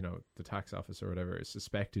the, you know, the tax office or whatever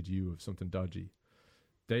suspected you of something dodgy,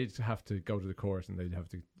 they'd have to go to the court and they'd have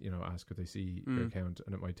to, you know, ask could they see your account,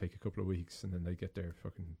 and it might take a couple of weeks, and then they get their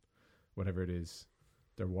fucking whatever it is,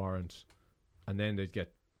 their warrant, and then they'd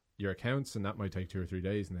get your accounts, and that might take 2 or 3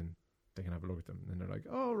 days, and then they can have a look at them, and then they're like,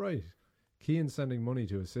 oh right, Cian's sending money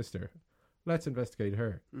to his sister, let's investigate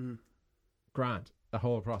her. Grant. The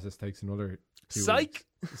whole process takes another 2 Psych!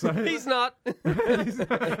 weeks. He's not. He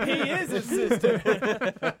is his sister.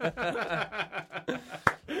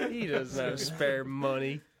 He doesn't have spare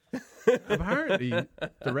money. Apparently,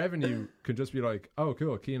 the revenue can just be like, oh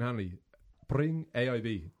cool, Cian Hanley, bring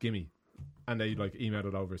AIB, gimme. And they like email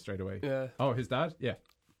it over straight away. Yeah. Oh, his dad? Yeah.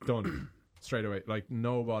 Done. Straight away. Like,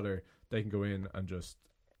 no bother. They can go in and just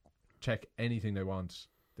check anything they want.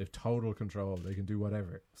 They've total control. They can do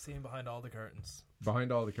whatever. Seeing behind all the curtains.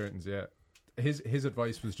 Behind all the curtains, yeah. His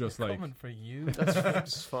advice was just like, Coming for you.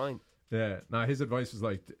 That's fine. yeah. Now his advice was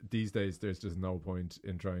like, these days there's just no point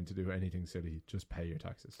in trying to do anything silly. Just pay your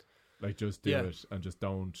taxes. Like, just do it and just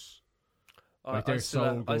don't. Like, they're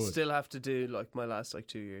so good. I still have to do like my last like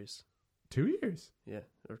 2 years. 2 years? Yeah,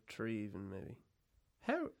 or 3 even maybe.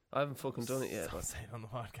 How? I haven't fucking done it yet. Don't say it on the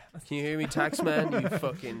podcast. Can you hear me, taxman? You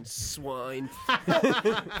fucking swine.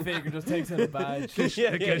 Faker just takes out a badge.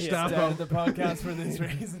 Gestapo. Started the podcast for this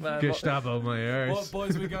reason. Man, Gestapo my arse.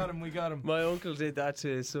 Boys, we got him. my uncle did that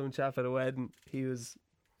to some chap at a wedding. He was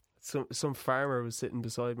some farmer was sitting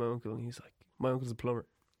beside my uncle, and he's like, my uncle's a plumber.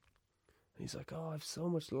 And he's like, oh, I've so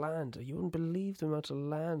much land. You wouldn't believe the amount of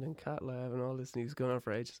land and cattle I have and all this. And he's going on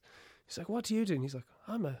for ages. He's like, what do you do? And he's like,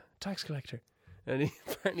 I'm a tax collector. And he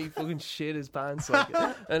apparently fucking shit his pants like,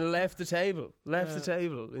 and left the table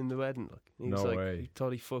in the wedding. Like, he was No like, way. he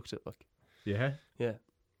thought he fucked it. Like, Yeah? yeah.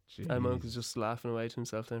 Jeez. And my uncle's just laughing away to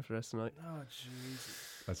himself then for the rest of the night. Oh,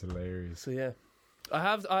 Jesus. That's hilarious. So yeah, I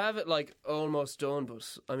have it like almost done,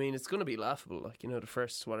 but I mean it's gonna be laughable. Like, you know, the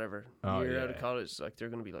first whatever year out of college, like they're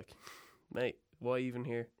gonna be like, mate, why even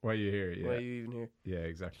here? Why are you here? Yeah. Why are you even here? Yeah,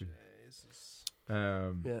 exactly. Jesus.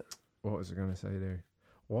 Yeah. What was I going to say there?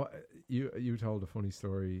 What you told a funny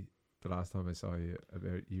story the last time I saw you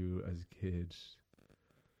about you as a kid.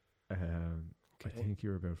 I think you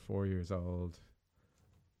were about 4 years old.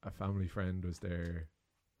 A family friend was there,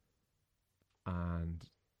 and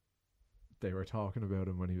they were talking about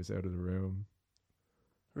him when he was out of the room.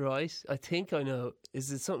 Right. I think I know.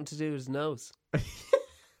 Is it something to do with his nose?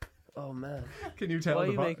 Oh man! Can you tell? Why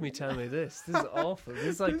you make me tell me this? This is awful. This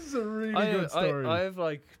is like this is a really good story. I have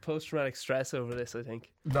like post-traumatic stress over this, I think.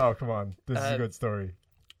 No, come on. This is a good story.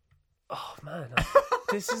 Oh man,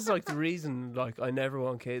 this is like the reason like I never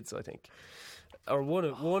want kids, I think. Or one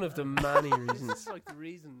of the many reasons. This is like the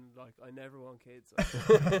reason like I never want kids.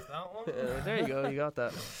 That one? There you go, you got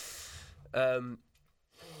that.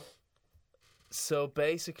 So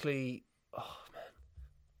basically, oh man.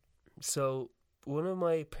 So one of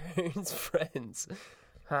my parents' friends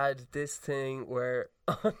had this thing where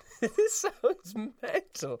this sounds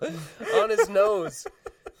mental on his nose.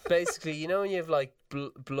 Basically, you know when you have like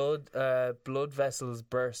blood vessels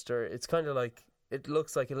burst, or it's kind of like it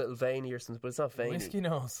looks like a little veiny or something, but it's not veiny. Whiskey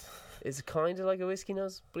nose. It's kind of like a whiskey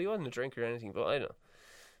nose, but he wasn't a drinker or anything. But I don't know.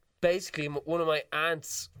 Basically, one of my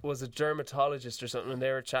aunts was a dermatologist or something, and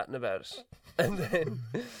they were chatting about it, and then.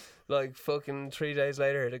 Like fucking 3 days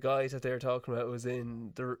later, the guy that they were talking about was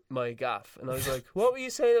in my gaff, and I was like, "What were you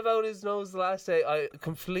saying about his nose the last day?" I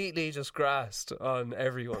completely just grasped on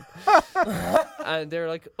everyone, and they're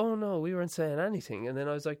like, "Oh no, we weren't saying anything." And then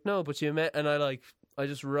I was like, "No, but you met," and I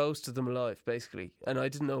just roasted them alive basically, and I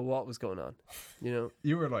didn't know what was going on. You know,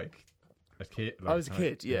 you were like a kid. Like, I was a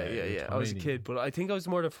kid, yeah. I was a tiny. kid, but I think I was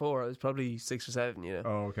more than 4. I was probably 6 or 7. You know.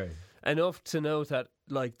 Oh, okay. Enough to know that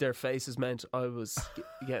like their faces meant I was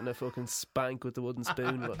getting a fucking spank with the wooden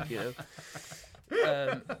spoon, look, you know.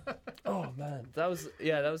 Oh man, that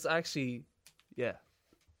was actually, yeah.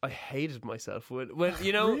 I hated myself when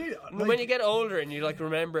you know Really? when you get older and you like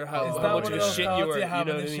remember how Is that much one of of a those shit thoughts you were, you have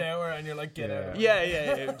know in what I the mean? shower and you're like, get out.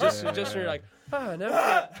 Yeah. Just Yeah. when you're like,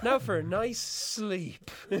 now for a nice sleep,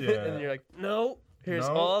 Yeah. and you're like, no, Here's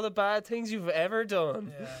No. all the bad things you've ever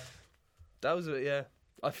done. Yeah. That was it. Yeah,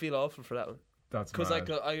 I feel awful for that one That's because mad.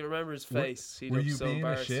 I remember his face. He Were looked you so being a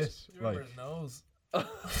embarrassed. shit? Do you remember Like, his nose?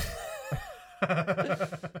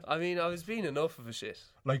 I mean, I was being enough of a shit.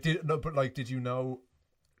 did you know?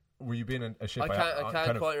 Were you being a shit I by can't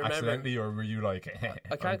kind of quite remember. accidentally, or were you like?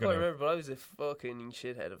 I can't quite remember, but I was a fucking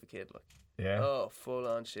shithead of a kid. Like, Yeah. oh, full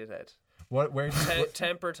on shithead. Where did you?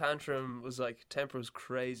 Temper tantrum was like temper was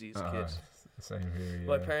crazy as a kid. Same here. Yeah.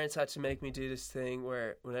 My parents had to make me do this thing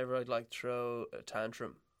where whenever I'd like throw a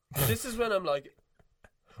tantrum, this is when I'm like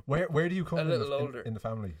Where do you come a in little the, older. in the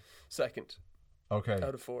family? second Okay.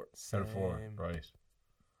 out of 4. Out of 4, Same. right?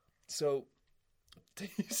 So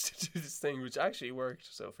they used to do this thing which actually worked,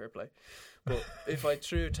 so fair play. But if I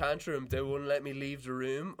threw a tantrum, they wouldn't let me leave the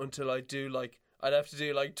room until I'd have to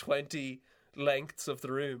do like 20 lengths of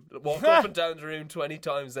the room, walk up and down the room 20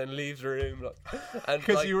 times, then leave the room. And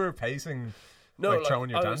Because you were pacing. no, like throwing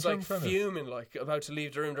your I was like tantrum, kind of? fuming, like about to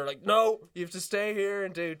leave the room. They're like, "No, you have to stay here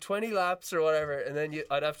and do 20 laps or whatever." And then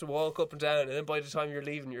I'd have to walk up and down. And then by the time you're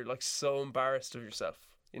leaving, you're like so embarrassed of yourself.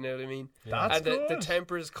 You know what I mean? That's and good. the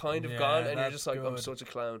temper is kind of Yeah, gone, and you're that's just like, "I'm good. such a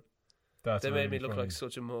clown." That's They made me really look funny. like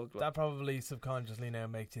such a mug. Like. That probably subconsciously now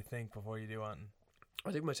makes you think before you do anything.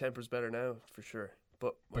 I think my temper's better now for sure,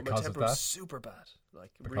 but my Because of temper that? was super bad, like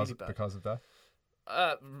really bad. Because of that.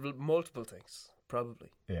 Multiple things, probably.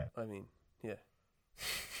 Yeah. I mean, yeah.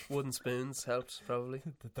 Wooden spoons helped probably.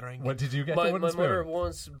 The drink. What did you get? My the wooden spoon? mother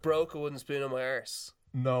once broke a wooden spoon on my arse.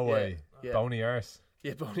 No way. Yeah. Bony arse.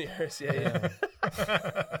 Yeah, bony arse. Yeah.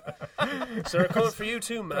 So they're coming for you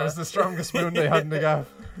too, man. That was the strongest spoon they had in the gaff.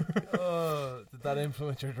 Oh, did that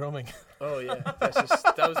influence your drumming? Oh yeah,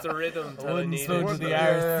 that was the rhythm that I Wooden needed. spoon to the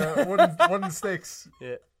arse. Yeah, wooden sticks.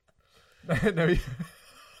 Yeah. No,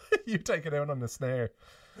 you take it out on the snare.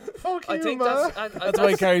 Fuck you, I think man. That's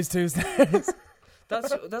why he carries 2 stairs.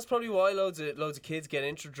 that's probably why loads of kids get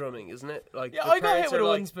into drumming, isn't it? Like Yeah, the I got parents hit with are a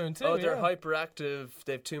like, wooden spoon too. oh, they're yeah. hyperactive.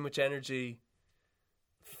 They have too much energy.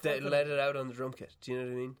 They let it out on the drum kit. Do you know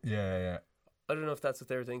what I mean? Yeah. I don't know if that's what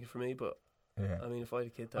they were thinking for me, but I mean, if I had a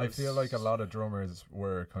kid, I feel like a lot of drummers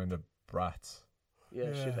were kind of brats, yeah,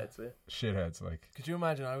 Yeah. shitheads. Yeah. shitheads. Like, Could you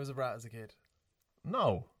imagine I was a brat as a kid?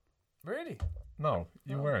 no, Really? you No.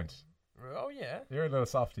 weren't. Oh yeah. You're a little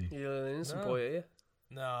softy. You're an innocent No. boy, are you?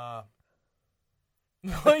 Nah.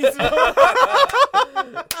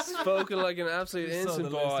 Spoken like an absolute So the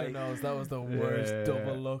innocent listener boy. knows that was the worst Yeah.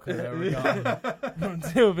 double look I've ever gotten from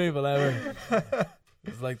 2 people ever.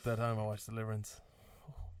 It's like that time I watched Deliverance.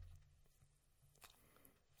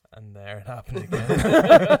 And there it happened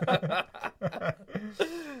again.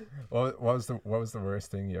 What was the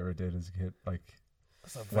worst thing you ever did as a kid? Like,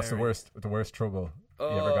 what's the worst trouble you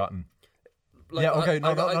ever gotten? Like, yeah, okay, I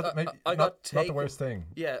not got taken. not the worst thing.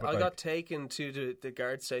 Yeah, but I like, got taken to the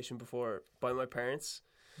guard station before by my parents,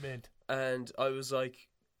 Mint. and I was like,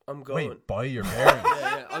 "I'm going." Wait, by your parents?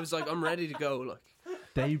 Yeah. I was like, "I'm ready to go." Like,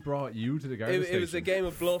 They brought you to the guard it station. was a game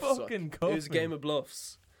of bluffs. Like. Fucking It was a game of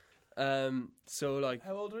bluffs. So like,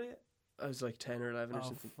 How old were you? I was like 10 or 11 or Oh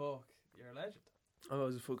something. fuck, you're a legend. I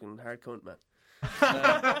was a fucking hard cunt, man.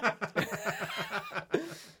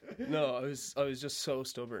 No, I was just so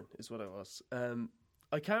stubborn, is what I was.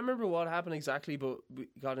 I can't remember what happened exactly, but we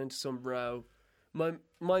got into some row.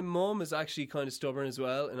 My mum is actually kind of stubborn as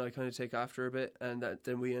well, and I kind of take after her a bit, and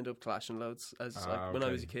then we end up clashing loads as when I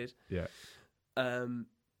okay. was a kid. Yeah.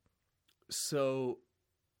 So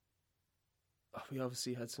we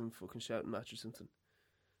obviously had some fucking shouting match or something,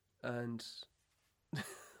 and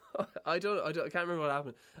I can't remember what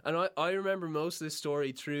happened, and I remember most of this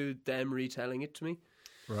story through them retelling it to me.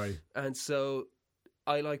 Right. And so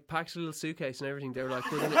I like packed a little suitcase and everything. They were like,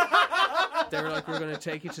 we're gonna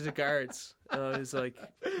take you to the guards. And I was like,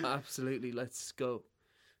 absolutely, let's go.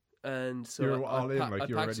 And so You were all in, like I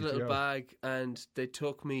you were packed ready a to little go. bag, and they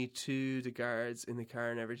took me to the guards in the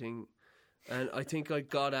car and everything. And I think I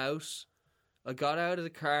got out of the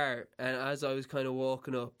car, and as I was kind of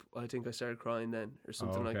walking up, I think I started crying then, or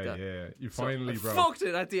something like that. Yeah, you So finally I broke. fucked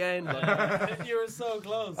it at the end. Like, You were so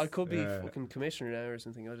close. I could be Yeah. fucking commissioner now or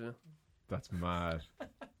something. I don't know. That's mad.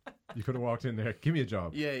 You could have walked in there. Give me a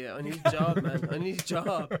job. Yeah. I need a job, man. I need a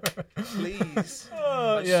job. Please.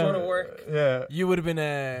 Oh, I just want to work. Yeah. You would have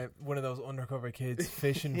been one of those undercover kids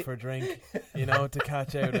fishing for drink, to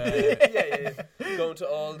catch out. Yeah. Going to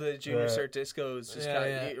all the junior Yeah. cert discos, just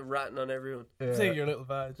ratting on everyone. Take your little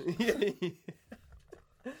badge.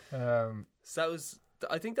 So that was.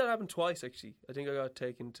 I think that happened twice, actually. I think I got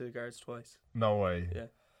taken to guards twice. No way. Yeah.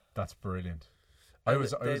 That's brilliant. I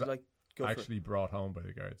was They'd, like, go for it. actually brought home by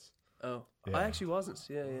the guards. Oh, Yeah. I actually wasn't.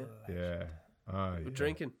 Yeah. Yeah.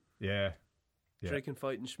 Drinking. Yeah. Yeah. Drinking,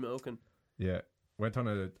 fighting, smoking. Yeah, went on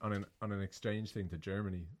an exchange thing to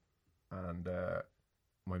Germany, and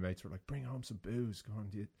my mates were like, "Bring home some booze." Go on,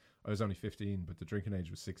 I was only 15, but the drinking age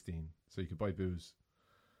was 16, so you could buy booze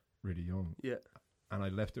really young. Yeah. And I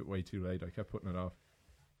left it way too late. I kept putting it off,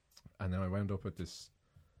 and then I wound up at this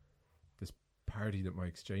party that my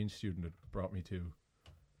exchange student had brought me to,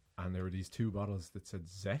 and there were these 2 bottles that said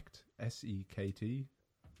Sekt, S-E-K-T,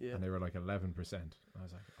 Yeah. and they were like 11%. I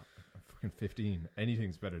was like, I'm fucking 15.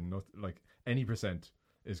 Anything's better than nothing. Like, any percent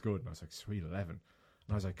is good. And I was like, sweet, 11. And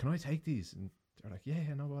I was like, can I take these? And they're like,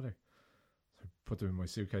 yeah, no bother. So I put them in my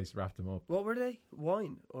suitcase, wrapped them up. What were they?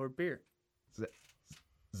 Wine or beer?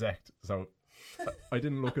 Sekt. So I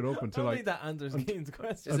didn't look it up until I need that Anders Keen's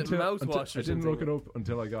question. Is it mouthwash or I didn't something? look it up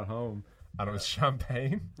until I got home, and it was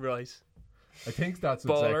champagne. Right. I think that's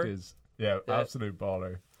what Baller. Sekt is. Yeah, Yeah. absolute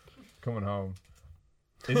baller. Coming home.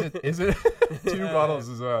 Is it 2 bottles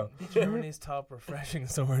as well? Germany's top refreshing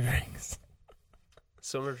summer drinks.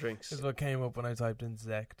 Summer drinks. Is what came up when I typed in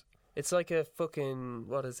Sekt. It's like a fucking,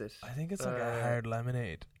 what is it? I think it's like a hard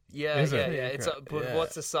lemonade. Yeah, Is yeah, it? yeah. It's but Yeah.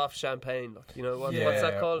 what's a soft champagne? Like, you know what's Yeah.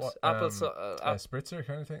 that called? What, Apple. Spritzer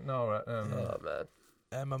kind of thing? No. Oh man.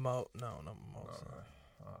 MMO. No, not mimosa.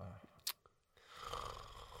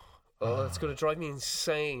 Oh, it's gonna drive me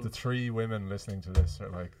insane. The 3 women listening to this are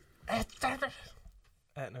like,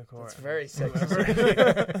 Etnacore. It's very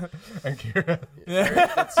sexist. and Kira,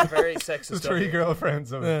 It's very sexist. the of 3 you.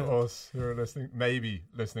 girlfriends of Yeah. us who are listening, maybe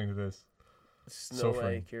listening to this. There's no suffering.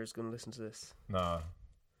 way Kira's gonna listen to this. Nah,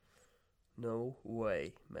 No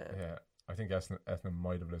way, man. yeah. I think Ethna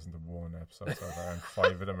might have listened to 1 episode so far, and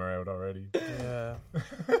 5 of them are out already. Yeah.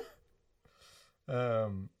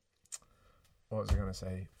 What was I gonna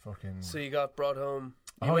say? Fucking. So you got brought home.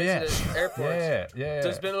 You Oh, went yeah. to the airport. Yeah.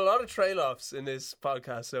 There's been a lot of trail-offs in this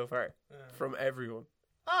podcast so far from everyone.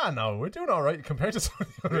 No, we're doing all right compared to some of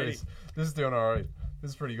the others. Really? This is doing all right.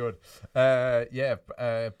 This is pretty good.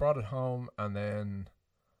 Brought it home, and then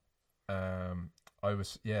I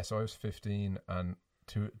was 15, and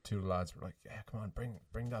two lads were like, "Yeah, come on,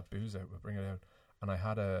 bring that booze out. We'll bring it out." And I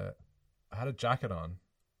had a jacket on.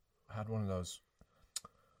 I had one of those.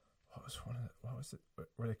 What was it?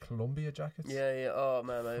 Were they Columbia jackets? Yeah. Oh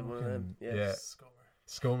man, I had one of them. Yeah.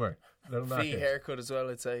 Scummer. Little V knackers. haircut as well,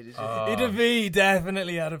 I'd say. Did you? Oh. He V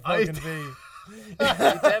definitely had a fucking V. You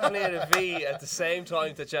definitely had a V at the same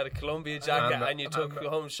time that you had a Columbia jacket And- and you took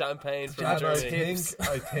home champagne from And Germany.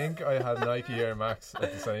 I think I had Nike Air Max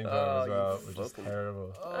at the same time Oh, as well, you which is fucking-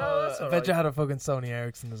 terrible. Oh, that's I all bet right. you had a fucking Sony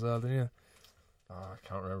Ericsson as well, didn't you? I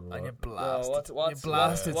can't remember And you what. blasted. What's you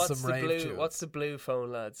blasted what's some the rave blue? tunes. What's the blue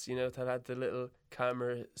phone, lads? You know that had the little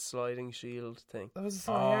camera sliding shield thing. That was a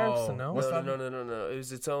Sony Ericsson, no? What's No, that? no. It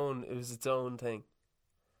was its own thing.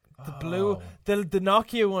 The blue, the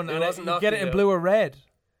Nokia one, It and wasn't you get it in Nokia, blue or red.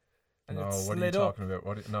 And No, it what are you slid up. talking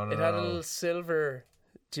about? No. It had a little silver.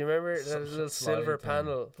 Do you remember? It had a little slide silver thing.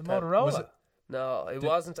 panel. The that- Motorola. was it- No, it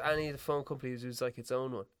wasn't any of the phone companies. It was like its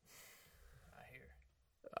own one.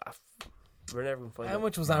 We're never gonna find How out.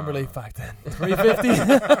 much was Amberleaf back then?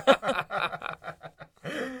 $3.50.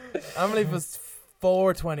 Amberleaf was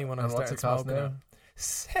 $4.20 when I And what's started it cost smoking. now? it.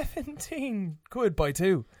 17 quid by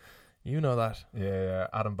 2. You know that. Yeah.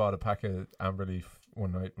 Adam bought a pack of Amberleaf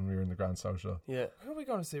one night when we were in the Grand Social. Yeah. Who are we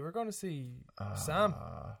going to see? We're going to see Sam.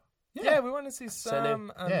 Yeah. We want to see Senu.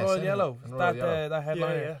 Sam and Yeah, Royal Senu Yellow. and Royal That Yellow. that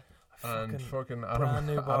headliner. Yeah. And fucking brand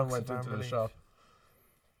new Adam box went of into the Amberleaf. shop,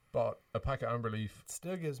 bought a pack of Amberleaf.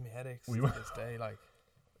 Still gives me headaches We to went- this day, like,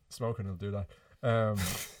 Smoking will do that.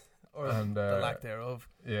 or And, the lack thereof.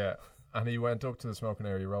 Yeah. And he went up to the smoking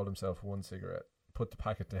area, rolled himself one cigarette, put the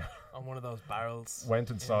packet down, On one of those barrels. went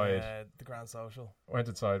inside, In, the Grand Social.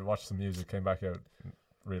 watched some music, came back out, and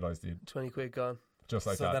realised he'd 20 quid gone. just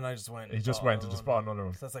like so that. then I just went. He just went and just bought another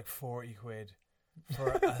one. So that's like 40 quid for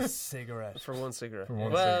a cigarette. For one cigarette. For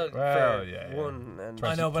one well, cigarette. Well, for yeah. one and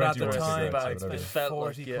 20 I know, but at the 21 time, cigarettes or I whatever. spent Felt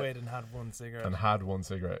 40 like, yeah. quid and had one cigarette. And had one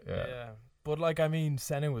cigarette, yeah. Yeah. But, like, I mean,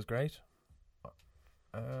 Senu was great.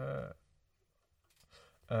 I'll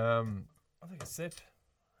take a sip.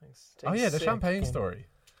 Thanks. Take Oh yeah, the a champagne sip. story.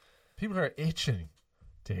 People are itching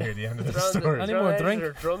to hear the end of the Throw the- story. Any throw more it out drink?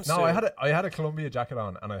 of their drums No, soon. I had a Columbia jacket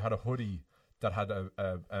on, and I had a hoodie that had a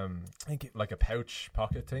Thank you. like a pouch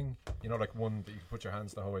pocket thing. You know, like one that you can put your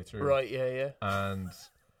hands the whole way through. Right, yeah. And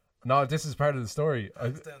no, this is part of the story.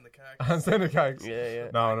 Hands down the car. Hands down the kegs. Yeah.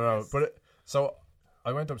 No. But so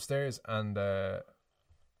I went upstairs and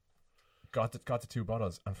got the 2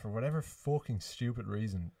 bottles, and for whatever fucking stupid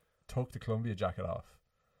reason, took the Columbia jacket off,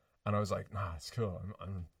 and I was like, nah, it's cool.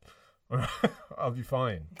 I'll be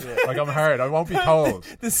fine. Yeah. Like, I'm hard. I won't be cold.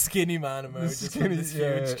 The skinny man emerges from this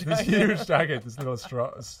huge huge jacket, this little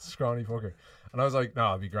scrawny fucker. And I was like, no,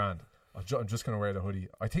 I'll be grand. I'm just going to wear the hoodie.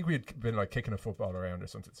 I think we had been like kicking a football around or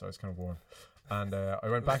something, so I was kind of warm. And I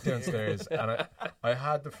went back downstairs and I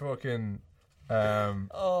had the fucking...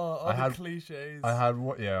 the cliches. I had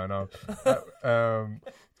what? Yeah, I know.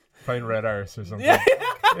 Playing Red Arse or something. Yeah.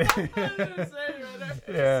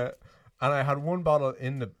 Yeah. And I had one bottle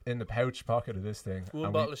in the pouch pocket of this thing.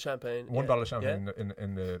 One bottle of champagne. One bottle of champagne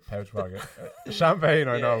in the pouch pocket. Champagne,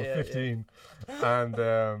 I know, 15. And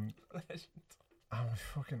I'm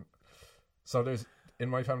fucking. So there's in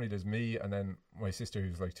my family there's me and then my sister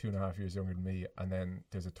who's like 2.5 years younger than me, and then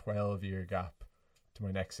there's a 12-year gap to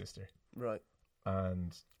my next sister. Right.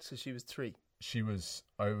 And so she was 3.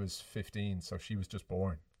 I was 15, so she was just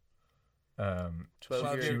born. 12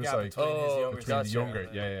 years. She was gap like between the younger.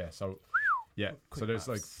 Yeah. So yeah. So there's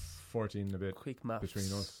like 14 and a bit Quick maths.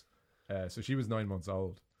 between us. So she was 9 months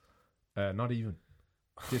old. Not even.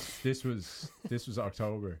 This was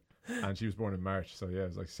October, and she was born in March. So yeah, it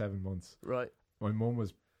was like 7 months. Right. My mum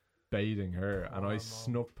was bathing her, and I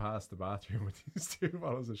snuck past the bathroom with these 2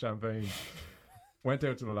 bottles of champagne. Went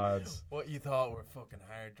out to the lads. What you thought were fucking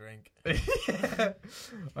hard drink. Yeah.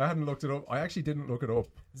 I hadn't looked it up. I actually didn't look it up.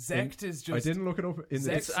 Zect is just... I didn't look it up in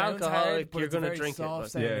the... It's sounds alcoholic, hard, you're going to drink it, soft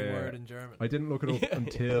like- sounding Yeah. word in German. I didn't look it up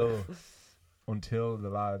until the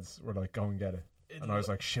lads were like, go and get it. And I was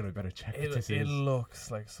like, shit, I better check what this It is.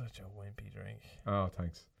 looks like such a wimpy drink. Oh,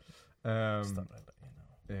 thanks. Just thought I'd let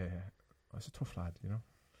you know. Yeah. I was a tough lad, you know.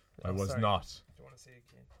 Oh, I was sorry. not, Do you want to see it,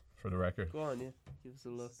 Cian? for the record. Go on, yeah. Give us a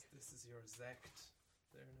look. This is your Zect.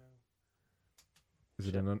 There now.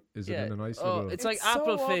 Is it in a nice Oh, little... it's like It's so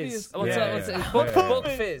apple obvious. fizz. What's Yeah, that? What's yeah. it? Buck, Yeah. Buck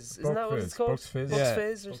fizz. Isn't that what it's called? Buck's Fizz. Buck's Yeah.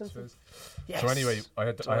 Fizz or Buck's something? Fizz. Yes. So anyway, I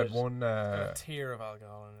had Delighted. one... A tear of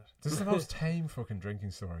alcohol in it. this is the most tame fucking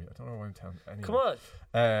drinking story. I don't know why I'm telling anyway. Come on.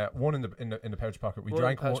 One in the pouch pocket. We One in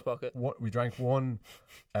drank the pouch one. pocket. We drank one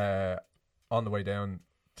on the way down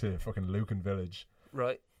to fucking Lucan Village.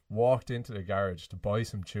 Right. Walked into the garage to buy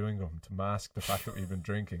some chewing gum to mask the fact that we've been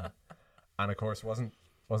drinking, and of course wasn't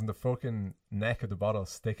the fucking neck of the bottle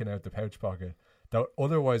sticking out the pouch pocket that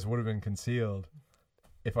otherwise would have been concealed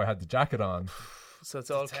if I had the jacket on. So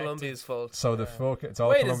it's all Detective. Columbia's fault. So the fuck, it's all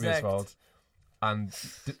Wait a Columbia's sec. fault. And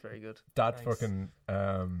Very good. that Thanks. fucking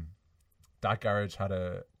that garage had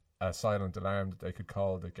a silent alarm that they could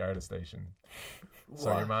call the Garda station. So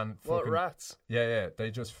What? your man What fucking rats? yeah,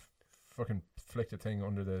 they just fucking flicked a thing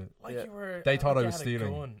under the. Like Yeah. you were... They thought I you was had a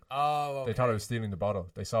stealing. gun. Oh, okay. They thought I was stealing the bottle.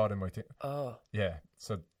 They saw it in my thing. Oh, Yeah,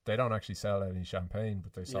 so they don't actually sell any champagne,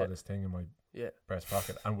 but they saw Yeah. this thing in my yeah. breast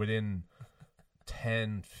pocket, and within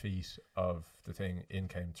 10 feet of the thing, in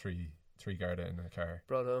came three Garda in the car.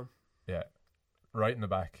 Brought home. Yeah, right in the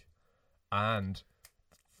back, and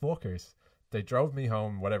fuckers. They drove me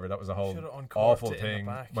home. Whatever. That was a whole Should've uncorked awful it in the thing.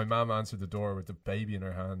 back. My mum answered the door with the baby in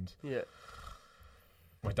her hand. Yeah.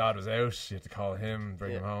 My dad was out. She had to call him,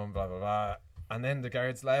 bring him home, blah, blah, blah. And then the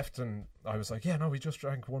guards left, and I was like, yeah, no, we just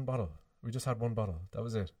drank one bottle. We just had one bottle. That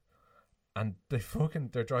was it. And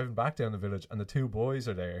they're driving back down the village, and the 2 boys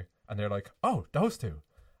are there, and they're like, oh, those 2.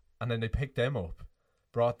 And then they picked them up,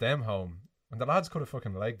 brought them home, and the lads could have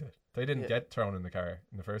fucking legged it. They didn't get thrown in the car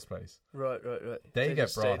in the first place. Right. They get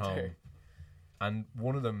just brought stayed home. there. And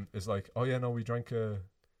one of them is like, oh yeah, no, we drank a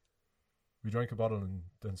bottle and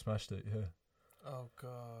then smashed it, yeah. Oh, God.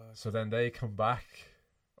 So then they come back,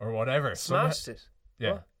 or whatever. Smashed it.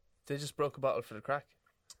 Yeah. What? They just broke a bottle for the crack.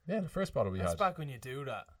 Yeah, the first bottle we That's had. back when you do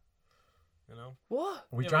that. You know? What?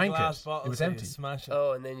 We You have a drank glass it. bottle, It was so you empty. Smash it.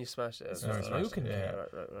 Oh, and then you smashed it. It's Okay. just Right, Lucan, yeah.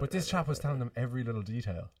 Right, But this chap was telling them every little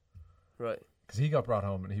detail. Right. Because he got brought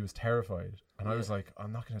home and he was terrified. And I Yeah. was like,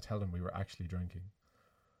 I'm not going to tell them we were actually drinking.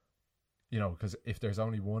 You know, because if there's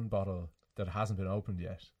only one bottle that hasn't been opened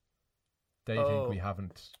yet, they think we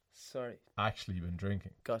haven't Sorry. actually been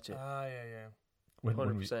drinking. Gotcha. Yeah. When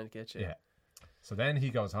 100% get you. yeah. So then he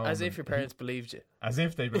goes home. As if and your parents believed you. as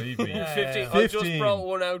if they believe me. Yeah. 15. I just 15. brought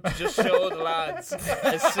one out to just show the lads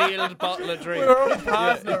a sealed bottle of drink. We were only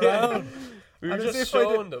passing around. We were And as just if I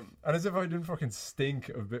showing them. And as if I didn't fucking stink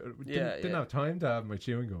a bit. Didn't have time to have my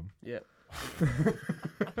chewing gum. Yeah.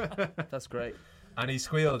 That's great. And he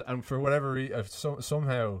squealed, and for whatever reason,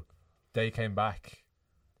 somehow they came back.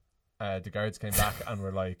 The guards came back and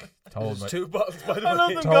were like, told my... There's 2 bottles, by the I love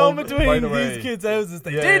way. them Told- going by between the way- these kids' houses.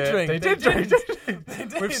 They Yeah, did yeah, drink. They did drink. They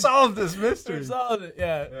did. We've solved this mystery. We've solved it.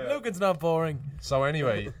 Yeah. Yeah. Lucan's not boring. So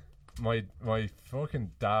anyway, my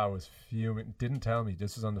fucking dad was fuming. Didn't tell me.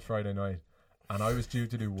 This was on the Friday night, and I was due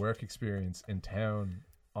to do work experience in town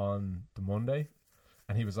on the Monday,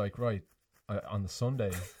 and he was like, right, on the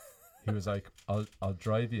Sunday, he was like, I'll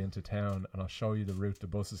drive you into town and I'll show you the route the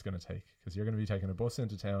bus is going to take, because you're going to be taking a bus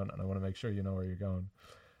into town and I want to make sure you know where you're going.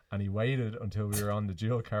 And he waited until we were on the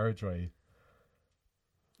dual carriageway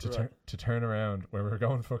to turn around, where we were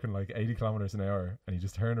going fucking like 80 kilometers an hour, and he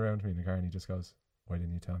just turned around to me in the car and he just goes, "Why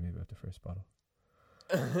didn't you tell me about the first bottle?"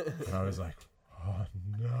 And I was like, "Oh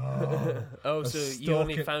no!" Oh, so you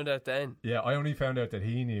only found out then? Yeah, I only found out that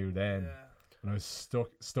he knew then, Yeah. and I was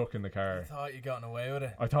stuck in the car. I thought you'd gotten away with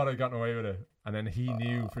it. I thought I'd gotten away with it, and then he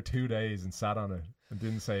knew for 2 days and sat on it and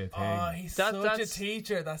didn't say a thing. Oh, he's such a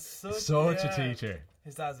teacher. That's such a teacher.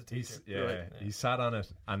 His dad's a teacher. He sat on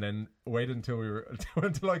it and then waited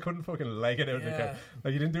until I couldn't fucking leg it out of the car.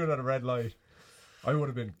 Like, he didn't do it at a red light. I would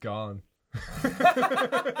have been gone.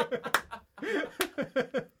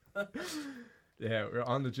 Yeah, we're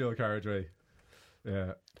on the dual carriageway.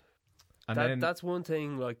 Yeah. And that's one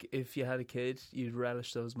thing, like, if you had a kid, you'd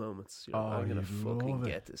relish those moments. You're like, I'm going to fucking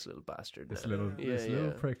get this little bastard this now.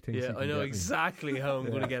 little prick thinks I know exactly how I'm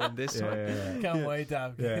going to get him this one. Can't wait to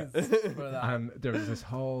have kids for that. And there was this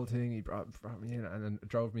whole thing, he brought me in and then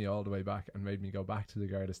drove me all the way back and made me go back to the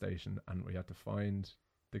Garda station, and we had to find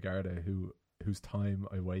the Garda whose time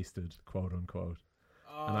I wasted, quote unquote.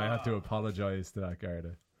 And I had to apologise to that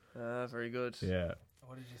Garda. Ah, very good. Yeah.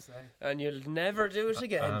 What did you say? And you'll never do it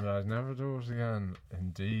again. And I'd never do it again.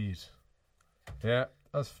 Indeed. Yeah,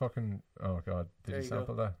 that's fucking... Oh, God. Did you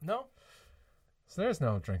sample that? No. So there's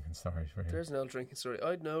no drinking story for you. There's no drinking story.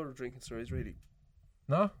 I'd know drinking stories, really.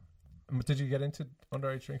 No? Did you get into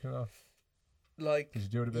underage drinking at all? Like... Did you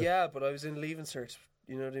do it a bit? Yeah, but I was in Leaving Cert.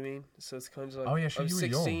 You know what I mean? So it's kind of like... Oh, yeah, sure, I was you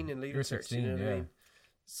were 16 young. in Leaving You're Cert. 16, you know what yeah. I mean?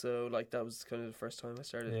 So, like, that was kind of the first time I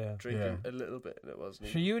started drinking a little bit, and it wasn't.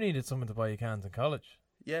 Sure, you needed someone to buy you cans in college.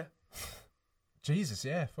 Yeah. Jesus,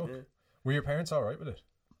 yeah, fuck. Yeah. Were your parents alright with it?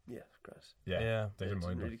 Yeah, great. Yeah. They didn't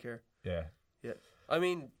mind really it. care. Yeah. Yeah. I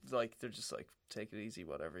mean, like, they're just like, take it easy,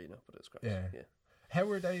 whatever, you know, but it's great. Yeah. How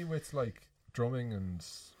were they with, like, drumming and,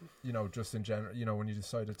 you know, just in general, you know, when you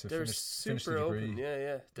decided to finish the super degree? open,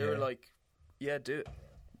 yeah. They were like, yeah, do it,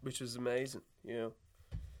 which was amazing, you know.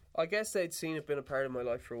 I guess they'd seen it been a part of my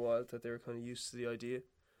life for a while, that they were kind of used to the idea.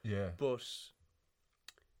 Yeah. But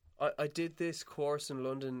I did this course in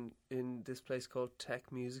London in this place called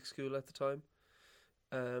Tech Music School at the time.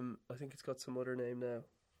 I think it's got some other name now,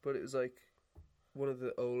 but it was like one of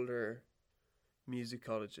the older music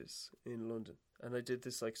colleges in London, and I did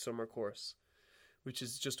this like summer course, which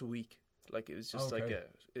is just a week. Like, it was just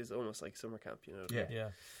it's almost like summer camp, you know. Yeah.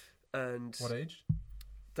 And what age?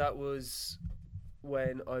 That was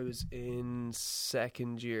when I was in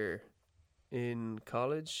second year in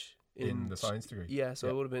college. In the science degree? Yeah, so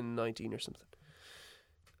I would have been 19 or something.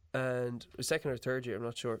 And second or third year, I'm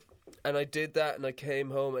not sure. And I did that, and I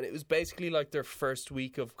came home, and it was basically like their first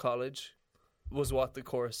week of college was what the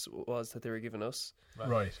course was that they were giving us.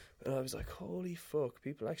 Right. And I was like, holy fuck,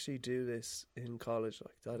 people actually do this in college.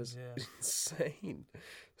 Like, that is insane.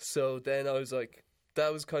 So then I was like,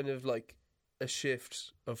 that was kind of like a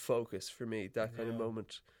shift of focus for me, that kind of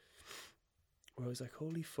moment. Where I was like,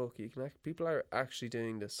 holy fuck, people are actually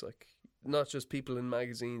doing this. Like, not just people in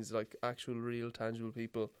magazines, like actual, real, tangible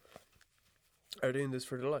people are doing this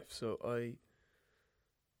for their life. So I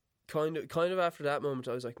kind of after that moment,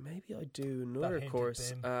 I was like, maybe I do another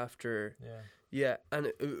course after. Yeah, and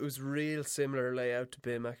it was real similar layout to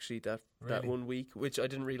BIM actually that 1 week, which I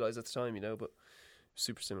didn't realise at the time, you know, but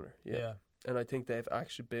super similar. Yeah. And I think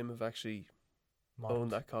BIM have actually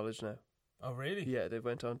owned that college now. Oh, really? Yeah, they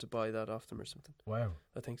went on to buy that off them or something. Wow.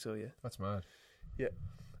 I think so, yeah. That's mad. Yeah.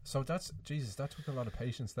 So that took a lot of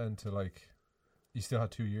patience then to, like, you still had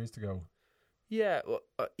 2 years to go. Yeah, well,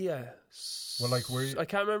 yeah. Well, like, were you... I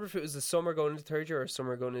can't remember if it was the summer going into third year or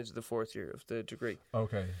summer going into the fourth year of the degree.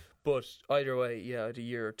 Okay. But either way, yeah, I had a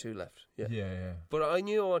year or two left. Yeah. But I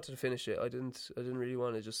knew I wanted to finish it. I didn't really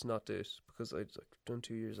want to just not do it because I'd done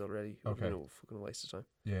 2 years already. It would have been a fucking waste of time.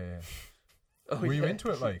 Yeah. Were you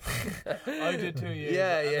into it, like? I did 2 years.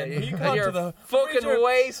 Yeah. He got to the fucking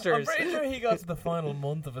wasters. I'm pretty sure he got to the final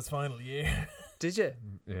month of his final year. Did you?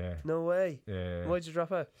 Yeah. No way. Yeah. Why'd you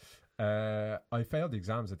drop out? I failed the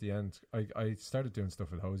exams at the end. I started doing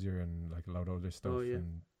stuff with Hosier and like a lot of other stuff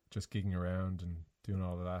and just gigging around and doing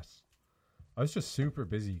all of that. I was just super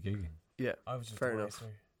busy gigging. Yeah, I was just fair enough.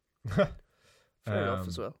 Fair enough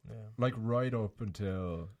as well. Yeah. Like right up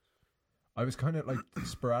until I was kind of like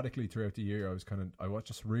sporadically throughout the year. I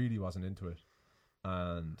just really wasn't into it,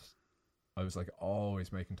 and I was like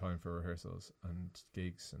always making time for rehearsals and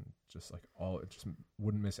gigs and just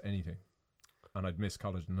wouldn't miss anything. And I'd miss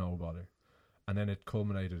college no bother. And then it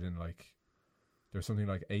culminated in like there's something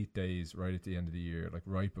like 8 days right at the end of the year, like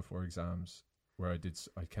right before exams, where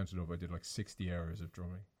I counted up, I did like 60 hours of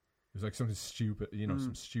drumming. It was like something stupid,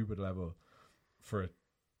 some stupid level for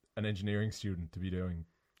an engineering student to be doing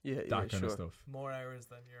that kind of stuff. More hours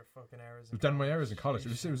than your fucking hours. Than my hours in college.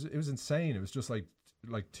 It was insane. It was just like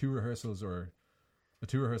 2 rehearsals and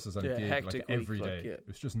a gig like every day. It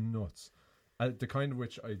was just nuts. The kind of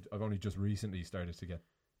which I've only just recently started to get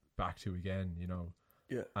back to again,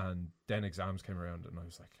 Yeah. And then exams came around and I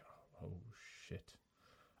was like, oh shit.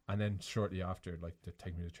 And then shortly after, like the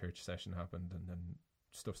Take Me to Church session happened, and then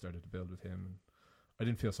stuff started to build with him. And I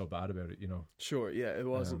didn't feel so bad about it, Sure, yeah. It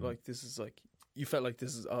wasn't like this is like, you felt like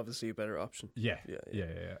this is obviously a better option. Yeah.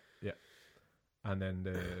 And then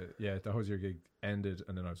the Hosier gig ended,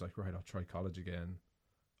 and then I was like, right, I'll try college again.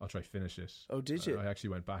 I'll try finish it. Oh, did you? I actually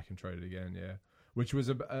went back and tried it again, yeah. Which was,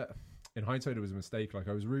 in hindsight, it was a mistake. Like,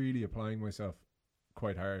 I was really applying myself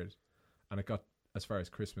quite hard, and it got as far as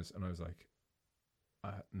Christmas, and I was like,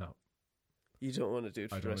 no. You don't want to do it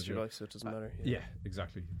for the rest of your life, so it doesn't matter. Yeah,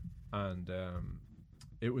 exactly. And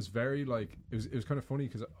it was very, like, it was kind of funny,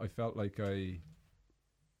 because I felt like I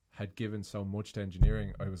had given so much to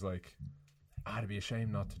engineering. I was like, it'd be a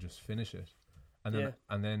shame not to just finish it.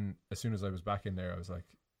 And then as soon as I was back in there, I was like,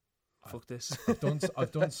 fuck this.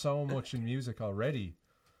 I've done so much in music already.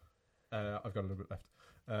 I've got a little bit left.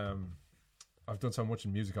 I've done so much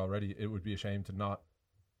in music already. It would be a shame to not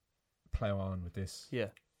plow on with this. Yeah.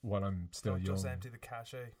 While I'm still young. Just empty the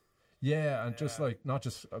cachet. Yeah, and just like not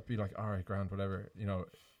just be like, all right, grand, whatever,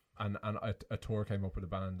 And a tour came up with a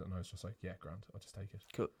band, and I was just like, yeah, grand, I'll just take it.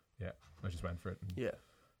 Cool. Yeah, I just went for it. And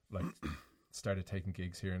like started taking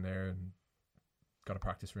gigs here and there, and got a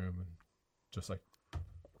practice room, and just like I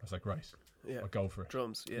was like, right, I'll go for it.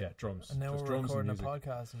 Drums, drums. And now just we're drums recording and a music.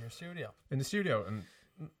 podcast in your studio. In the studio, and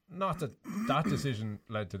not that decision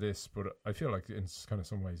led to this, but I feel like in kind of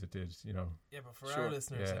some ways it did, Yeah, but for our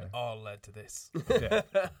listeners, it all led to this. Yeah.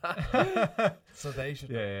 So they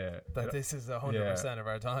should know that this is 100% of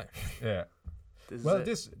our time. Yeah.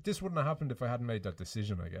 This wouldn't have happened if I hadn't made that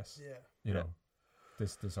decision, I guess. Yeah.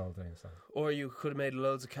 This whole thing. So. Or you could have made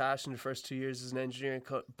loads of cash in the first 2 years as an engineer and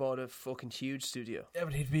bought a fucking huge studio. Yeah,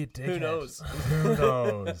 but he'd be a dickhead. Who knows? Who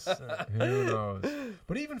knows? Who knows?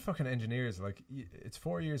 But even fucking engineers, like, it's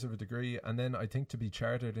 4 years of a degree, and then I think to be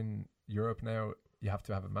chartered in Europe now, you have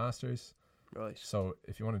to have a master's. Right. So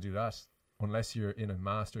if you want to do that, unless you're in a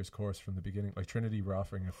master's course from the beginning, like Trinity were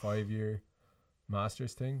offering a 5-year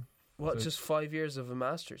master's thing. What, so just 5 years of a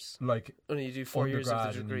master's? Like, only you do 4 years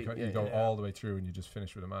of the degree. You go all the way through, and you just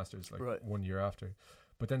finish with a master's, like 1 year after.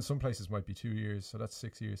 But then some places might be 2 years, so that's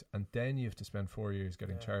 6 years, and then you have to spend 4 years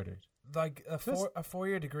getting chartered. Like a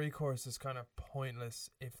 4-year degree course is kind of pointless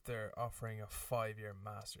if they're offering a 5-year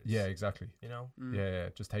master's. Yeah, exactly. Yeah,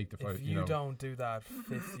 just take the 5. If you don't do that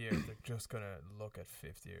 5th year, they're just gonna look at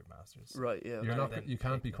 5th year masters. Right. Yeah. You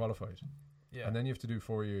can't be qualified. Yeah. And then you have to do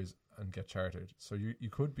 4 years and get chartered. So you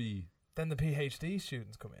could be. Then the PhD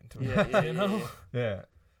students come into it. Yeah.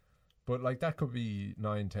 But like that could be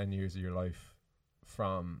 9-10 years of your life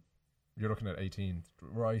from. You're looking at 18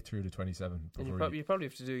 right through to 27. And you probably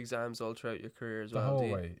have to do exams all throughout your career as well. The whole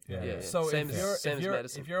way, yeah. So same as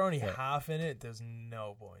medicine. If you're only half in it, there's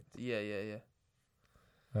no point. Yeah.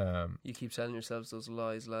 You keep telling yourselves those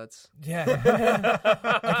lies, lads. Yeah.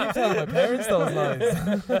 I keep telling my parents those lies.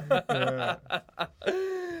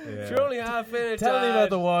 If you're only half in it, tell me about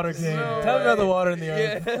the water, King. Tell me about the water in the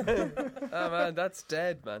earth. Oh man, that's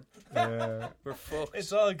dead, man. We're fucked.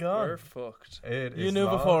 It's all gone. We're fucked. You knew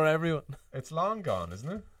before everyone. It's long gone, isn't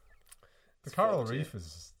it? The coral reef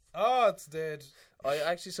is. Oh, it's dead. I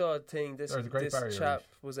actually saw a thing. This chap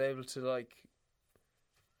was able to like.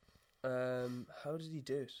 How did he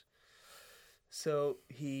do it? So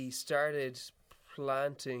he started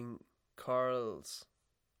planting corals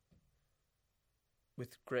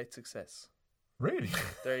with great success. Really?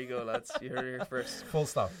 There you go, lads. You heard it here first. Full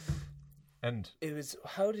stop. And it was,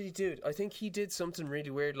 how did he do it? I think he did something really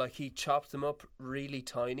weird. Like he chopped them up really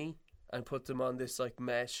tiny and put them on this like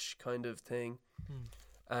mesh kind of thing.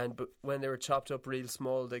 But when they were chopped up real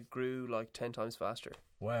small, they grew like 10 times faster.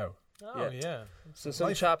 Wow. Oh yeah. So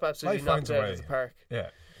some chap absolutely knocked it out of the park. Yeah.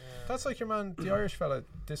 That's like your man, the Irish fella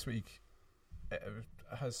this week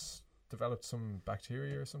has developed some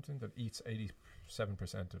bacteria or something that eats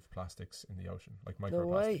 87% of plastics in the ocean, like microplastics. No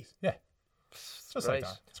way. Yeah. Just like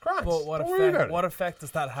that. It's grand. But what effect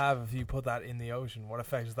does that have if you put that in the ocean? What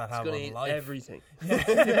effect does that have on life? It's going to eat everything. Yeah,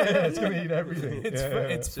 it's going to eat everything.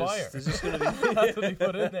 It's fire. There's just going to be that's what he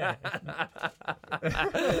put in there.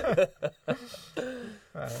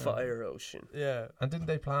 Fire ocean. Yeah. And didn't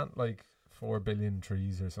they plant like 4 billion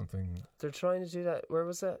trees or something. They're trying to do that. Where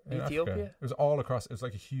was that? In Ethiopia? Africa. It was all across. It was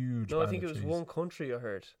like a huge. No, I band think of it was trees. one country I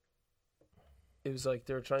heard. It was like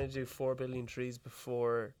they were trying to do 4 billion trees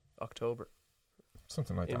before October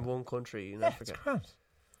Something like in that. one country in Yeah, Africa. it's grand.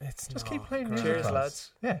 It's Just not keep playing grand. music. Cheers, lads.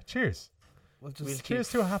 lads. Yeah, cheers. We'll We'll just keep Cheers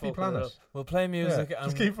to a happy fucking it planet. up. we'll play music Yeah,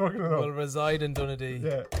 and just keep fucking it up. we'll reside in Dundee.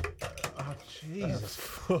 Yeah. Oh, Jesus.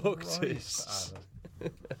 Fuck Christ, this.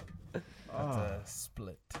 Adam. That's Oh. a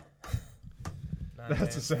split.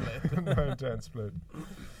 That's a 9-10 split.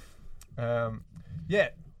 Yeah,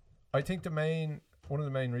 I think one of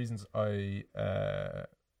the main reasons I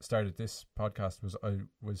started this podcast was I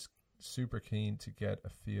was super keen to get a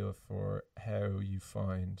feel for how you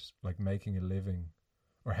find like making a living,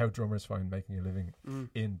 or how drummers find making a living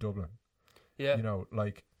in Dublin. Yeah, You know,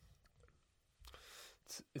 like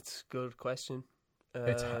it's a good question.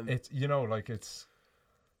 it's you know, like it's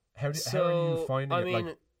how are So, you finding I it? mean,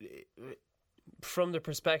 Like, from the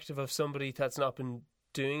perspective of somebody that's not been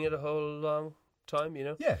doing it a whole long time, you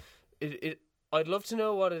know, yeah, I'd love to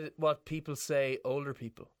know what people say, older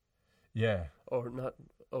people, yeah, or not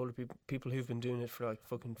older people who've been doing it for like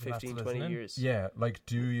fucking 15, 20 listening. years. yeah. Like,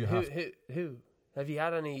 do you have? Who? Have you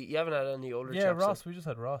had any? You haven't had any older Yeah, chaps? Ross. We just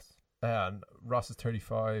had Ross. And Ross is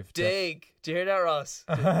 35. Dig. Do you hear that, Ross?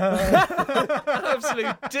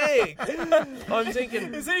 Absolute dig. I'm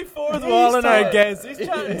thinking. Is he fourth He's walling our talking- guests? He's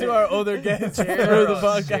chatting to our other guests Do through you hear that, the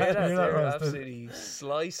Ross? Do you hear podcast. that? Hear that, They're Ross? absolutely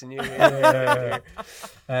slicing you.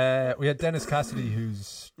 We had Dennis Cassidy,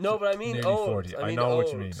 who's No, but I mean nearly old. 40. I I mean know what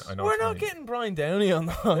old. you mean. I know We're what you not mean. getting Brian Downey on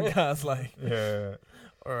the podcast, like, Yeah.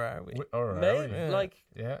 or are we? Or Maybe, Yeah. like,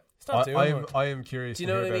 yeah. Stop doing it. I am curious. do you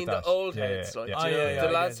to know hear what I mean? about The that. old Yeah, heads, yeah, like, yeah. do you know, yeah, the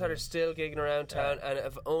I lads get that you. are still gigging around town and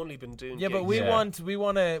have only been doing. Yeah, but gigs. we Yeah.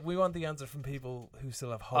 want the answer from people who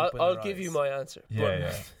still have hope. I'll in give their you eyes. my answer. Yeah, but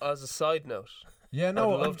yeah. as a side note, Yeah, I'd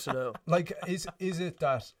no. love to know. Like, is it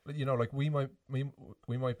that, you know, like we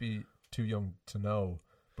might be too young to know,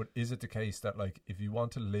 but is it the case that, like, if you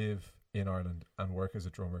want to live in Ireland and work as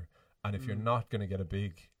a drummer, and if you're not going to get a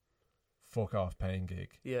big fuck off paying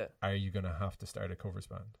gig, Yeah, are you going to have to start a covers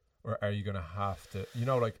band? Or are you going to have to, you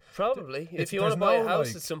know, like, probably. it's- If you want to there's buy a no, house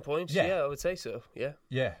like- at some point, Yeah. yeah, I would say so. Yeah,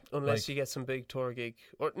 yeah. unless like, you get some big tour gig,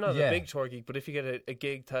 or not Yeah. a big tour gig, but if you get a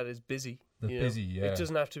gig that is busy, the you know, busy, yeah. it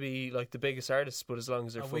doesn't have to be like the biggest artists, but as long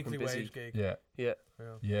as they're A fucking weekly busy. wage gig. Yeah. Yeah.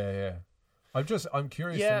 Yeah. I'm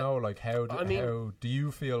curious Yeah. to know, like, how I mean- how do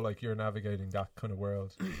you feel like you're navigating that kind of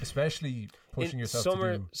world, especially pushing yourself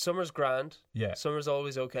summer, to do, summer's grand. yeah, Summer's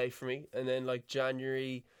always okay for me, and then like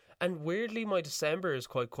January, and weirdly my December is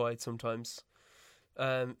quite quiet sometimes,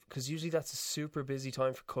 because usually that's a super busy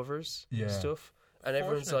time for covers Yeah. and stuff, and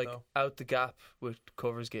everyone's Fortunate, like though. out the gap with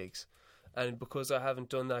covers gigs, and because I haven't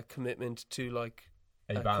done that commitment to like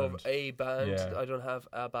a band. a band, Yeah. I don't have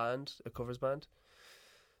a band, a covers band.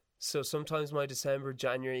 So sometimes my December,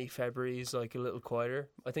 January, February is like a little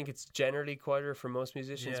quieter. I think it's generally quieter for most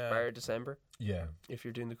musicians, Yeah. bar December, Yeah, if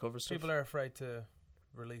you're doing the cover stuff. People are afraid to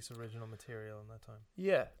release original material in that time.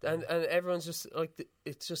 Yeah, and everyone's just like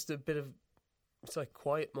it's just a bit of it's like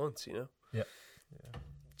quiet months, you know. Yeah.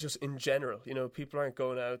 Just in general, you know, people aren't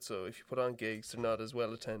going out, so if you put on gigs, they're not as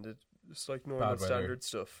well attended. It's like normal Bad weather. standard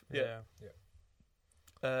stuff. Yeah.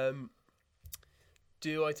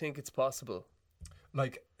 Do I think it's possible?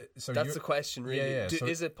 like, so That's you're, the question, really. yeah, so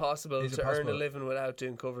is it possible is it to earn a possible- living without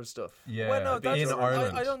doing cover stuff? yeah, Well, no, that's, in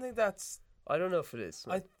Ireland. I don't think that's I don't know if it is.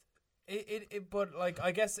 but like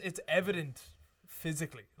I guess it's evident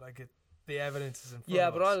physically, like the evidence is in front Yeah,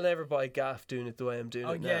 of but us. I'll never buy gaff doing it the way I'm doing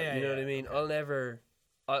Oh, it now. yeah, You know yeah, what I mean? okay. I'll never,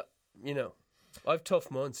 you know, I've tough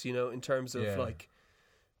months, you know, in terms of Yeah. like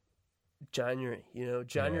January. You know,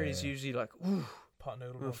 January is Yeah. usually like, ooh, pot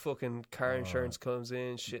noodle. when month. fucking car Oh. insurance comes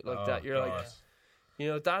in, shit like Oh, that. You're like, God. you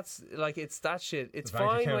know, that's like, it's that shit. It's The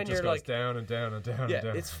bank fine account when just you're goes like, down and down and down yeah, and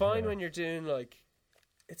down. it's fine Yeah. when you're doing like,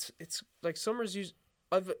 it's like summers.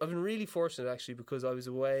 I've been really fortunate actually because I was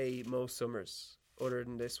away most summers other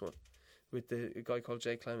than this one with a guy called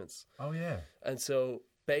Jay Clements. Oh yeah, And so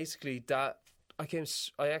basically that I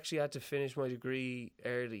actually had to finish my degree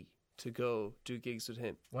early to go do gigs with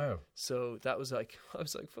him. wow. So that was like, I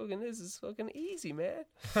was like, fucking, this is fucking easy, man.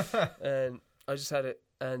 And I just had it,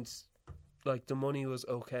 and like the money was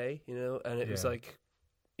okay, you know, and it was Yeah. like,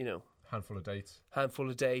 you know, Handful of dates. handful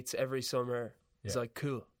of dates every summer. It's Yeah. like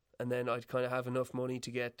cool. And then I'd kind of have enough money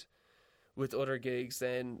to get with other gigs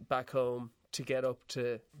then back home to get up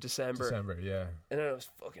to December. Yeah. And then I was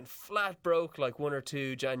fucking flat broke like 1 or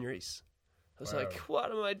 2 Januaries. I was Wow. like,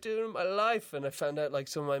 what am I doing in my life? And I found out like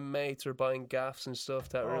some of my mates were buying gaffs and stuff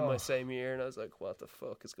that were in my Oh. same year. And I was like, what the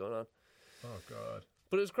fuck is going on? Oh god.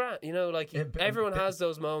 But it was great, you know, like everyone has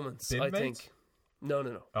those moments, I think.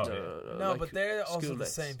 No. Oh, No, like, but they're also the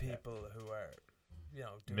schoolmates. same people who are, you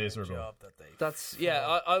know, doing Miserable. a job that they. That's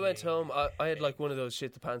I went home. I had like one of those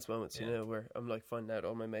shit the pants moments, you know, where I'm like finding out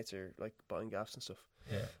all my mates are like buying gaffs and stuff.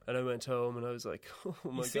 Yeah. And I went home and I was like, oh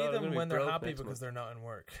my god, You see I'm them gonna when be they're broke happy next because month. they're not in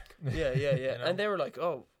work. Yeah. You know? And they were like,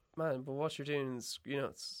 oh man, but what you're doing is, you know,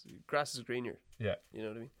 it's grass is greener. Yeah. You know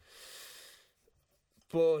what I mean?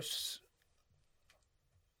 But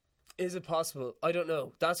is it possible? I don't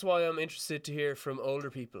know. That's why I'm interested to hear from older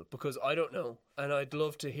people, because I don't know. And I'd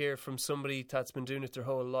love to hear from somebody that's been doing it their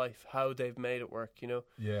whole life, how they've made it work, you know?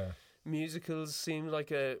 Yeah. Musicals seem like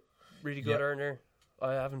a really good earner.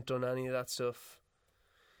 I haven't done any of that stuff.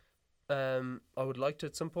 I would like to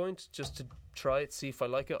at some point, just to try it, see if I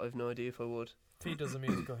like it. I have no idea if I would. He does a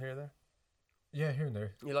musical here, there. Yeah, here and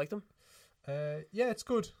there. You like them? Yeah, it's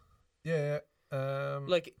good. Yeah.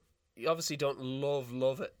 Like, you obviously don't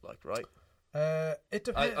love it, like, right? It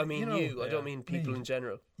depends. I mean, you know, I don't mean people in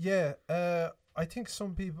general. Yeah. I think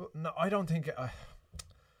some people. No, I don't think.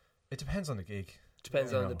 It depends on the gig.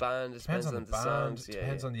 Depends on the band. It depends on the band. songs.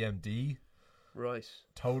 Depends on the MD. Right.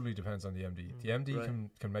 Totally depends on the MD. The MD Right.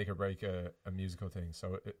 can make or break a musical thing.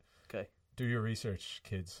 So Okay. do your research,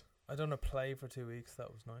 kids. I done a play for 2 weeks.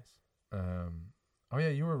 That was nice. Oh yeah,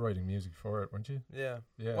 you were writing music for it, weren't you? Yeah.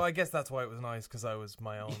 Yeah. Well, I guess that's why it was nice, because I was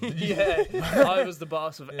my own. Yeah. I was the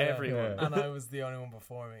boss of Yeah. everyone. Yeah. And I was the only one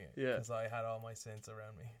performing it. Yeah. Because I had all my saints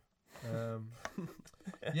around me.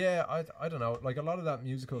 Yeah, I don't know. Like a lot of that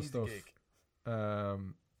musical Easy stuff. gig.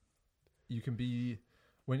 You can be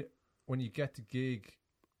when you get the gig,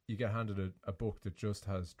 you get handed a book that just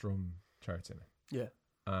has drum charts in it. Yeah.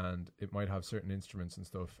 And it might have certain instruments and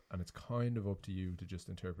stuff, and it's kind of up to you to just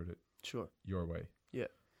interpret it Sure. your way. Yeah.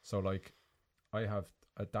 So like, I have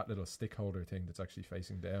that little stick holder thing that's actually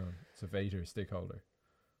facing down. It's a Vader stick holder.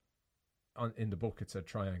 In the book, it said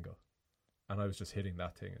triangle, and I was just hitting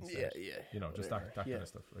that thing instead. Yeah. You know, just Whatever. that Yeah. kind of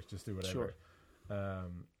stuff. Like, just do whatever. Sure.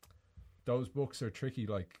 Those books are tricky.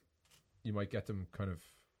 Like, you might get them kind of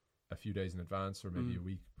a few days in advance, or maybe a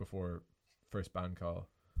week before first band call,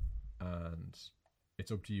 and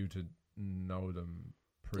it's up to you to know them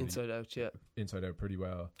Inside out, yeah. inside out pretty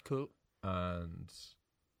well, Cool. and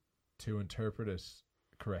to interpret it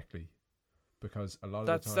correctly, because a lot of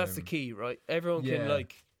That's the time that's the key, right? Everyone can, Yeah.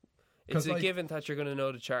 like, it's 'Cause, a like, given that you're going to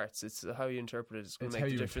know the charts. It's how you interpret it is going It's to how make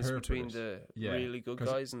the you difference interpret between it. the Yeah. really good 'Cause-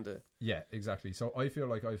 guys and the... Yeah, exactly. So I feel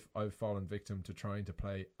like I've fallen victim to trying to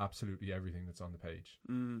play absolutely everything that's on the page,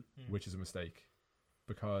 which is a mistake,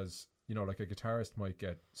 because, you know, like a guitarist might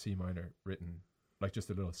get C minor written, like just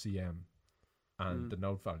a little CM and the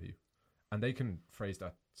note value, and they can phrase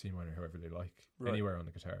that C minor however they like, anywhere on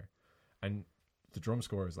the guitar, and the drum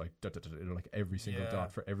score is like like every single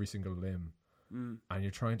dot for every single limb, and you're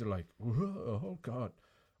trying to like, oh god,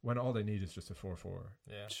 when all they need is just a 4/4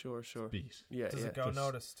 Yeah. Sure. beat. Yeah, Does yeah. it go Just-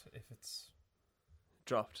 noticed if it's...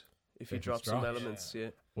 Dropped. If you If drop it's some dropped. elements, yeah.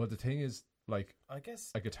 Well, the thing is, like, I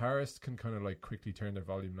guess... a guitarist can kind of like quickly turn their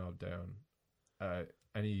volume knob down.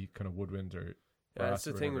 Any kind of woodwind or Yeah, that's brass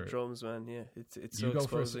the or thing with whatever, drums, man. Yeah, it's You so go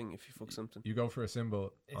for a s- exposing if you fuck something. you go for a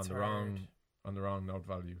cymbal It's on the hard. wrong note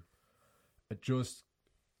value. Just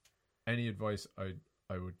any advice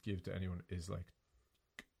I would give to anyone is like,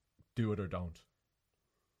 do it or don't.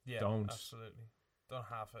 Yeah, Don't. absolutely. Don't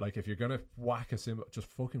half it. Like, if you're gonna whack a cymbal, just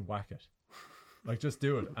fucking whack it. Like, just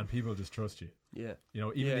do it, and people just trust you. Yeah. You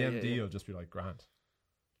know, even Yeah, the yeah, MD yeah. will just be like, Grant.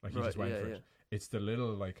 Like, he Right, just went yeah, for yeah. it. It's the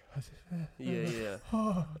little like, Yeah.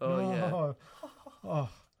 oh, Oh, yeah. no. Oh,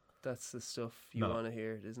 That's the stuff you No. want to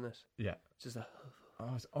hear, isn't it? yeah. Just a...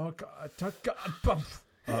 Oh god, bump.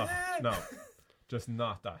 Oh, no, just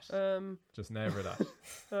not that. Just never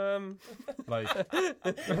that. Like,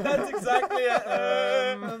 That's exactly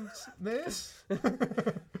it. miss. What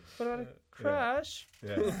about a crash?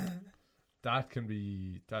 Yeah, that can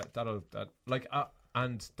be that like,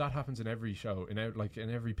 and that happens in every show, in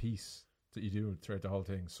every piece that you do throughout the whole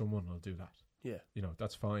thing. Someone will do that. Yeah. You know,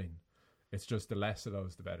 that's fine. It's just the less of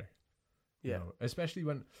those, the better. Yeah. You know, especially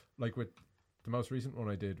when, like, with the most recent one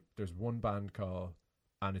I did, there's one band call,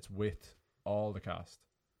 and it's with all the cast,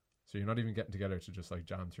 so you're not even getting together to just like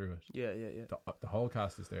jam through it. Yeah. The whole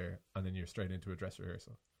cast is there, and then you're straight into a dress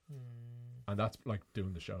rehearsal, and that's like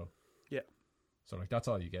doing the show. Yeah. So like, that's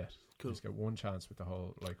all you get. Cool. You just get one chance with the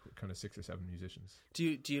whole, like, kind of 6 or 7 musicians.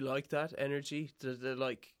 Do you like that energy? The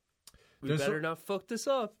like, we There's better some- not fuck this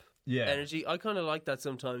up. Yeah. Energy. I kind of like that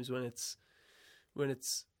sometimes when it's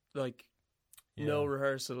like no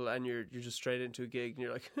rehearsal and you're just straight into a gig and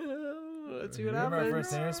you're like, let's see what Remember our happens.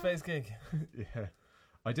 first Aerospace gig? Yeah.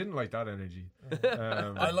 I didn't like that energy.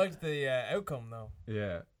 I liked the outcome though.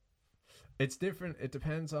 Yeah. It's different. It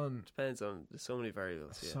depends on Depends on so many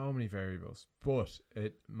variables. Yeah. so many variables. But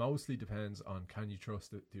it mostly depends on can you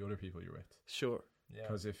trust the other people you're with. Sure. Yeah.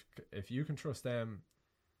 Because if you can trust them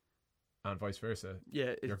and vice versa,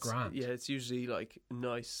 Yeah, you're grand. Yeah, it's usually like a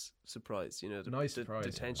nice surprise. You know, Nice surprise,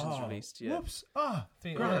 The yeah. tension's released. Yeah. Whoops.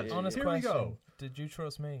 See, Grand. honest Here question. we go. Did you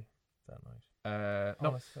trust me that night? No.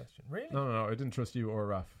 Honest question. Really? No, I didn't trust you or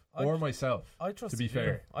Raf. I Or tr- myself. I trusted be you.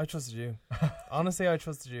 fair. I trusted you. Honestly, I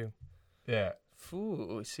trusted you. Yeah.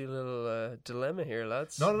 Ooh, we see a little dilemma here,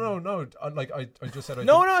 lads. No. I just said I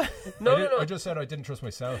No. I just said I didn't trust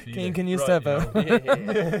myself either. Can you Right, step you out? know.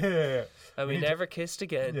 Yeah. And we We need never kissed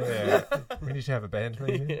again. Yeah. We need to have a band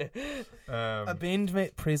maybe. A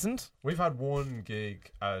bandmate present. We've had one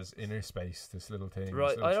gig as Inner Space, this little thing. Right,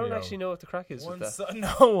 this little I don't trio. actually know what the crack is with that.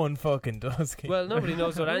 No one fucking does. Keith. Well, nobody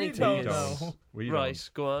knows what We anything don't is. know. We Right,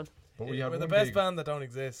 don't. go on. But we had We're the one best gig. band that don't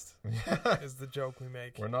exist. Is the joke we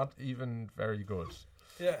make. We're not even very good.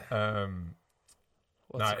 Yeah.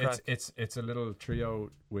 What's the crack? It's a little trio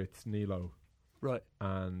with Nilo, Right.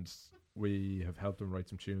 and we have helped him write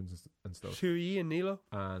some tunes and stuff. Who are you and Nilo?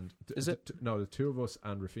 And Is it? no, the two of us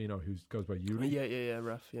and Rufino, who goes by Yuli. Yeah,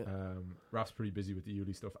 Raf, yeah. Raf's pretty busy with the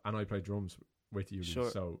Yuli stuff, and I play drums with Yuli, Sure.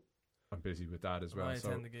 so I'm busy with that as well. I So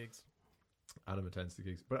attend the gigs. Adam attends the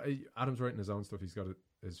gigs, but Adam's writing his own stuff. He's got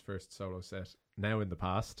his first solo set now in the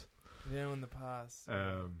past. Yeah, in the past.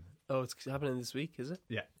 Oh, it's happening this week, is it?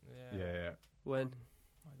 Yeah. When?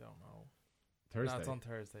 I don't know. Thursday. No, it's on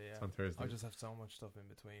Thursday, yeah. It's on Thursday. I just have so much stuff in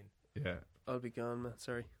between. Yeah. I'll be gone, man.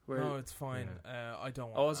 Sorry. No, it's fine. I don't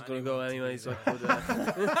want I wasn't going to go anyone anyway, be so there.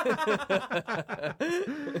 I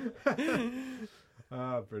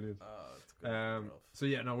could. Brilliant. Oh, it's good. So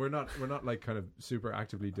yeah, no, we're not like kind of super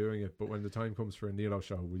actively doing it, but when the time comes for a Nilo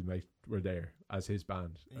show, we're there as his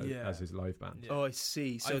band, as his live band. Yeah. Oh, I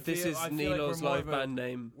see. So I this feel is like Nilo's we're more live of a- band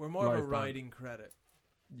name. We're more of a Live band. writing credit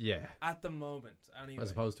Yeah, at the moment, anyway.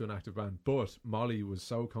 as opposed to an active band. But Molly was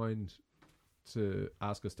so kind to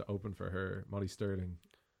ask us to open for her, Molly Sterling,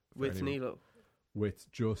 for With anyone, Nilo. with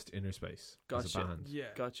just Inner Space as a Gotcha. band. Yeah.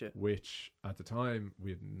 Gotcha. Which at the time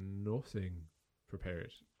we had nothing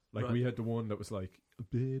prepared. Like Right. we had the one that was like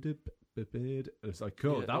it's like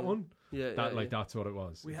cool, Yeah, that yeah. one. Yeah, That yeah, like yeah. that's what it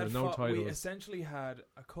was. We There's had no we titles. essentially had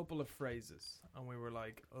a couple of phrases, and we were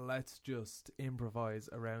like, let's just improvise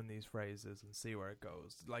around these phrases and see where it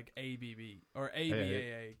goes. Like ABB or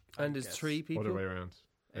ABAA. And there's three people. Other way around.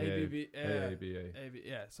 ABB. AABA.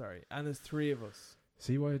 Yeah, sorry. And there's three of us.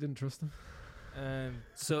 See why I didn't trust them?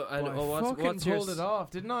 So, and But I what's fucking yours? pulled it off,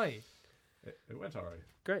 didn't I? It went alright.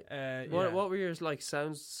 Great. Yeah. What were your like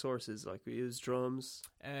sound sources? Like we use drums.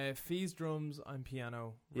 Fee's drums, I'm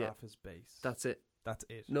piano, Yeah. Raf is bass. That's it. That's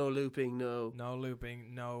it. No looping. No. No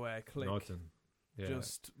looping, no click. Nothing. Yeah.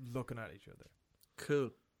 Just looking at each other.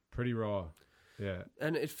 Cool. pretty raw. Yeah.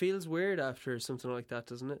 And it feels weird after something like that,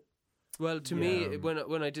 doesn't it? Well, to Yeah. me,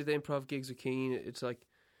 when I did the improv gigs with Keane, it's like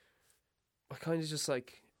I kind of just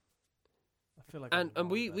like, I feel like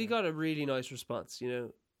and we got a really nice response, you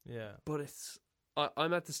know. yeah. But it's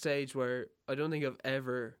I'm at the stage where I don't think I've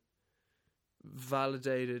ever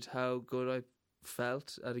validated how good I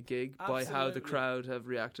felt at a gig by how the Absolutely. crowd have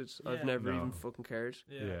reacted. I've Yeah. never No. even fucking cared,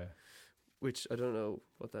 Yeah. which I don't know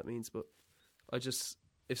what that means, but I just,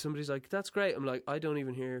 if somebody's like, that's great, I'm like, I don't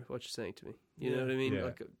even hear what you're saying to me. You know Yeah. what I mean? Yeah.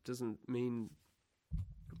 Like, it doesn't mean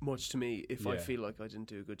much to me if I Yeah. feel like I didn't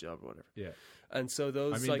do a good job or whatever. Yeah. And so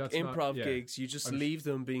those I mean, like that's not- improv yeah. gigs, you just I'm leave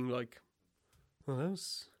them being like, well,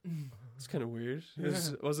 that's kind of weird.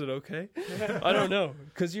 Was it okay? I don't know,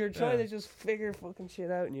 because you're trying to just figure fucking shit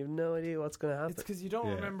out and you have no idea what's going to happen. It's because you don't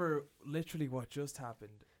Yeah. remember literally what just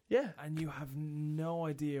happened, Yeah. and you have no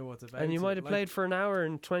idea what's about. And you to. might have Like, played for an hour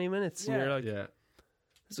and 20 minutes and Yeah. you're like, Yeah.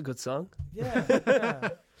 that's a good song. Yeah, yeah.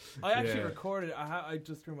 I actually Yeah. recorded. I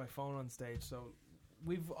just threw my phone on stage, so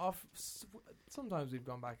sometimes we've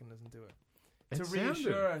gone back and listened to it to It sounded-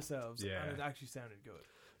 reassure ourselves, Yeah. and it actually sounded good.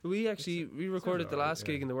 We recorded the alright, last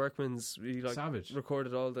gig yeah. in the Workman's. We like Savage.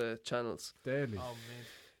 recorded all the channels. Deadly. Oh man,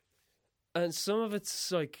 And some of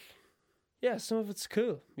it's like, yeah, some of it's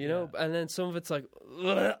cool, you know, and then some of it's like,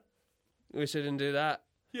 ugh, wish I didn't do that.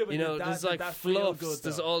 yeah, You know, there's like fluffs.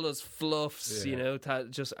 There's though? all those fluffs, you Yeah. know, that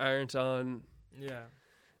just aren't on Yeah,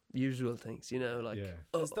 usual things, you know, like Yeah.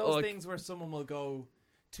 there's those like, things where someone will go,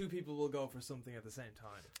 two people will go for something at the same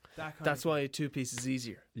time. That kind that's of why a two piece is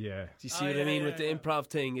easier. Yeah. Do you see Oh, what I yeah, mean yeah, with the yeah. improv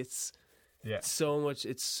thing? It's Yeah. so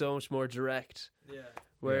much more direct. yeah.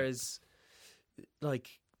 Whereas,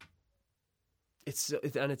 like, it's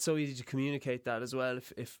so easy to communicate that as well.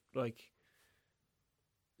 If like,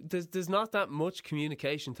 there's not that much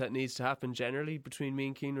communication that needs to happen generally between me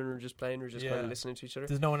and Keenan. We're just playing, we're just kind of listening to each other.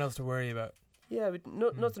 There's no one else to worry about. Yeah, but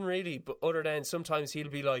nothing really. But other than sometimes he'll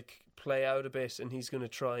be like play out a bit, and he's going to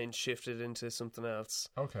try and shift it into something else.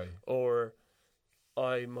 Okay. Or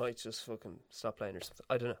I might just fucking stop playing or something.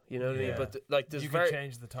 I don't know. You know what I mean? But there's you very could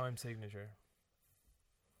change the time signature.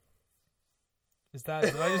 Did I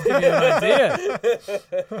just give you an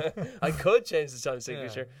idea? I could change the time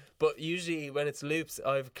signature, but usually when it's loops,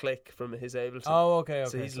 I have a click from his Ableton. Oh, okay.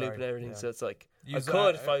 So he's looping everything. Yeah. So it's like Use I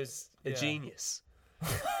could that, if I was a genius,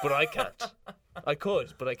 but I can't. I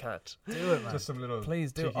could, but I can't. Do it, man. Just some little.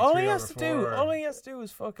 Please do. cheeky All he 3 has over to do. 4. All he has to do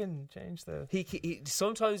is fucking change the. He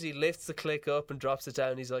sometimes he lifts the click up and drops it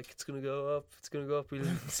down. He's like, it's gonna go up. It's gonna go up. We'll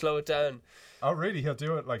slow it down. Oh, really? He'll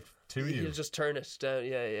do it like to you. He'll just turn it down.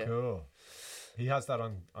 Yeah. Cool. He has that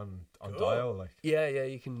on dial, like. Yeah.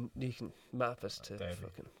 You can map it to Deadly.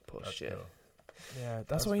 fucking push. That's Yeah. cool. Yeah, that's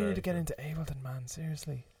That's why you need very to get cool. into Ableton, man.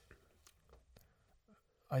 Seriously.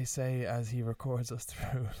 I say as he records us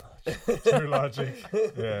through. True Logic.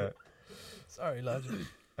 Yeah. Sorry, Logic.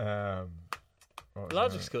 What was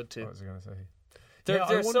Logic's I gonna- good too. What was I going to say? They're Yeah,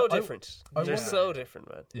 I so wonder- different. I They're wonder- so different,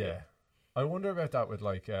 man. Yeah. I wonder about that with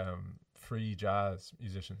like free jazz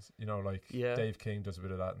musicians. You know, like Yeah. Dave King does a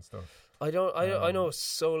bit of that and stuff. I know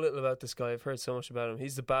so little about this guy. I've heard so much about him.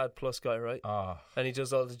 He's the Bad Plus guy, right? And he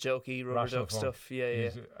does all the jokey rubber Rational duck Funk. stuff.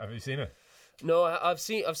 Yeah. Have you seen it? No, I've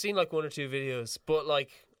seen like 1 or 2 videos, but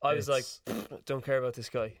like I was like, It's- don't care about this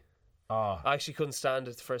guy. Ah, I actually couldn't stand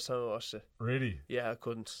it the first time I watched it. really? Yeah, I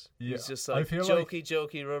couldn't. Yeah, He's just I like feel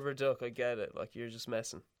jokey rubber duck. I get it. Like you're just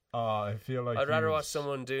messing. I feel like I'd rather he watch was-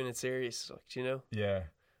 someone doing it serious. Like, do you know? Yeah.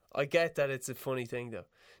 I get that it's a funny thing though.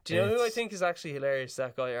 Do you know who I It's- think is actually hilarious?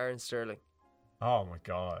 That guy Aaron Sterling. Oh my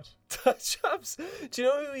god. Chaps, do you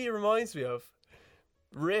know who he reminds me of?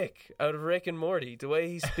 Rick out of Rick and Morty. The way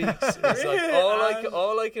he speaks is like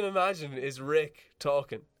all I can imagine is Rick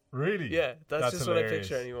talking. Really? Yeah, that's just what I hilarious.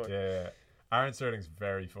 picture anymore. Yeah. Aaron Sterling's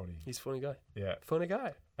very funny. He's a funny guy. Yeah. Funny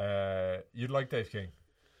guy. You'd like Dave King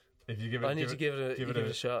if you give it. I need to give it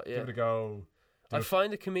a shot. Yeah, Give it a go. I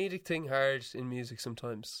find the comedic thing hard in music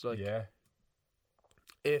sometimes. Like, yeah.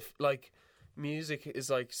 if like music is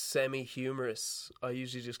like semi-humorous, I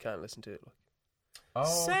usually just can't listen to it. Like,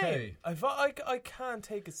 Oh, okay. I can't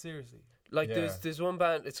take it seriously. Yeah. there's one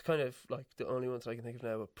band. It's kind of like the only ones I can think of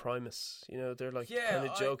now. But Primus, you know, they're like Yeah, kind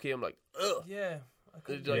of jokey. I'm like, ugh. Yeah.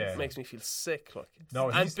 It like Yeah. makes me feel sick. Like, No,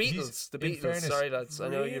 and he's- Beatles, the in Beatles. fairness- Sorry, lads. I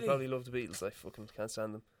know you Really? probably love the Beatles. I fucking can't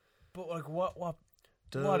stand them. But like what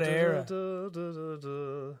Da, What da, era? da, da, da,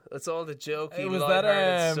 da. It's all the jokey, it was lighthearted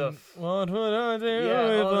that stuff. what would I do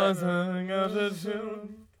Yeah, if all I that- sang out the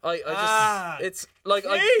tune? I just Ah, it's like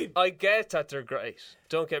Keen! I get that they're great.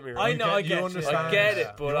 Don't get me wrong. I know, I get you. understand. I get it,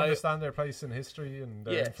 but you I- understand their place in history and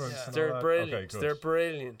their Yes, influence. Yeah. And they're all that? brilliant. Okay, good. They're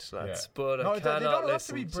brilliant, lads. Yeah. But No, I they cannot don't have to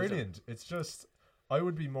listen be them. brilliant. It's just I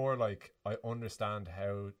would be more like I understand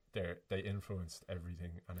how they influenced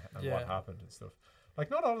everything and Yeah. what happened and stuff. Like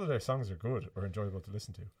not all of their songs are good or enjoyable to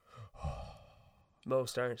listen to.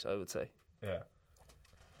 Most aren't, I would say. Yeah.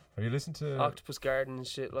 Have you listened to? Octopus Garden and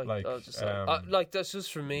shit like Like, like that's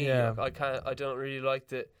just for me. Yeah. Like, I don't really like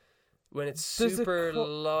that when it's There's a super co-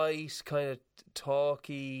 light, kind of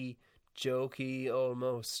talky, jokey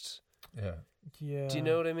almost. Yeah. Yeah. Do you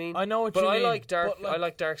know what I mean? I know what But you I mean. like dark. but, like, I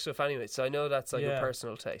like dark stuff anyway, so I know that's like Yeah. a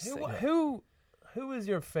personal taste who, thing. who is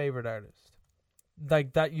your favorite artist?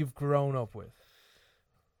 Like that you've grown up with?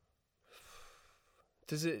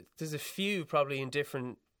 There's a few probably in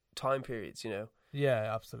different time periods, you know.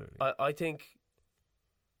 Yeah, absolutely. I think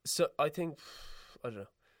I don't know.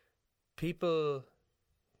 People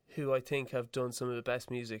who I think have done some of the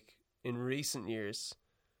best music in recent years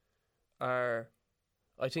are,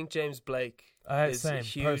 I think James Blake is Same, a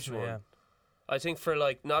huge personally, one. yeah. I think for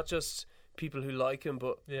like not just people who like him,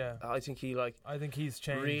 but Yeah. I think he like I think he's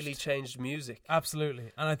changed. really changed music.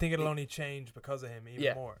 Absolutely. And I think it'll only change because of him even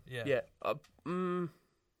Yeah. more. Yeah. Yeah,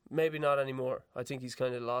 maybe not anymore. I think he's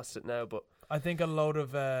kind of lost it now, but I think a load of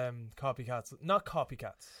copycats, not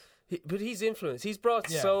copycats. but he's influenced. He's brought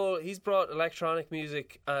Yeah. soul. He's brought electronic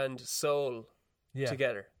music and soul Yeah.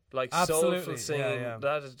 together, like Absolutely. soulful singing. Yeah.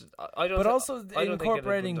 That is, I don't. But thi- also I don't think it had been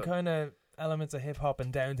incorporating done. kind of elements of hip hop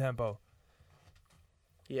and down tempo.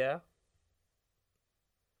 Yeah.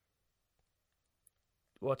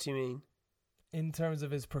 What do you mean? In terms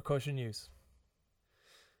of his percussion use.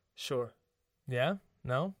 Sure. Yeah?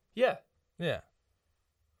 No? Yeah. Yeah.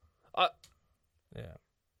 I- Yeah.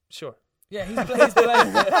 Sure. Yeah, he's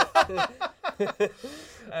playing.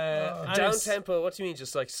 And Down it's- tempo. What do you mean?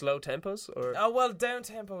 Just like slow tempos, or Oh well, down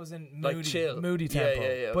tempo is in Like moody, chill. moody Yeah, tempo.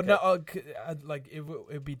 yeah, But okay. no, like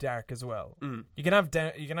it'd be dark as well. Mm. You can have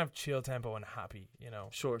you can have chill tempo and happy, you know.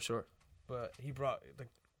 Sure. But he brought like,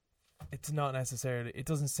 it's not necessarily. It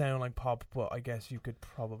doesn't sound like pop, but I guess you could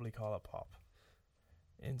probably call it pop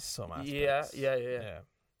in some aspects. Yeah.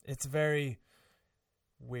 It's very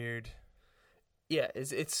weird. Yeah,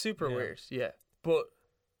 it's super Yeah. weird. Yeah, but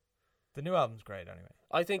The new album's great anyway.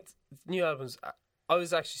 I think new albums. I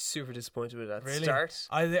was actually super disappointed with it at the Really? start,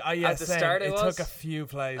 Yeah, At the same. start it it was, took a few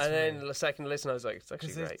plays, and then the second listen, I was like, it's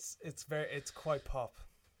actually because great. it's quite pop.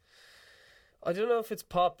 I don't know if it's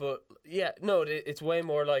pop, but yeah, no, it's way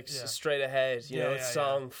more like Yeah. straight ahead. You know, Yeah, it's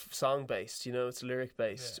yeah, song based. You know, it's lyric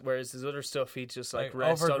based. Yeah. Whereas his other stuff, he just like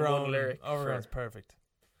rests on one lyric. Overgrown's perfect.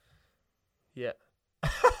 Yeah,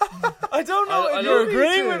 I don't know I if you're don't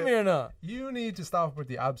agreeing need with to- me or not. You need to stop with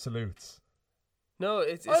the absolutes. no,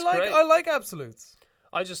 it's I great. like absolutes.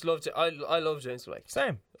 I just loved it. I love James Blake.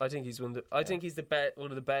 Same. I think he's one of the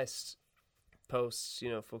one of the best posts. You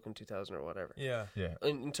know, fucking 2000 or whatever. Yeah. Yeah,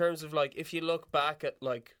 In terms of like, if you look back at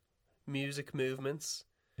like music movements,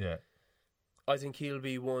 yeah. I think he'll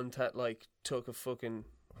be one that like took a fucking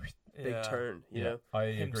big turn. You know. I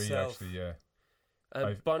agree. Himself. Actually, yeah. And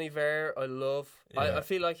I've- Bon Iver, I love. Yeah. I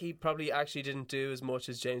feel like he probably actually didn't do as much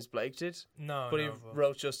as James Blake did, No, but he no,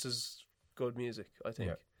 wrote just as good music, I think.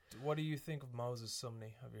 Yeah. What do you think of Moses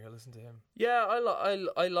Sumney? Have you listened to him? Yeah,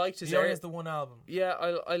 I liked his He only area. has the one album. Yeah,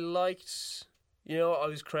 I liked. You know, I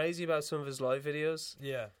was crazy about some of his live videos,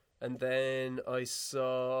 Yeah. and then I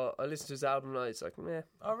listened to his album, and I was like, meh.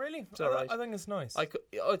 Oh, really? It's alright. I think it's nice.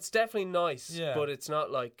 It's definitely nice, Yeah. but it's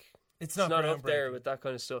not like it's not not up there groundbreaking. with that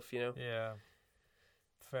kind of stuff. You know. Yeah.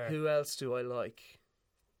 Fair. Who else do I like?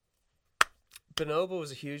 Bonobo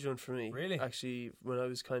was a huge one for me. Really? Actually, when I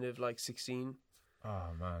was kind of like 16, Oh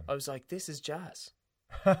man. I was like, this is jazz.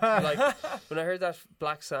 Like, when I heard that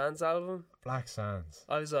Black Sands album, Black Sands.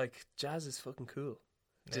 I was like, jazz is fucking cool.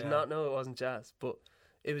 Did Yeah. not know it wasn't jazz, but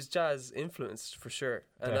it was jazz influenced for sure.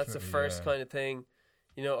 And that's the Definitely, first yeah. kind of thing.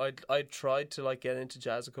 You know, I'd tried to like get into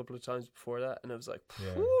jazz a couple of times before that, and I was like,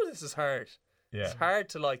 Yeah. "Whew, this is hard. Yeah, It's hard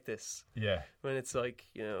to like this." yeah. When it's like,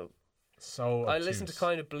 you know, So I listened to obtuse.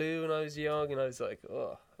 Kind of Blue when I was young, and I was like,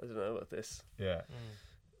 "Oh, I don't know about this." Yeah.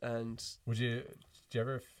 And Did you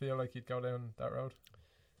ever feel like you'd go down that road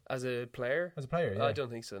as a player, as a player? Yeah. I don't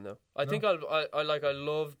think so. No, I No? think I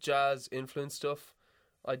love jazz influence stuff.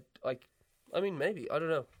 I mean, maybe I don't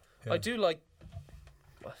know. Yeah. I do like.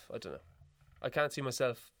 I don't know. I can't see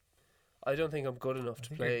myself. I don't think I'm good enough I to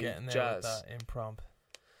think you're play getting there jazz. with that impromp.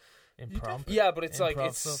 Yeah, but it's like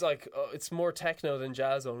Improv it's more techno than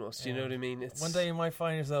jazz almost. You know Yeah. what I mean? It's One day you might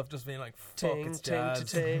find yourself just being like, "Fuck, ting it's ting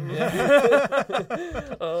jazz." ting.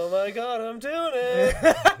 Yeah. Oh my god, I'm doing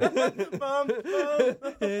it. Mom.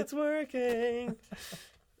 It's working.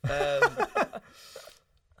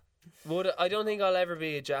 I don't think I'll ever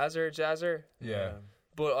be a jazzer, Yeah.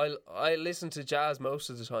 but I listen to jazz most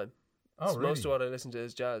of the time. Oh, really? Most of what I listen to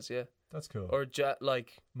is jazz, yeah, That's cool. or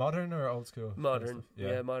like Modern or old school? kind of modern, stuff?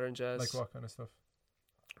 yeah, modern jazz. Like what kind of stuff?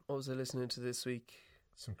 What was I listening to this week?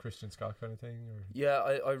 Some Christian Scott kind of thing, or Yeah,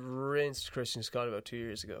 I rinsed Christian Scott about 2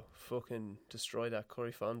 years ago. Fucking destroyed that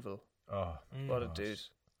Corey Fonville. oh, What a gosh. dude.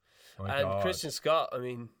 my And God. Christian Scott, I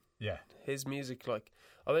mean, Yeah, his music, like,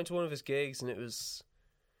 I went to one of his gigs and it was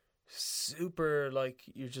super, like,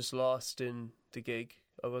 you're just lost in the gig.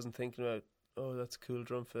 I wasn't thinking about, oh, that's a cool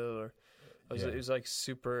drum fill, or Yeah. it was like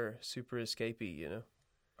super, super escapey, you know?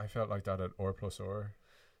 I felt like that at Or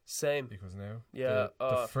Same. because now, Yeah,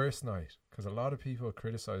 the first night, because a lot of people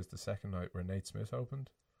criticized the second night where Nate Smith opened.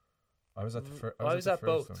 I was at the first. I was at first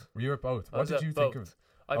both. one. Were you at both? I What was did at you both. think of?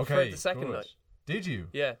 I Okay, preferred the second good. night. Did you?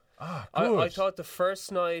 Yeah. Ah, good. I thought the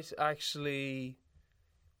first night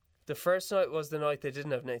was the night they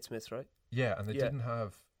didn't have Nate Smith, right? Yeah, and they Yeah. didn't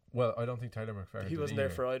have. Well, I don't think Tyler McFerrin. He did wasn't there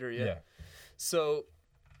either. for either, Yeah. So,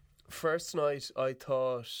 first night, I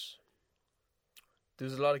thought there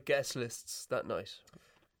was a lot of guest lists that night,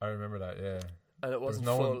 I remember that. Yeah, and it wasn't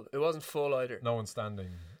no full. one- It wasn't full either. no one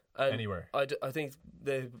standing And anywhere. I think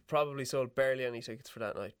they probably sold barely any tickets for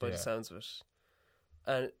that night, by the Yeah. sounds of it.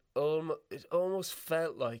 And it almost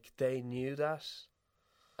felt like they knew that,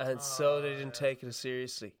 and so they didn't take it as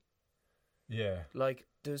seriously. Yeah, Like,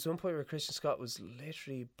 there was one point where Christian Scott was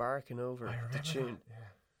literally barking over I remember the tune. that. Yeah.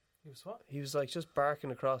 He was what? He was like just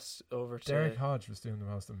barking across over to. Derek Hodge was doing the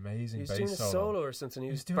most amazing He was bass doing a solo or something. He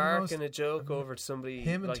He was was doing the barking most- a joke over to somebody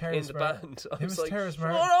Him and like Terrace in the Martin. band. I Him was and like, Terrace shut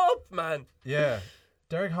Martin. up, man. Yeah,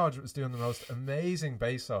 Derek Hodge was doing the most amazing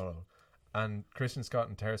bass solo, and Christian Scott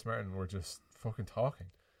and Terrace Martin were just fucking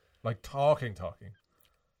talking. like talking to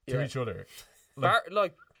Yeah. each other.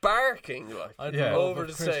 Barking, like I'd Yeah. love over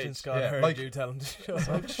if the Christian stage. Scott Yeah, heard like- you tell him to shut It's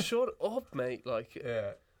up. like, shut up, mate. Like,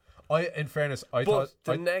 Yeah. In fairness, I but thought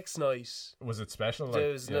the next night was it special? Like,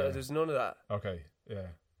 there's none of that. Okay, yeah.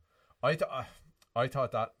 I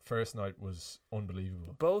thought that first night was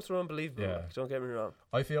unbelievable. Both were unbelievable. Yeah. Like, don't get me wrong.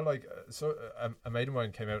 I feel like a mate of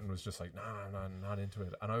mine came out and was just like, nah, not into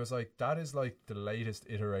it. And I was like, that is like the latest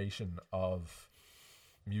iteration of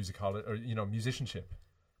musicology or musicianship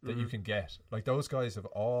that you can get. Like those guys have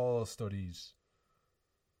all studied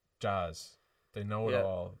jazz. They know it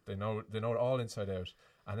all. They know it all inside out.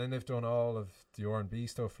 And then they've done all of the R&B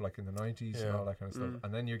stuff like in the 90s and all that kind of stuff.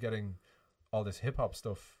 And then you're getting all this hip hop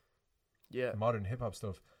stuff. Yeah. Modern hip hop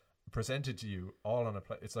stuff presented to you all on a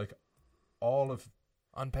play. It's like all of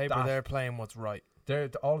On paper, that- they're playing what's right.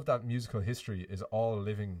 all of that musical history is all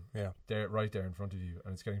living Yeah. there, right there in front of you,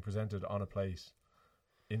 and it's getting presented on a plate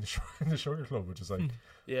in the Sugar Club, which is like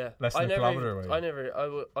Yeah. less than a kilometre away.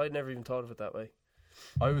 I never even thought of it that way.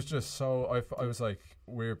 I was just so I was like,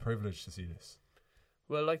 we're privileged to see this.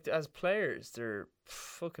 Well, like as players, they're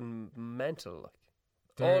fucking mental. Like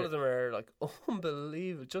They're- all of them are like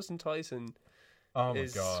unbelievable. Justin Tyson Oh my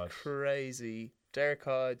is god, crazy. Derek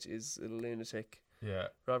Hodge is a lunatic. yeah,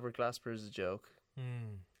 Robert Glasper is a joke.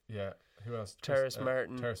 yeah. Who else? Terrace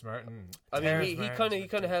Martin. Terrace Martin. I mean, Terrence he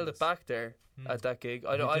Martin's kind of held it ridiculous. back there at that gig.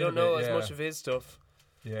 I He don't did a know bit, as yeah. much of his stuff.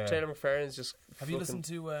 Yeah, Taylor McFerrin's just Have you listened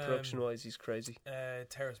to production wise, he's crazy.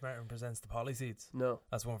 Terrace Martin presents the Polyseeds? No,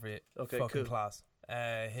 That's one for you. Okay, Fucking cool. class.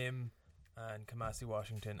 Him and Kamasi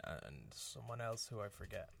Washington and someone else who I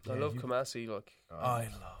forget. I love Kamasi. Like I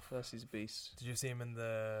love. Kamasi's a beast. Did you see him in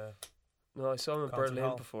the No, I saw him in concert Berlin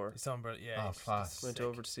hall? before. You saw him, yeah. Oh, he's class. just Went sick.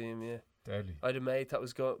 over to see him. Yeah, deadly. I had a mate that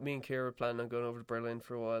was me and Kira were planning on going over to Berlin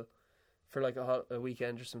for a while, for like a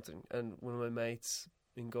weekend or something. And one of my mates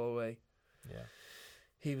in Galway, Yeah.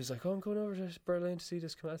 he was like, "Oh, I'm going over to Berlin to see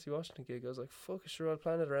this Kamasi Washington gig." I was like, "Fuck, sure, I'll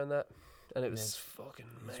plan it around that." And it was It's fucking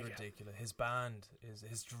It's mega. ridiculous. His band is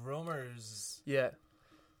his drummers. Yeah,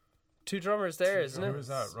 two drummers there, Two isn't Who it? was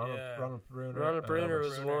that? Ronald, Yeah. Ronald Bruner. Ronald Bruner Robert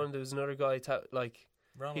was Bruner. one. There was another guy.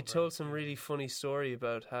 Ronald He told some really funny story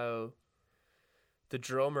about how the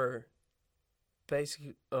drummer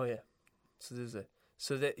basically. Oh yeah, so this is it.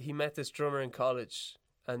 So that he met this drummer in college,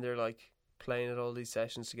 and they're like playing at all these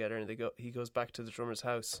sessions together. And he goes back to the drummer's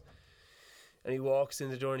house, and he walks in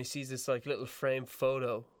the door and he sees this like little framed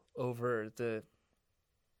photo over the,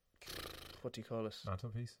 what do you call it?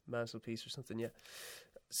 Mantelpiece or something. Yeah,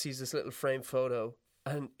 sees this little framed photo,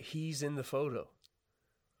 and he's in the photo,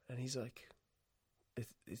 and he's like.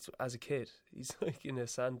 It's as a kid, he's like in a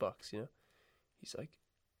sandbox, He's like,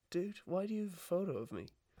 dude, why do you have a photo of me?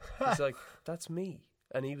 He's like, that's me.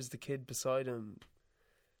 And he was the kid beside him.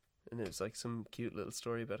 And it was like some cute little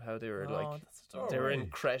story about how they were they were in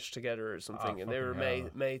creche together or something, and they were fucking hell.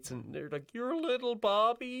 mates, and they were like, you're little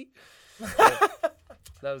Bobby. Yeah,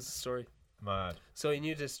 that was the story. Mad. So he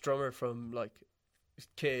knew this drummer from like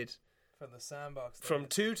kid, from the sandbox. from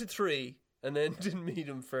 2 to 3, and then didn't meet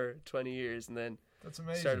him for 20 years, and then That's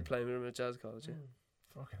amazing. started playing with him at jazz college. Yeah.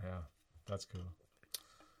 Fucking hell. That's cool.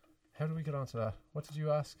 How do we get onto that? What did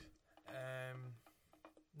you ask?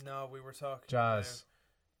 No, we were talking Jazz.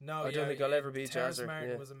 about, I don't think I'll ever be a Terrence jazzer,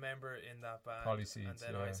 Martin yeah. was a member in that band. Polyseeds, and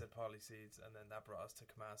then yeah. I said Polyseeds, and then that brought us to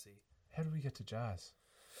Kamasi. How do we get to jazz?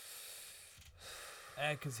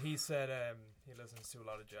 Because he said he listens to a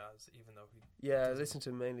lot of jazz, even though he. Yeah, I listen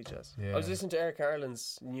to mainly jazz. Yeah. I was listening to Eric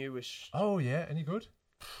Ireland's newish. Oh, yeah. Any good?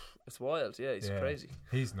 It's wild. Yeah, he's Yeah. crazy.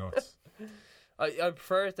 He's nuts. I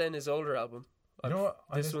prefer it than his older album. You know what?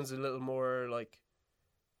 This one's a little more like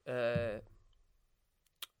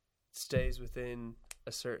stays within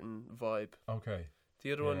a certain vibe. Okay.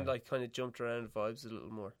 The other Yeah. one like kind of jumped around vibes a little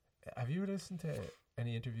more. Have you listened to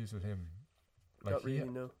any interviews with him? Not really,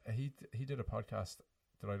 no. He did a podcast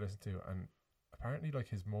that I listened to, and apparently, like,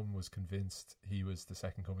 his mum was convinced he was the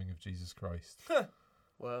second coming of Jesus Christ,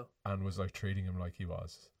 Wow, and was like treating him like he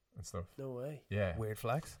was and stuff. no way. Yeah, Weird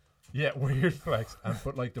flex. yeah, weird flex.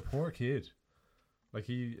 But like the poor kid, like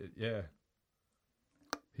he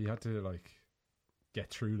had to like get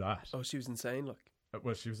through that. Oh, she was insane. Like,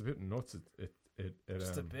 Well, she was a bit nuts.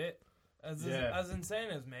 Just a bit. As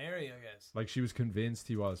insane as Mary, I guess. Like she was convinced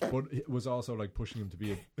he was, but it was also like pushing him to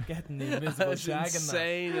be a Getting the invisible as shag in that.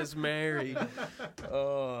 insane as Mary.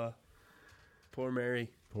 Oh, poor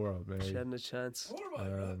Mary. poor old Mary. She hadn't a chance.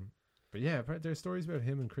 But yeah, there's stories about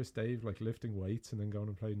him and Chris Dave like lifting weights and then going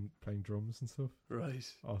and playing drums and stuff. Right.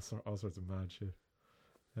 All sorts of mad shit.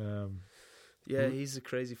 Yeah, he's a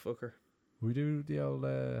crazy fucker. We do the old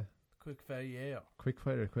Quick fire, yeah. quick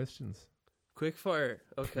fire questions. Quickfire.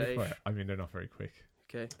 Okay. Quickfire. I mean, they're not very quick.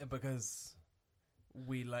 Okay. Because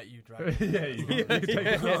we let you drag. Yeah, you can take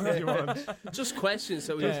as long as you want. Just questions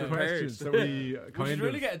so we Yeah. prepared. Questions that we We should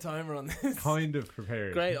really get a timer on this. kind of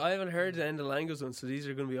prepared. Great. I haven't heard the end of Langos one, so these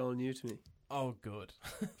are going to be all new to me. Oh, good.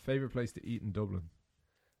 Favorite place to eat in Dublin?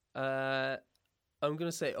 I'm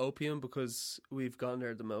going to say Opium because we've gone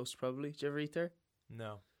there the most, probably. Did you ever eat there?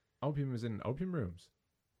 No. Opium is in Opium Rooms.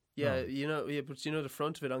 Yeah, No. but you know the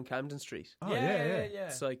front of it on Camden Street. Oh, yeah.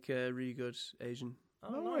 It's like really good Asian.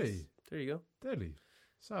 Oh, No nice. way. There you go. Deadly.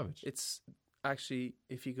 Savage. It's actually,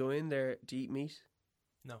 if you go in there, do you eat meat?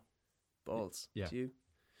 No. Balls. Yeah. Do you?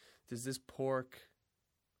 There's this pork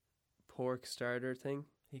starter thing.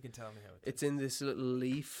 He can tell me how it It's in this little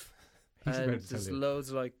leaf. He's and about to there's tell you. loads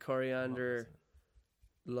of like coriander,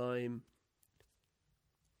 lime.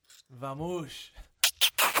 Vamoosh.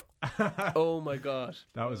 Oh my god.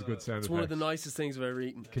 That was a good sound It's effect. one of the nicest things I've ever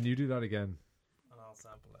eaten. Can you do that again? And I'll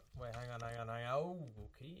sample it. Wait, hang on. Oh,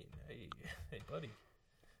 Keen. Hey, buddy.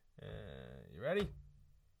 You ready?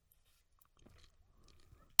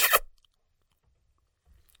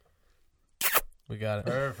 We got it.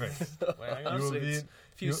 Perfect. Wait, hang on. You will be It's in,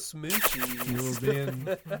 a few you- smoochies. you will be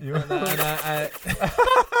in, you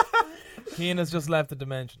Keen has just left the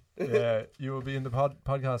dimension. yeah, you will be in the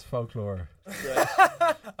podcast folklore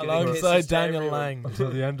Alongside kisses to Daniel everyone. Lang. until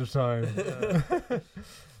the end of time.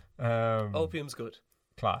 Opium's good.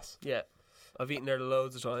 Class. Yeah. I've eaten there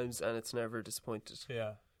loads of times and it's never disappointed.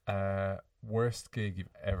 Yeah. Worst gig you've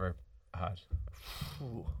ever had?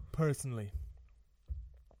 Personally.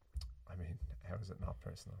 I mean, how is it not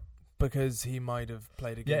personal? Because he might have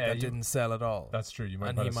played a gig Yeah, that you- didn't sell at all. That's true. You might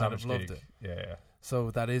And have he had a might have savage loved gig. it. Yeah. So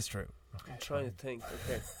that is true. Okay, I'm trying to fine. think.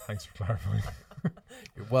 Okay. Thanks for clarifying.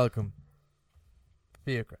 You're welcome.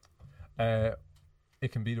 Fiachra.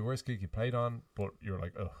 It can be the worst gig you played on, but you're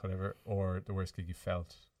like, ugh, whatever, or the worst gig you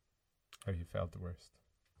felt. How you felt the worst.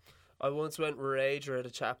 I once went Rager at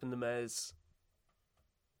a chap in the Mez.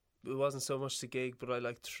 It wasn't so much the gig, but I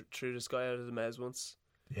like threw this guy out of the Mez once.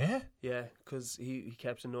 Yeah? Yeah, because he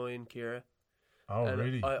kept annoying Kira. Oh, and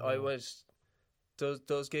really? I went.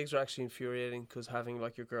 Those gigs are actually infuriating because having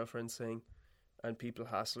like your girlfriend sing and people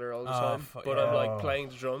hassle her all the Oh, time. But I'm yeah. like playing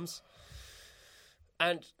the drums.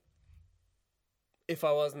 And if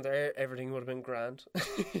I wasn't there, everything would have been grand.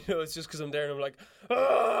 It's just because I'm there and I'm like,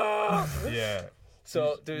 ah! Yeah.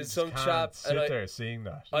 So You there was just some can't chap sit and there seeing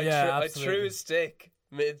that. I threw absolutely. his stick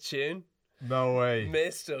mid-tune, No way.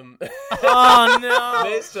 missed him, Oh, no.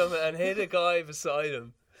 missed him and hit a guy beside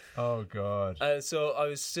him. Oh, God. And so I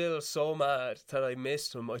was still so mad that I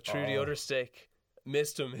missed him. I threw the Oh. other stick,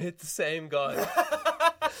 missed him, hit the same guy.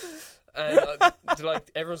 And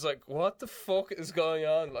like everyone's like, "What the fuck is going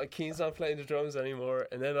on?" Like Keen's not playing the drums anymore.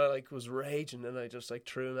 And then I like was raging, and I just like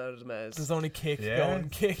threw him out of the mez. There's only kick Yeah. going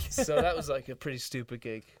kick. So that was like a pretty stupid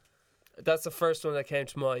gig. That's the first one that came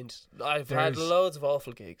to mind. I've had There's- loads of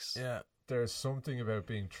awful gigs. Yeah. There's something about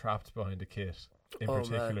being trapped behind a kit in Oh,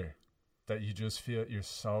 particular man. that you just feel you're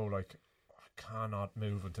so like, I cannot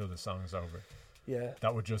move until the song's over. Yeah.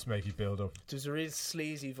 That would just make you build up. There's a real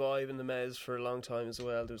sleazy vibe in the mez for a long time as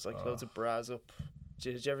well. There was like loads of bras up.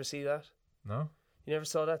 Did you ever see that? No? You never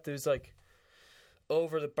saw that? There was like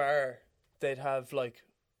over the bar they'd have like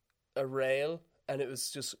a rail and it was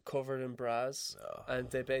just covered in bras. And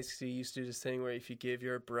they basically used to do this thing where if you give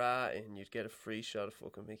your bra in, you'd get a free shot of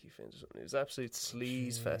fucking Mickey Fins or something. It was absolute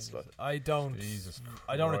sleaze fest. Like. I don't. Jesus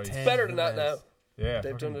I don't Christ. attend. Better than the that now. Mez. Yeah.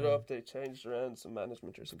 They've done fucking it up. They changed around some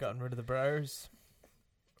management or something. Gotten rid of the bras.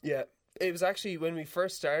 Yeah. It was actually, when we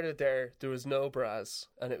first started there was no bras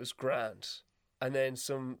and it was grand. And then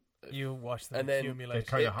some... You watch them And then- accumulate. It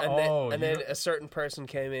kind of. and then a certain person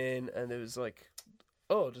came in and it was like,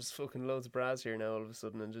 oh, there's fucking loads of bras here now all of a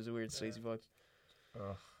sudden and there's a weird sleazy vibe.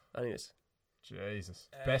 Oh, Anyways, Jesus.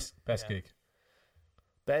 Um, Best yeah. gig.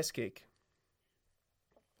 best gig.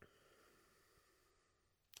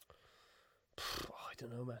 I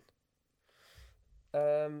don't know,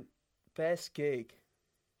 man. Best gig.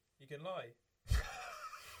 You can lie.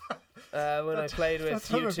 When I played with that's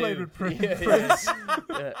how you I two. played with Prince.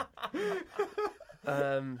 Yeah.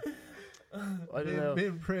 I don't know. Me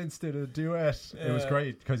and Prince did a duet. It was Yeah.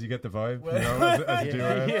 great because you get the vibe, Well- you know, as a Yeah.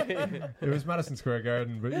 duet. Yeah. It was Madison Square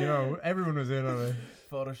Garden, but you know, everyone was in on it.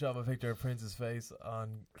 Photoshop a picture of Prince's face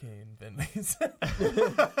on Keen Finley's.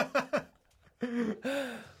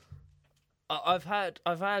 I've had.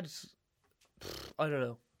 I don't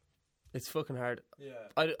know. It's fucking hard. Yeah.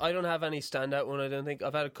 I don't have any standout one. I don't think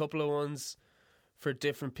I've had a couple of ones for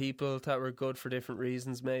different people that were good for different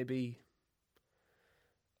reasons. Maybe.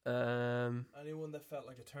 Anyone that felt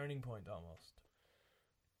like a turning point almost.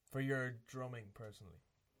 for your drumming personally?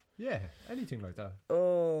 Yeah, anything like that.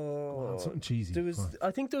 Oh, Something cheesy. there was.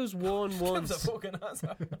 I think there was one That's once. a fucking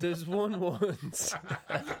asshole. There's one once.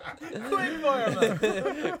 Quick fire,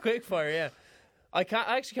 man. Quick fire, yeah. I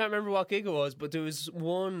actually can't remember what gig it was, but there was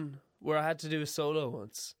one where I had to do a solo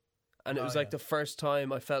once, and it was like the first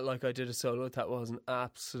time I felt like I did a solo that was an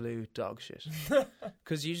absolute dog shit.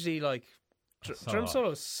 Because usually, like, drum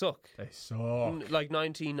solos suck. They suck. Like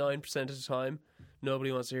 99% of the time,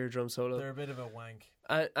 nobody wants to hear a drum solo. They're a bit of a wank.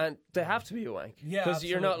 And they have to be a wank. Yeah, because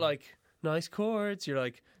you're not absolutely. like nice chords. You're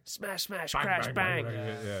like smash, smash, Bang, crash, bang, bang. bang,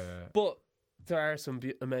 bang. Yeah. But there are some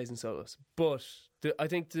amazing solos. But I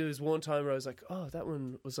think there was one time where I was like, oh, that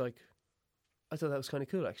one was like, I thought that was kind of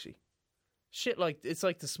cool actually. Shit, like it's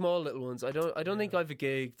like the small little ones. I don't think I've a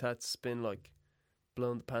gig that's been like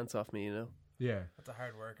blown the pants off me. You know. Yeah. That's a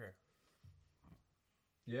hard worker.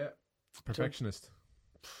 Yeah. Perfectionist.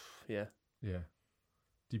 Yeah. Yeah.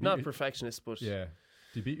 Do you beat Not perfectionist, but Yeah.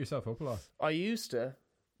 Do you beat yourself up a lot? I used to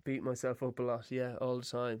beat myself up a lot. Yeah, all the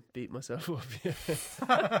time. Beat myself up. Yeah.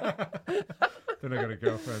 Then I got a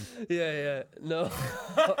girlfriend. Yeah. No.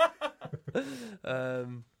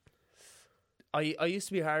 I used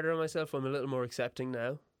to be harder on myself. I'm a little more accepting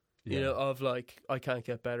now. Yeah. You know, of like I can't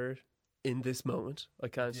get better in this moment. I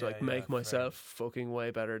can't make myself fucking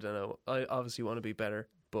way better than I obviously want to be better,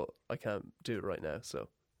 but I can't do it right now. So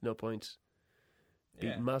no point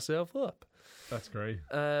beating myself up. That's great.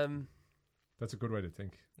 That's a good way to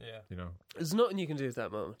think. Yeah. You know. There's nothing you can do at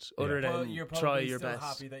that moment other Well, than you're try probably your still best.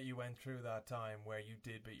 happy that you went through that time where you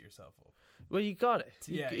did beat yourself up. Well, you got it.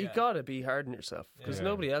 Yeah, You yeah. got to be hard on yourself because Yeah.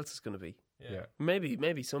 nobody else is going to be. Yeah.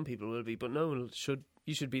 Maybe some people will be, but no one should.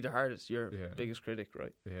 You should be the hardest. Your Yeah. biggest critic,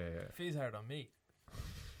 right? Yeah. If he's hard on me.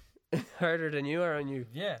 Harder than you are on you.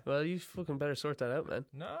 Yeah. Well, you fucking better sort that out, man.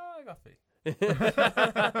 No, I got fee.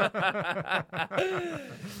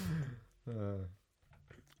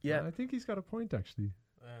 Yeah, I think he's got a point actually.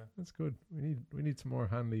 Yeah. That's good. We need some more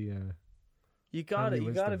Hanley. you got it. Hanley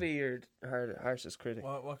You got to wisdom. be your harshest critic.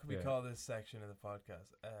 What could we Yeah. call this section of the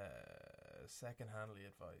podcast? Second Hanley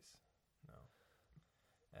advice.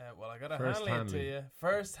 No. Well, I got to First Hanley it to Hanley. you.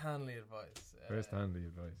 First Hanley advice. First Hanley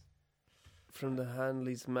advice. From the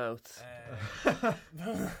Hanley's mouth.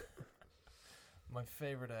 My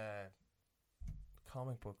favorite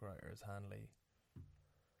comic book writer is Hanley.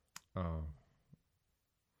 Oh,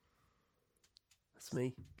 That's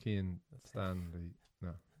me, Cian Stanley.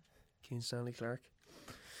 No, Cian Stanley Clark.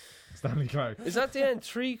 Stanley Clark. Is that the end?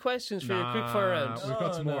 3 questions for your quick fire round. We've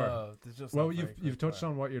got some more. No, there's just Well, not very you've quick touched fire.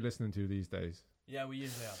 on what you're listening to these days. Yeah, we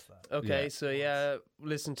usually ask that. Okay, Yeah. so yeah,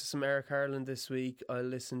 listen to some Eric Harland this week. I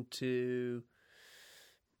listened to.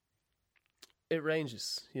 It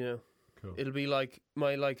ranges, you know. Cool. It'll be like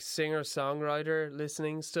my singer songwriter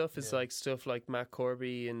listening stuff is Yeah. like stuff like Matt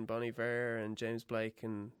Corby and Bon Iver and James Blake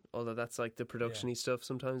and all that. That's like the production-y stuff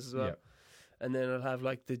sometimes as well. Yeah. And then I'll have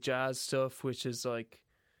like the jazz stuff, which is like,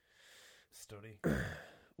 Study.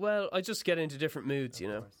 well, I just get into different moods, you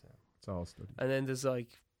know. Of course, yeah. It's all study. And then there's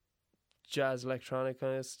like jazz electronic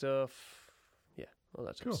kind of stuff. Yeah, all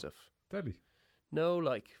that type Cool. of stuff. Deadly. No,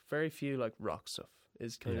 like very few like rock stuff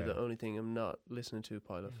is kind of Yeah. the only thing I'm not listening to a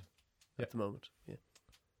pile of Yeah. at the moment.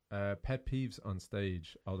 Yeah. Pet peeves on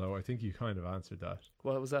stage. Although I think you kind of answered that.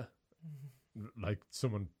 What was that? Like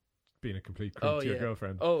someone being a complete creep Oh, to your yeah.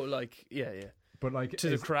 girlfriend. Oh, like yeah. But like To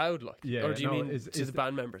the crowd, like. Yeah, Or do you no, mean is to the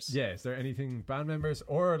band members? Yeah, is there anything band members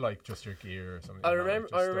or like just your gear or something? I like that, remember. like,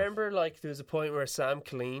 just I stuff? remember. Like there was a point where Sam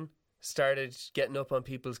Colleen started getting up on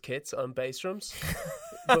people's kits on bass drums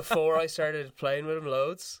before I started playing with him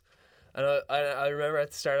loads, and I remember at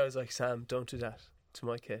the start I was like, Sam, don't do that to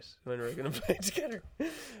my kit when we're going to play together.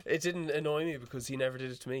 It didn't annoy me because he never did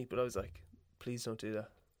it to me, but I was like, please don't do that.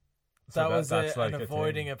 So That was that's like an a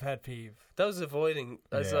avoiding thing. a pet peeve. That was avoiding.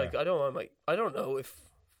 I was Yeah. like, I don't want my. I don't know if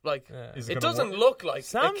like. Yeah. Is It gonna doesn't work? look like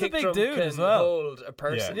Sam's a kick big drum dude can as well. hold a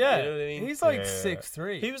person. Yeah, You know what I mean? he's like Yeah.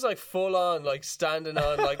 6'3". He was like full on, like standing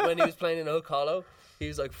on, like when he was playing in Oak Hollow, he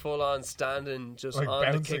was like full on standing just Like on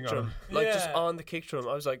the bouncing kick on drum, him. like just Yeah. on the kick drum.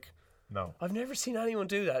 I was like, No. I've never seen anyone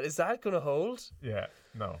do that. Is that going to hold? Yeah.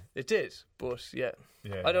 No. It did, but yeah,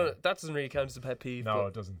 Yeah. I don't. That doesn't really count as a pet peeve. No, but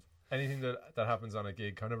it doesn't. Anything that happens on a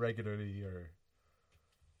gig kind of regularly or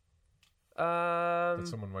that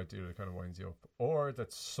someone might do that kind of winds you up, or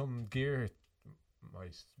that some gear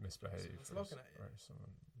might misbehave. Someone's looking at you. Or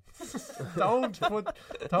someone. Don't put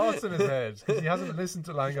thoughts in his head because he hasn't listened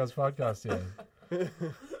to Lango's podcast yet.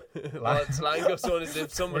 What Langos one is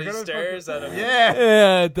if somebody gonna stares at him.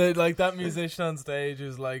 Yeah, like that musician on stage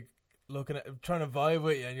who's like looking at, trying to vibe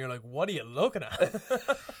with you, and you're like, "What are you looking at?"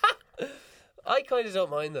 I kind of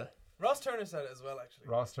don't mind that. Ross Turner said it as well, actually.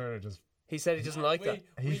 Ross Turner just. He said he doesn't like that.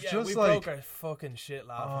 He's we just broke our fucking shit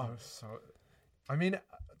laughing. Oh, so. I mean,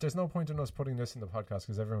 there's no point in us putting this in the podcast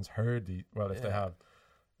because everyone's heard the. Well, if they have,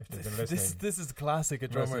 if they've been listening. This is classic. A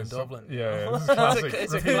drummer in Dublin. Yeah, this is classic.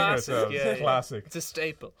 It's a Repeating classic. ourselves. Yeah, Classic. It's a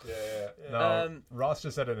staple. Yeah. No, Ross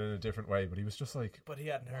just said it in a different way, but he was just like, But he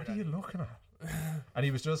hadn't heard. "What are you looking at?" And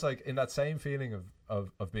he was just like in that same feeling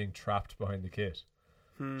of being trapped behind the kit.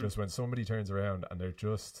 Just when somebody turns around and they're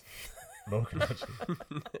just looking at you,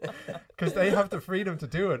 because they have the freedom to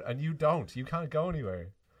do it and you don't. You can't go anywhere.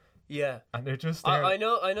 Yeah, and they're just there. I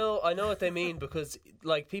know what they mean, because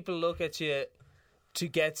like people look at you to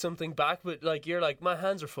get something back, but like you're like, my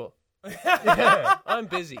hands are full. Yeah, I'm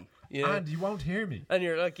busy. You know? And you won't hear me. And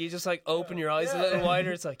you're like, you just like open your eyes a little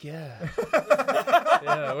wider. It's like, yeah,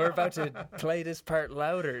 we're about to play this part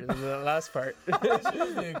louder than the last part. It's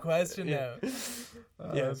a question now.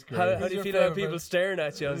 That's great. How do you feel about people staring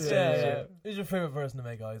at you on stage? Yeah. Who's your favorite person to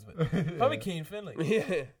make eyes with? Probably Cian Finley.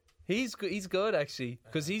 Yeah. He's good actually,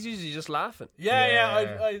 because he's usually just laughing.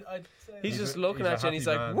 I'd say He's just looking he's a at you and he's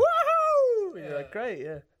like, happy man. woohoo! And you're like, great,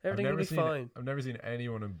 yeah, everything will be fine. I've never seen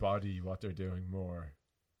anyone embody what they're doing more,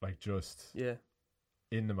 like just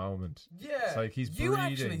in the moment. Yeah, it's like he's you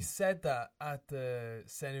breathing. actually said that at the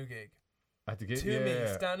Senu gig At the gig, to me,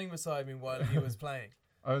 standing beside me while he was playing.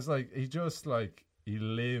 I was like, he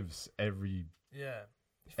lives everything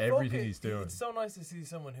Fucking, he's doing. It's so nice to see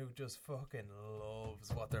someone who just fucking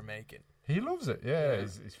loves what they're making. He loves it. Yeah,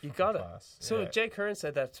 he's you fucking got it. class. So Jake Hearn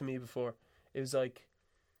said that to me before. It was like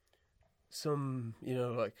some,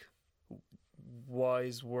 like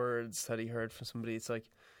wise words that he heard from somebody. It's like,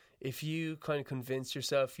 if you kind of convince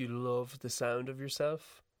yourself you love the sound of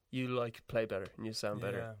yourself, you like play better and you sound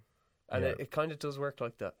better. And it kind of does work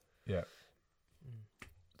like that. Yeah.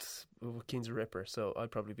 Keane's a ripper, so I'd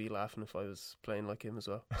probably be laughing if I was playing like him as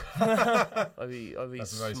well. I'd be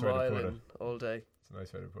That's a nice smiling way to put it. all day. It's a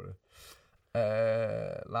nice way to put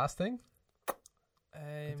it. Last thing?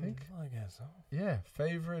 I guess so. Yeah,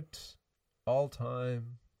 favorite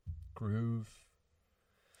all-time groove,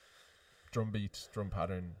 drum beat, drum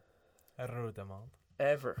pattern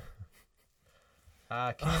Ever.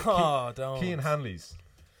 Cian Hanley's.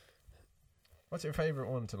 What's your favorite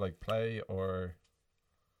one to like play or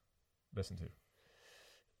listen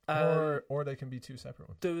to? Or they can be two separate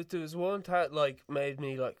ones. There was one that like made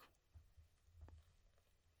me like.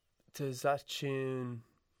 There's that tune,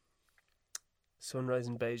 "Sunrise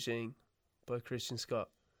in Beijing" by Christian Scott.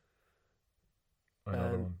 I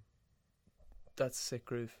know the one. That's a sick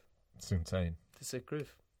groove. It's insane. It's a sick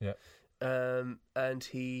groove. Yeah. And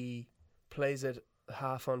he plays it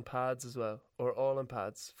half on pads as well, or all on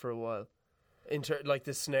pads for a while. Like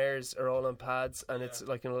the snares are all on pads, and it's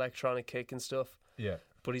like an electronic kick and stuff. Yeah.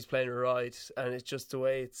 But he's playing it right, and it's just the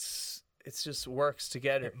way it's just works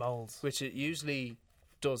together. It molds, which it usually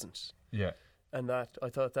doesn't. Yeah. And that I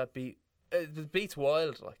thought that beat, the beat's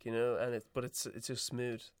wild, like, and it's just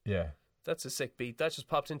smooth. Yeah. That's a sick beat. That just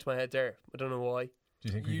popped into my head there. I don't know why. Do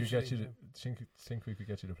you think we could get you to think we could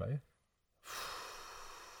get you to play it?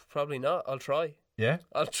 Probably not. I'll try. Yeah?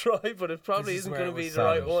 I'll try, but it probably isn't going to be the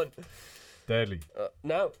right one. Deadly.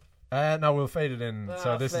 No. No, we'll fade it in.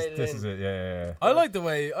 So this is it. Yeah. I like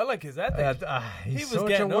his ethic. He's he was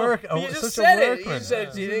such a work. You just said it. You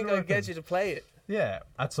said, "Do you think I'd get you to play it?" Yeah,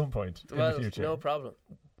 at some point in the future. No problem.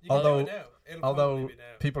 Although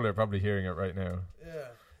people are probably hearing it right now. Yeah.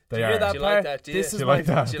 They are. Do you like that? This was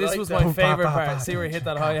that? my favorite part. See where he hit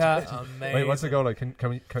that hi hat. Amazing. Wait, what's it go like? Can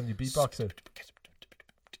you beatbox it?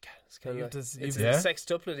 It's kind of it's a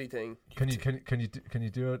sextuplety thing. Can you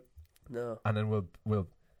do it? No. And then we'll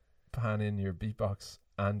pan in your beatbox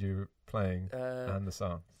and your playing and the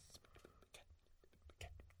song.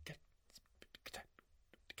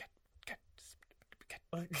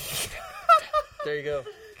 There you go.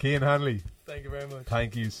 Cian Hanley. Thank you very much.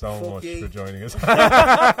 Thank you so much for joining us.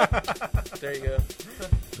 There you go.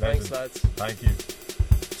 Thanks, lads. Thank you.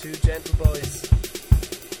 Two gentle boys.